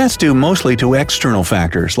 but that's due mostly to external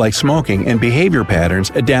factors like smoking and behavior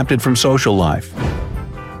patterns adapted from social life.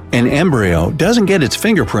 An embryo doesn't get its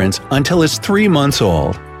fingerprints until it's 3 months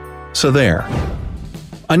old. So there.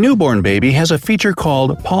 A newborn baby has a feature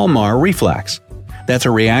called palmar reflex. That's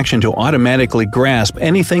a reaction to automatically grasp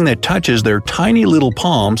anything that touches their tiny little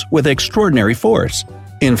palms with extraordinary force.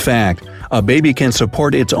 In fact, a baby can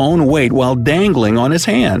support its own weight while dangling on its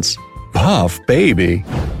hands. Puff baby.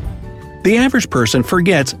 The average person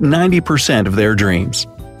forgets 90% of their dreams.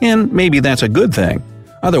 And maybe that's a good thing.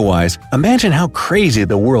 Otherwise, imagine how crazy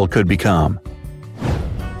the world could become.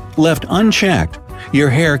 Left unchecked,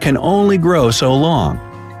 your hair can only grow so long.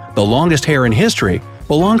 The longest hair in history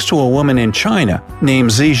belongs to a woman in China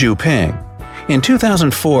named Xi Jinping. In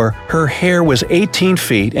 2004, her hair was 18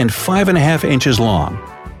 feet and 5.5 inches long.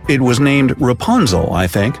 It was named Rapunzel, I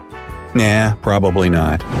think. Nah, probably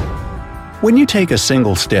not. When you take a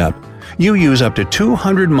single step, you use up to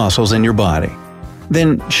 200 muscles in your body.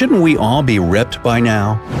 Then shouldn't we all be ripped by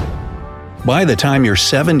now? By the time you're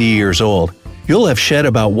 70 years old, you'll have shed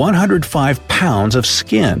about 105 pounds of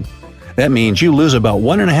skin. That means you lose about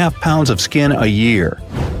 1.5 pounds of skin a year.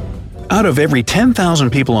 Out of every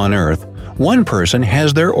 10,000 people on Earth, One person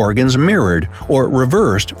has their organs mirrored or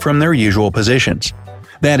reversed from their usual positions.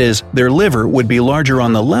 That is, their liver would be larger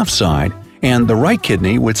on the left side, and the right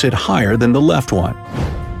kidney would sit higher than the left one.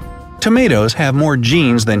 Tomatoes have more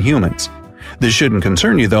genes than humans. This shouldn't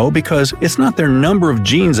concern you though, because it's not their number of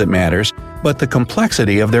genes that matters, but the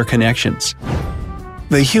complexity of their connections.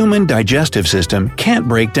 The human digestive system can't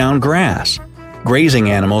break down grass. Grazing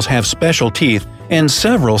animals have special teeth and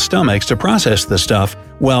several stomachs to process the stuff,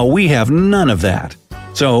 while we have none of that.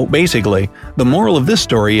 So basically, the moral of this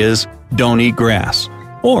story is, don't eat grass.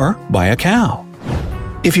 Or buy a cow.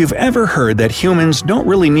 If you've ever heard that humans don't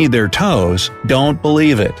really need their toes, don't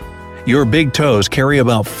believe it. Your big toes carry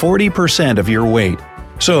about 40% of your weight,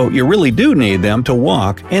 so you really do need them to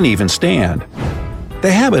walk and even stand.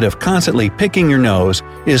 The habit of constantly picking your nose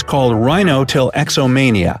is called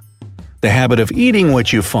rhinotilexomania. The habit of eating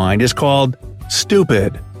what you find is called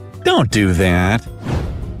stupid. Don't do that.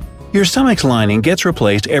 Your stomach's lining gets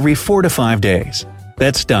replaced every 4 to 5 days.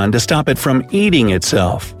 That's done to stop it from eating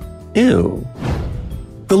itself. Ew.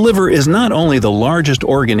 The liver is not only the largest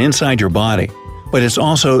organ inside your body, but it's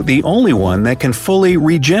also the only one that can fully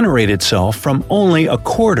regenerate itself from only a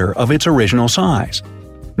quarter of its original size.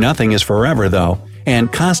 Nothing is forever though,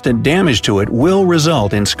 and constant damage to it will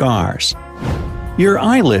result in scars. Your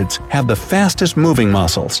eyelids have the fastest moving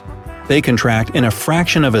muscles. They contract in a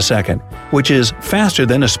fraction of a second, which is faster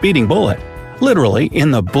than a speeding bullet, literally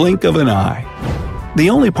in the blink of an eye. The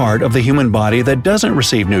only part of the human body that doesn't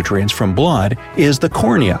receive nutrients from blood is the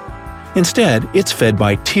cornea. Instead, it's fed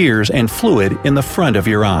by tears and fluid in the front of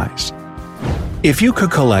your eyes. If you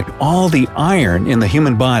could collect all the iron in the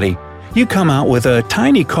human body, you'd come out with a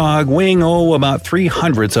tiny cog weighing about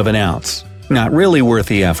 0.03 of an ounce. Not really worth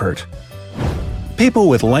the effort. People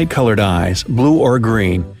with light-colored eyes, blue or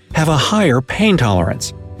green, have a higher pain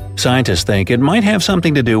tolerance. Scientists think it might have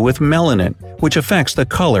something to do with melanin, which affects the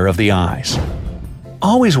color of the eyes.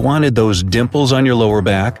 Always wanted those dimples on your lower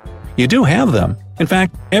back? You do have them. In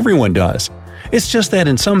fact, everyone does. It's just that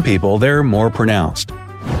in some people they're more pronounced.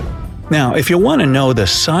 Now, if you want to know the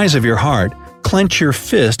size of your heart, clench your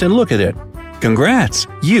fist and look at it. Congrats,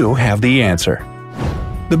 you have the answer.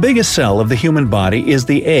 The biggest cell of the human body is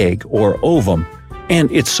the egg, or ovum, and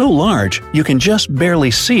it's so large you can just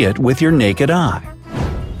barely see it with your naked eye.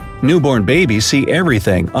 Newborn babies see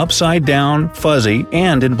everything upside down, fuzzy,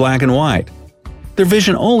 and in black and white. Their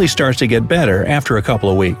vision only starts to get better after a couple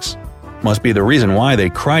of weeks. Must be the reason why they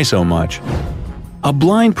cry so much. A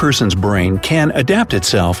blind person's brain can adapt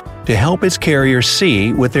itself to help its carrier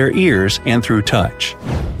see with their ears and through touch.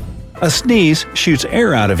 A sneeze shoots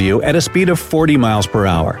air out of you at a speed of 40 miles per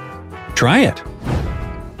hour. Try it.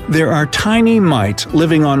 There are tiny mites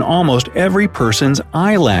living on almost every person's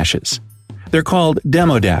eyelashes. They're called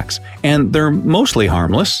demodex, and they're mostly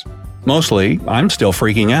harmless. Mostly, I'm still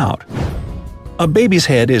freaking out. A baby's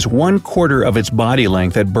head is 1/4 of its body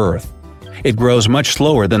length at birth. It grows much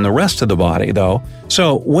slower than the rest of the body, though,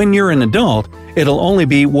 so when you're an adult, it'll only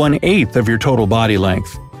be 1/8 of your total body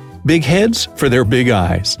length. Big heads for their big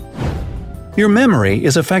eyes. Your memory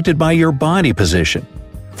is affected by your body position.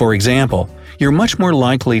 For example, you're much more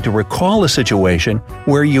likely to recall a situation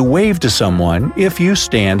where you wave to someone if you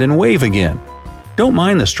stand and wave again. Don't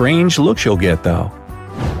mind the strange looks you'll get, though.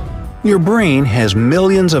 Your brain has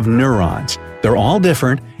millions of neurons. They're all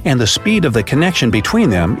different, and the speed of the connection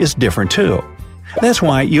between them is different too. That's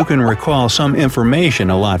why you can recall some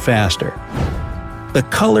information a lot faster. The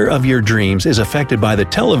color of your dreams is affected by the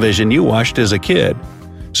television you watched as a kid.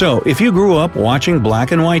 So if you grew up watching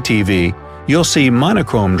black and white TV, you'll see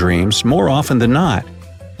monochrome dreams more often than not.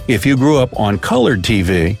 If you grew up on colored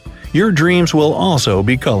TV, your dreams will also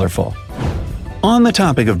be colorful. On the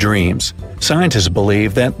topic of dreams, scientists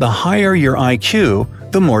believe that the higher your IQ,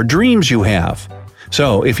 the more dreams you have.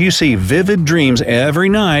 So if you see vivid dreams every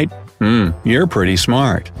night, you're pretty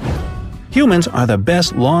smart. Humans are the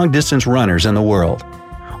best long-distance runners in the world.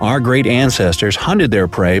 Our great ancestors hunted their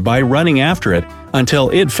prey by running after it until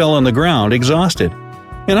it fell on the ground exhausted.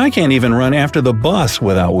 And I can't even run after the bus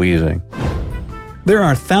without wheezing. There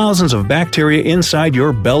are thousands of bacteria inside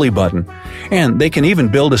your belly button, and they can even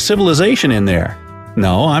build a civilization in there.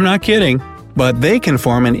 No, I'm not kidding, but they can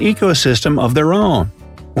form an ecosystem of their own.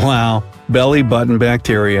 Wow, belly button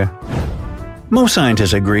bacteria. Most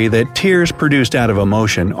scientists agree that tears produced out of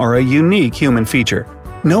emotion are a unique human feature.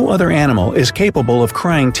 No other animal is capable of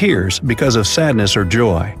crying tears because of sadness or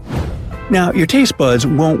joy. Now, your taste buds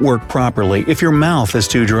won't work properly if your mouth is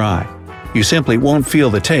too dry. You simply won't feel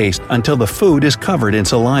the taste until the food is covered in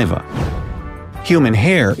saliva. Human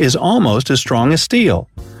hair is almost as strong as steel.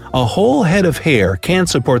 A whole head of hair can't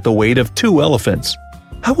support the weight of 2 elephants.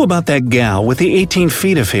 How about that gal with the 18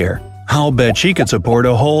 feet of hair? I'll bet she could support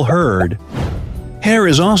a whole herd. Hair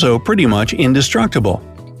is also pretty much indestructible.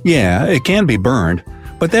 Yeah, it can be burned,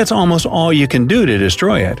 but that's almost all you can do to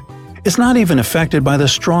destroy it. It's not even affected by the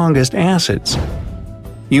strongest acids.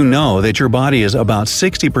 You know that your body is about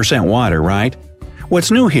 60% water, right?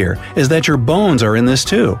 What's new here is that your bones are in this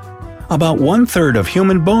too. About 1/3 of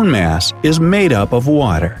human bone mass is made up of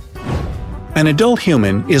water. An adult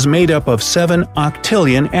human is made up of 7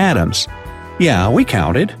 octillion atoms. Yeah, we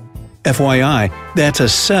counted. FYI, that's a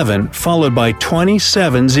 7 followed by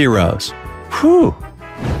 27 zeros. Whew!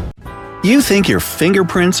 You think your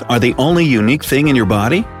fingerprints are the only unique thing in your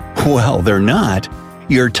body? Well, they're not.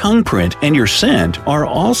 Your tongue print and your scent are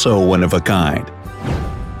also one of a kind.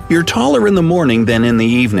 You're taller in the morning than in the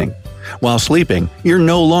evening. While sleeping, you're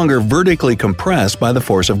no longer vertically compressed by the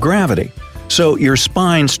force of gravity, so your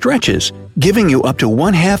spine stretches, giving you up to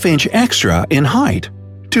 1/2 inch extra in height.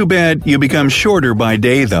 Too bad you become shorter by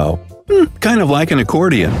day though. Kind of like an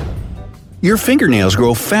accordion. Your fingernails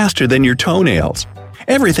grow faster than your toenails.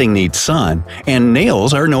 Everything needs sun, and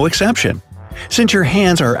nails are no exception. Since your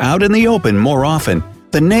hands are out in the open more often,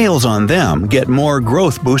 the nails on them get more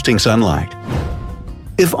growth-boosting sunlight.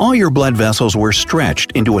 If all your blood vessels were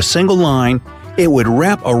stretched into a single line, it would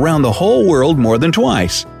wrap around the whole world more than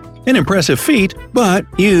twice. An impressive feat, but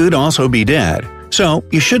you'd also be dead, so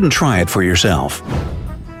you shouldn't try it for yourself.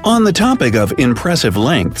 On the topic of impressive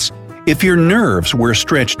lengths, if your nerves were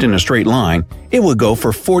stretched in a straight line, it would go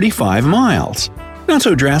for 45 miles. Not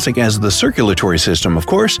so drastic as the circulatory system, of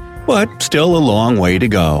course, but still a long way to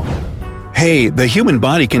go. Hey, the human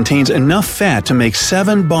body contains enough fat to make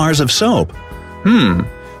 7 bars of soap.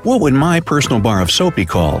 What would my personal bar of soap be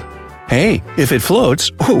called? Hey, if it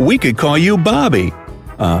floats, we could call you Bobby.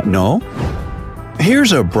 No?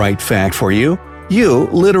 Here's a bright fact for you. You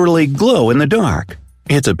literally glow in the dark.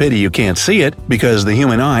 It's a pity you can't see it because the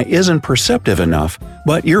human eye isn't perceptive enough,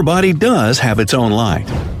 but your body does have its own light.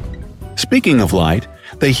 Speaking of light,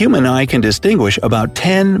 the human eye can distinguish about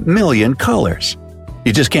 10 million colors.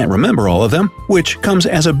 You just can't remember all of them, which comes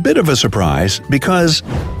as a bit of a surprise because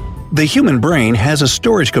the human brain has a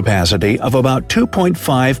storage capacity of about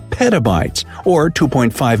 2.5 petabytes or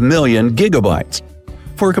 2.5 million gigabytes.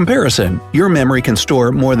 For comparison, your memory can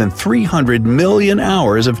store more than 300 million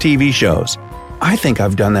hours of TV shows. I think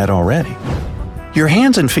I've done that already. Your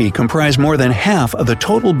hands and feet comprise more than half of the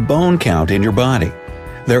total bone count in your body.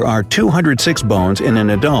 There are 206 bones in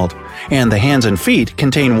an adult, and the hands and feet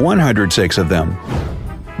contain 106 of them.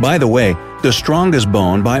 By the way, the strongest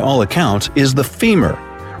bone by all accounts is the femur,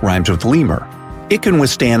 rhymes with lemur. It can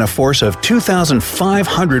withstand a force of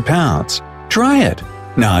 2,500 pounds. Try it.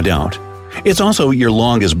 Nah, don't. It's also your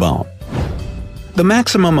longest bone. The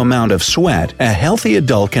maximum amount of sweat a healthy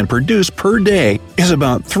adult can produce per day is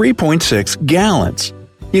about 3.6 gallons.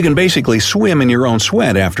 You can basically swim in your own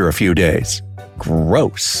sweat after a few days.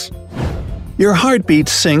 Gross. Your heartbeat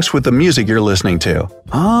syncs with the music you're listening to.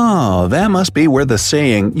 Oh, that must be where the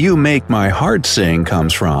saying, "You make my heart sing,"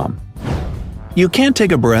 comes from. You can't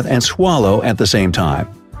take a breath and swallow at the same time.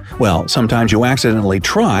 Well, sometimes you accidentally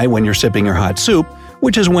try when you're sipping your hot soup,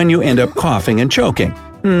 which is when you end up coughing and choking.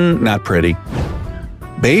 Not pretty.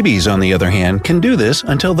 Babies, on the other hand, can do this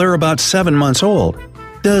until they're about 7 months old.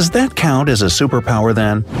 Does that count as a superpower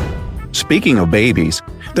then? Speaking of babies,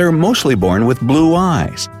 they're mostly born with blue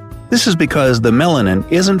eyes. This is because the melanin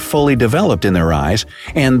isn't fully developed in their eyes,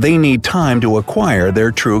 and they need time to acquire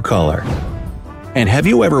their true color. And have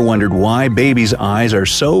you ever wondered why babies' eyes are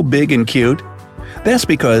so big and cute? That's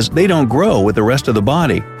because they don't grow with the rest of the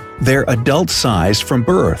body. They're adult-sized from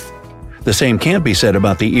birth. The same can't be said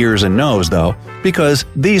about the ears and nose, though, because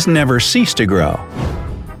these never cease to grow.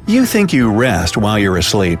 You think you rest while you're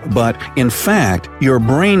asleep, but in fact, your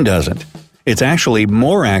brain doesn't. It's actually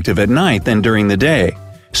more active at night than during the day,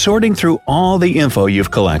 sorting through all the info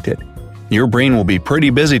you've collected. Your brain will be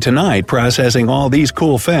pretty busy tonight processing all these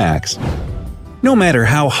cool facts. No matter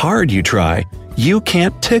how hard you try, you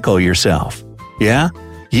can't tickle yourself. Yeah?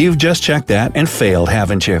 You've just checked that and failed,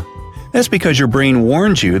 haven't you? That's because your brain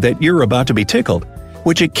warns you that you're about to be tickled,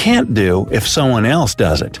 which it can't do if someone else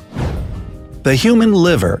does it. The human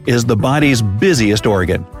liver is the body's busiest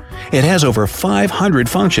organ. It has over 500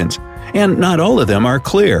 functions, and not all of them are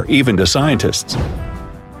clear, even to scientists.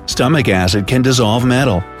 Stomach acid can dissolve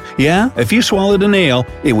metal. Yeah, if you swallowed a nail,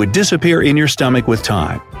 it would disappear in your stomach with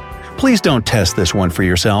time. Please don't test this one for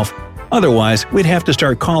yourself. Otherwise, we'd have to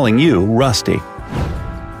start calling you Rusty.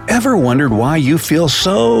 Ever wondered why you feel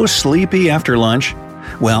so sleepy after lunch?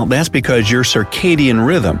 Well, that's because your circadian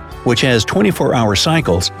rhythm, which has 24-hour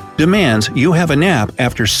cycles, demands you have a nap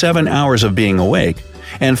after 7 hours of being awake,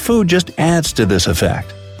 and food just adds to this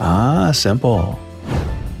effect. Simple.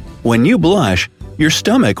 When you blush, your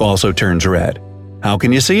stomach also turns red. How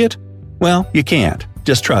can you see it? Well, you can't.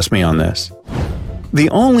 Just trust me on this. The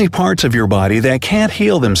only parts of your body that can't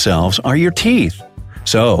heal themselves are your teeth.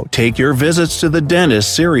 So, take your visits to the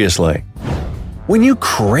dentist seriously. When you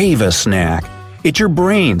crave a snack, it's your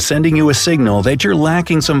brain sending you a signal that you're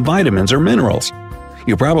lacking some vitamins or minerals.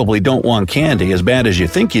 You probably don't want candy as bad as you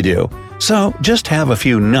think you do, so just have a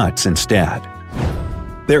few nuts instead.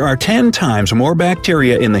 There are 10 times more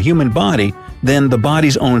bacteria in the human body than the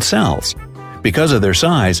body's own cells. Because of their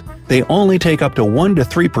size, they only take up to 1 to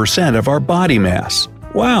 3% of our body mass.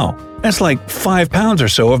 Wow, that's like 5 pounds or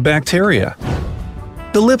so of bacteria.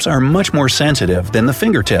 The lips are much more sensitive than the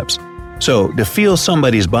fingertips. So, to feel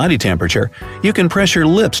somebody's body temperature, you can press your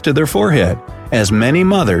lips to their forehead, as many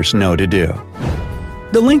mothers know to do.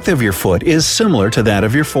 The length of your foot is similar to that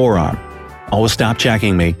of your forearm. Oh, stop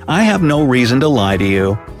checking me. I have no reason to lie to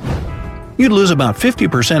you. You'd lose about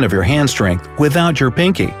 50% of your hand strength without your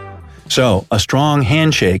pinky. So, a strong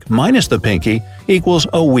handshake minus the pinky equals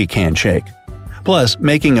a weak handshake. Plus,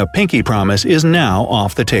 making a pinky promise is now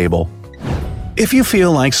off the table. If you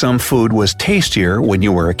feel like some food was tastier when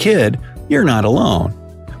you were a kid, you're not alone.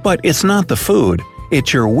 But it's not the food,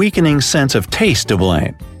 it's your weakening sense of taste to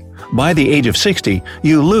blame. By the age of 60,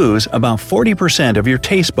 you lose about 40% of your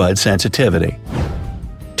taste bud sensitivity.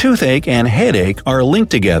 Toothache and headache are linked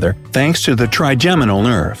together thanks to the trigeminal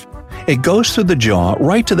nerve. It goes through the jaw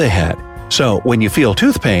right to the head, so when you feel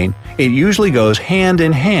tooth pain, it usually goes hand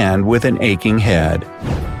in hand with an aching head.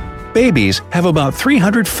 Babies have about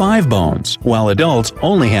 305 bones, while adults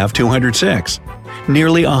only have 206.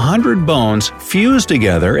 Nearly 100 bones fuse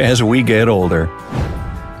together as we get older.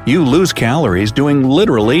 You lose calories doing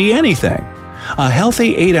literally anything. A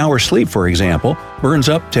healthy 8-hour sleep, for example, burns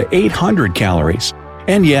up to 800 calories.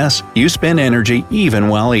 And yes, you spend energy even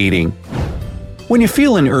while eating. When you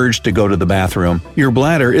feel an urge to go to the bathroom, your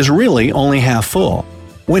bladder is really only half full.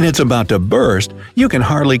 When it's about to burst, you can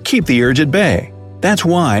hardly keep the urge at bay. That's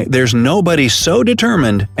why there's nobody so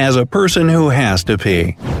determined as a person who has to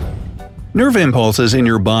pee. Nerve impulses in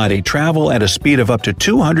your body travel at a speed of up to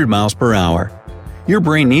 200 miles per hour. Your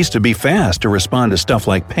brain needs to be fast to respond to stuff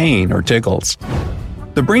like pain or tickles.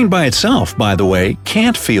 The brain by itself, by the way,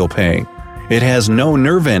 can't feel pain. It has no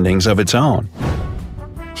nerve endings of its own.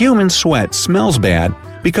 Human sweat smells bad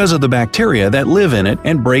because of the bacteria that live in it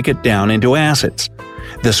and break it down into acids.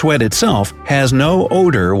 The sweat itself has no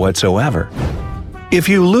odor whatsoever. If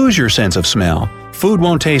you lose your sense of smell, food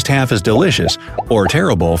won't taste half as delicious, or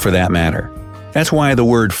terrible for that matter. That's why the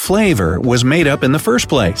word flavor was made up in the first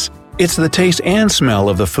place. It's the taste and smell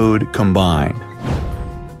of the food combined.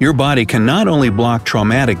 Your body can not only block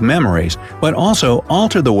traumatic memories, but also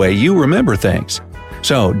alter the way you remember things.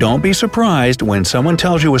 So don't be surprised when someone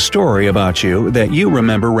tells you a story about you that you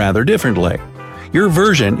remember rather differently. Your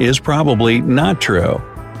version is probably not true.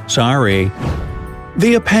 Sorry.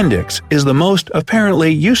 The appendix is the most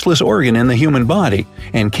apparently useless organ in the human body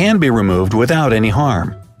and can be removed without any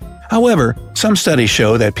harm. However, some studies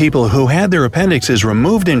show that people who had their appendixes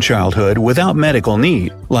removed in childhood without medical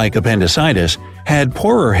need, like appendicitis, had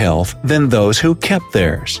poorer health than those who kept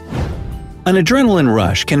theirs. An adrenaline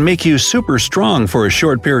rush can make you super strong for a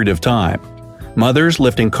short period of time. Mothers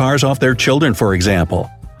lifting cars off their children, for example.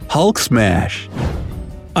 Hulk smash.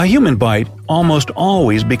 A human bite almost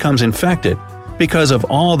always becomes infected because of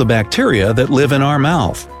all the bacteria that live in our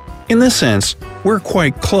mouth. In this sense, we're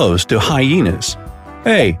quite close to hyenas.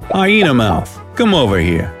 Hey, hyena mouth, come over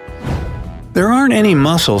here. There aren't any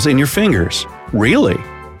muscles in your fingers. Really?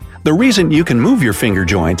 The reason you can move your finger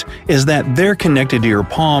joints is that they're connected to your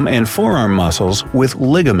palm and forearm muscles with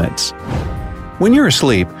ligaments. When you're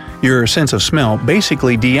asleep, your sense of smell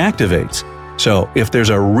basically deactivates. So if there's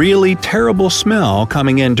a really terrible smell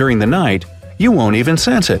coming in during the night, you won't even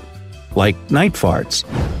sense it. Like night farts.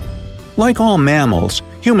 Like all mammals,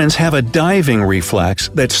 humans have a diving reflex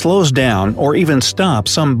that slows down or even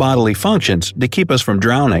stops some bodily functions to keep us from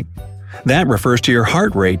drowning. That refers to your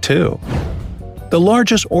heart rate too. The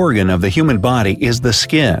largest organ of the human body is the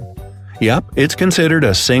skin. Yep, it's considered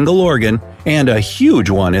a single organ, and a huge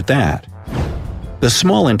one at that. The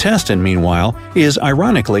small intestine, meanwhile, is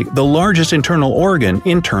ironically the largest internal organ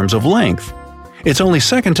in terms of length. It's only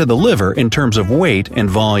second to the liver in terms of weight and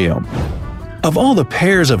volume. Of all the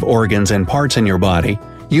pairs of organs and parts in your body,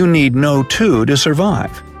 you need no two to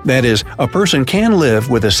survive. That is, a person can live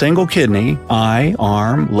with a single kidney, eye,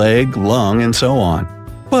 arm, leg, lung, and so on.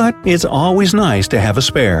 But it's always nice to have a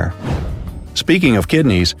spare. Speaking of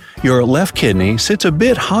kidneys, your left kidney sits a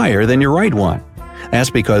bit higher than your right one. That's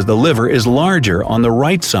because the liver is larger on the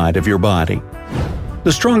right side of your body.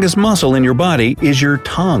 The strongest muscle in your body is your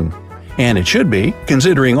tongue. And it should be,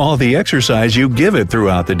 considering all the exercise you give it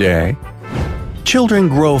throughout the day. Children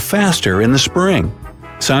grow faster in the spring.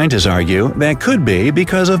 Scientists argue that could be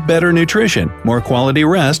because of better nutrition, more quality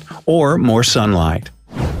rest, or more sunlight.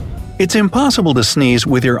 It's impossible to sneeze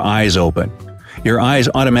with your eyes open. Your eyes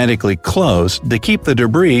automatically close to keep the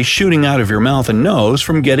debris shooting out of your mouth and nose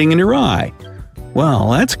from getting in your eye. Well,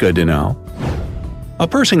 that's good to know. A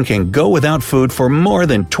person can go without food for more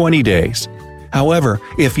than 20 days. However,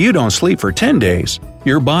 if you don't sleep for 10 days,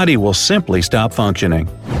 your body will simply stop functioning.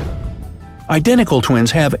 Identical twins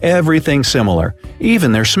have everything similar,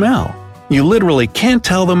 even their smell. You literally can't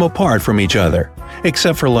tell them apart from each other,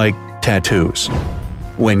 except for tattoos.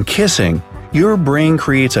 When kissing, your brain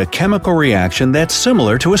creates a chemical reaction that's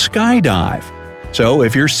similar to a skydive. So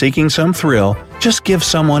if you're seeking some thrill, just give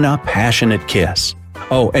someone a passionate kiss.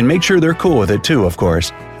 Oh, and make sure they're cool with it too, of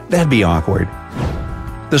course. That'd be awkward.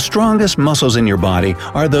 The strongest muscles in your body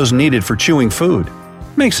are those needed for chewing food.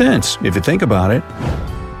 Makes sense if you think about it.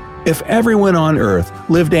 If everyone on Earth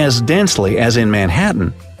lived as densely as in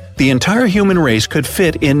Manhattan, the entire human race could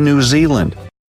fit in New Zealand,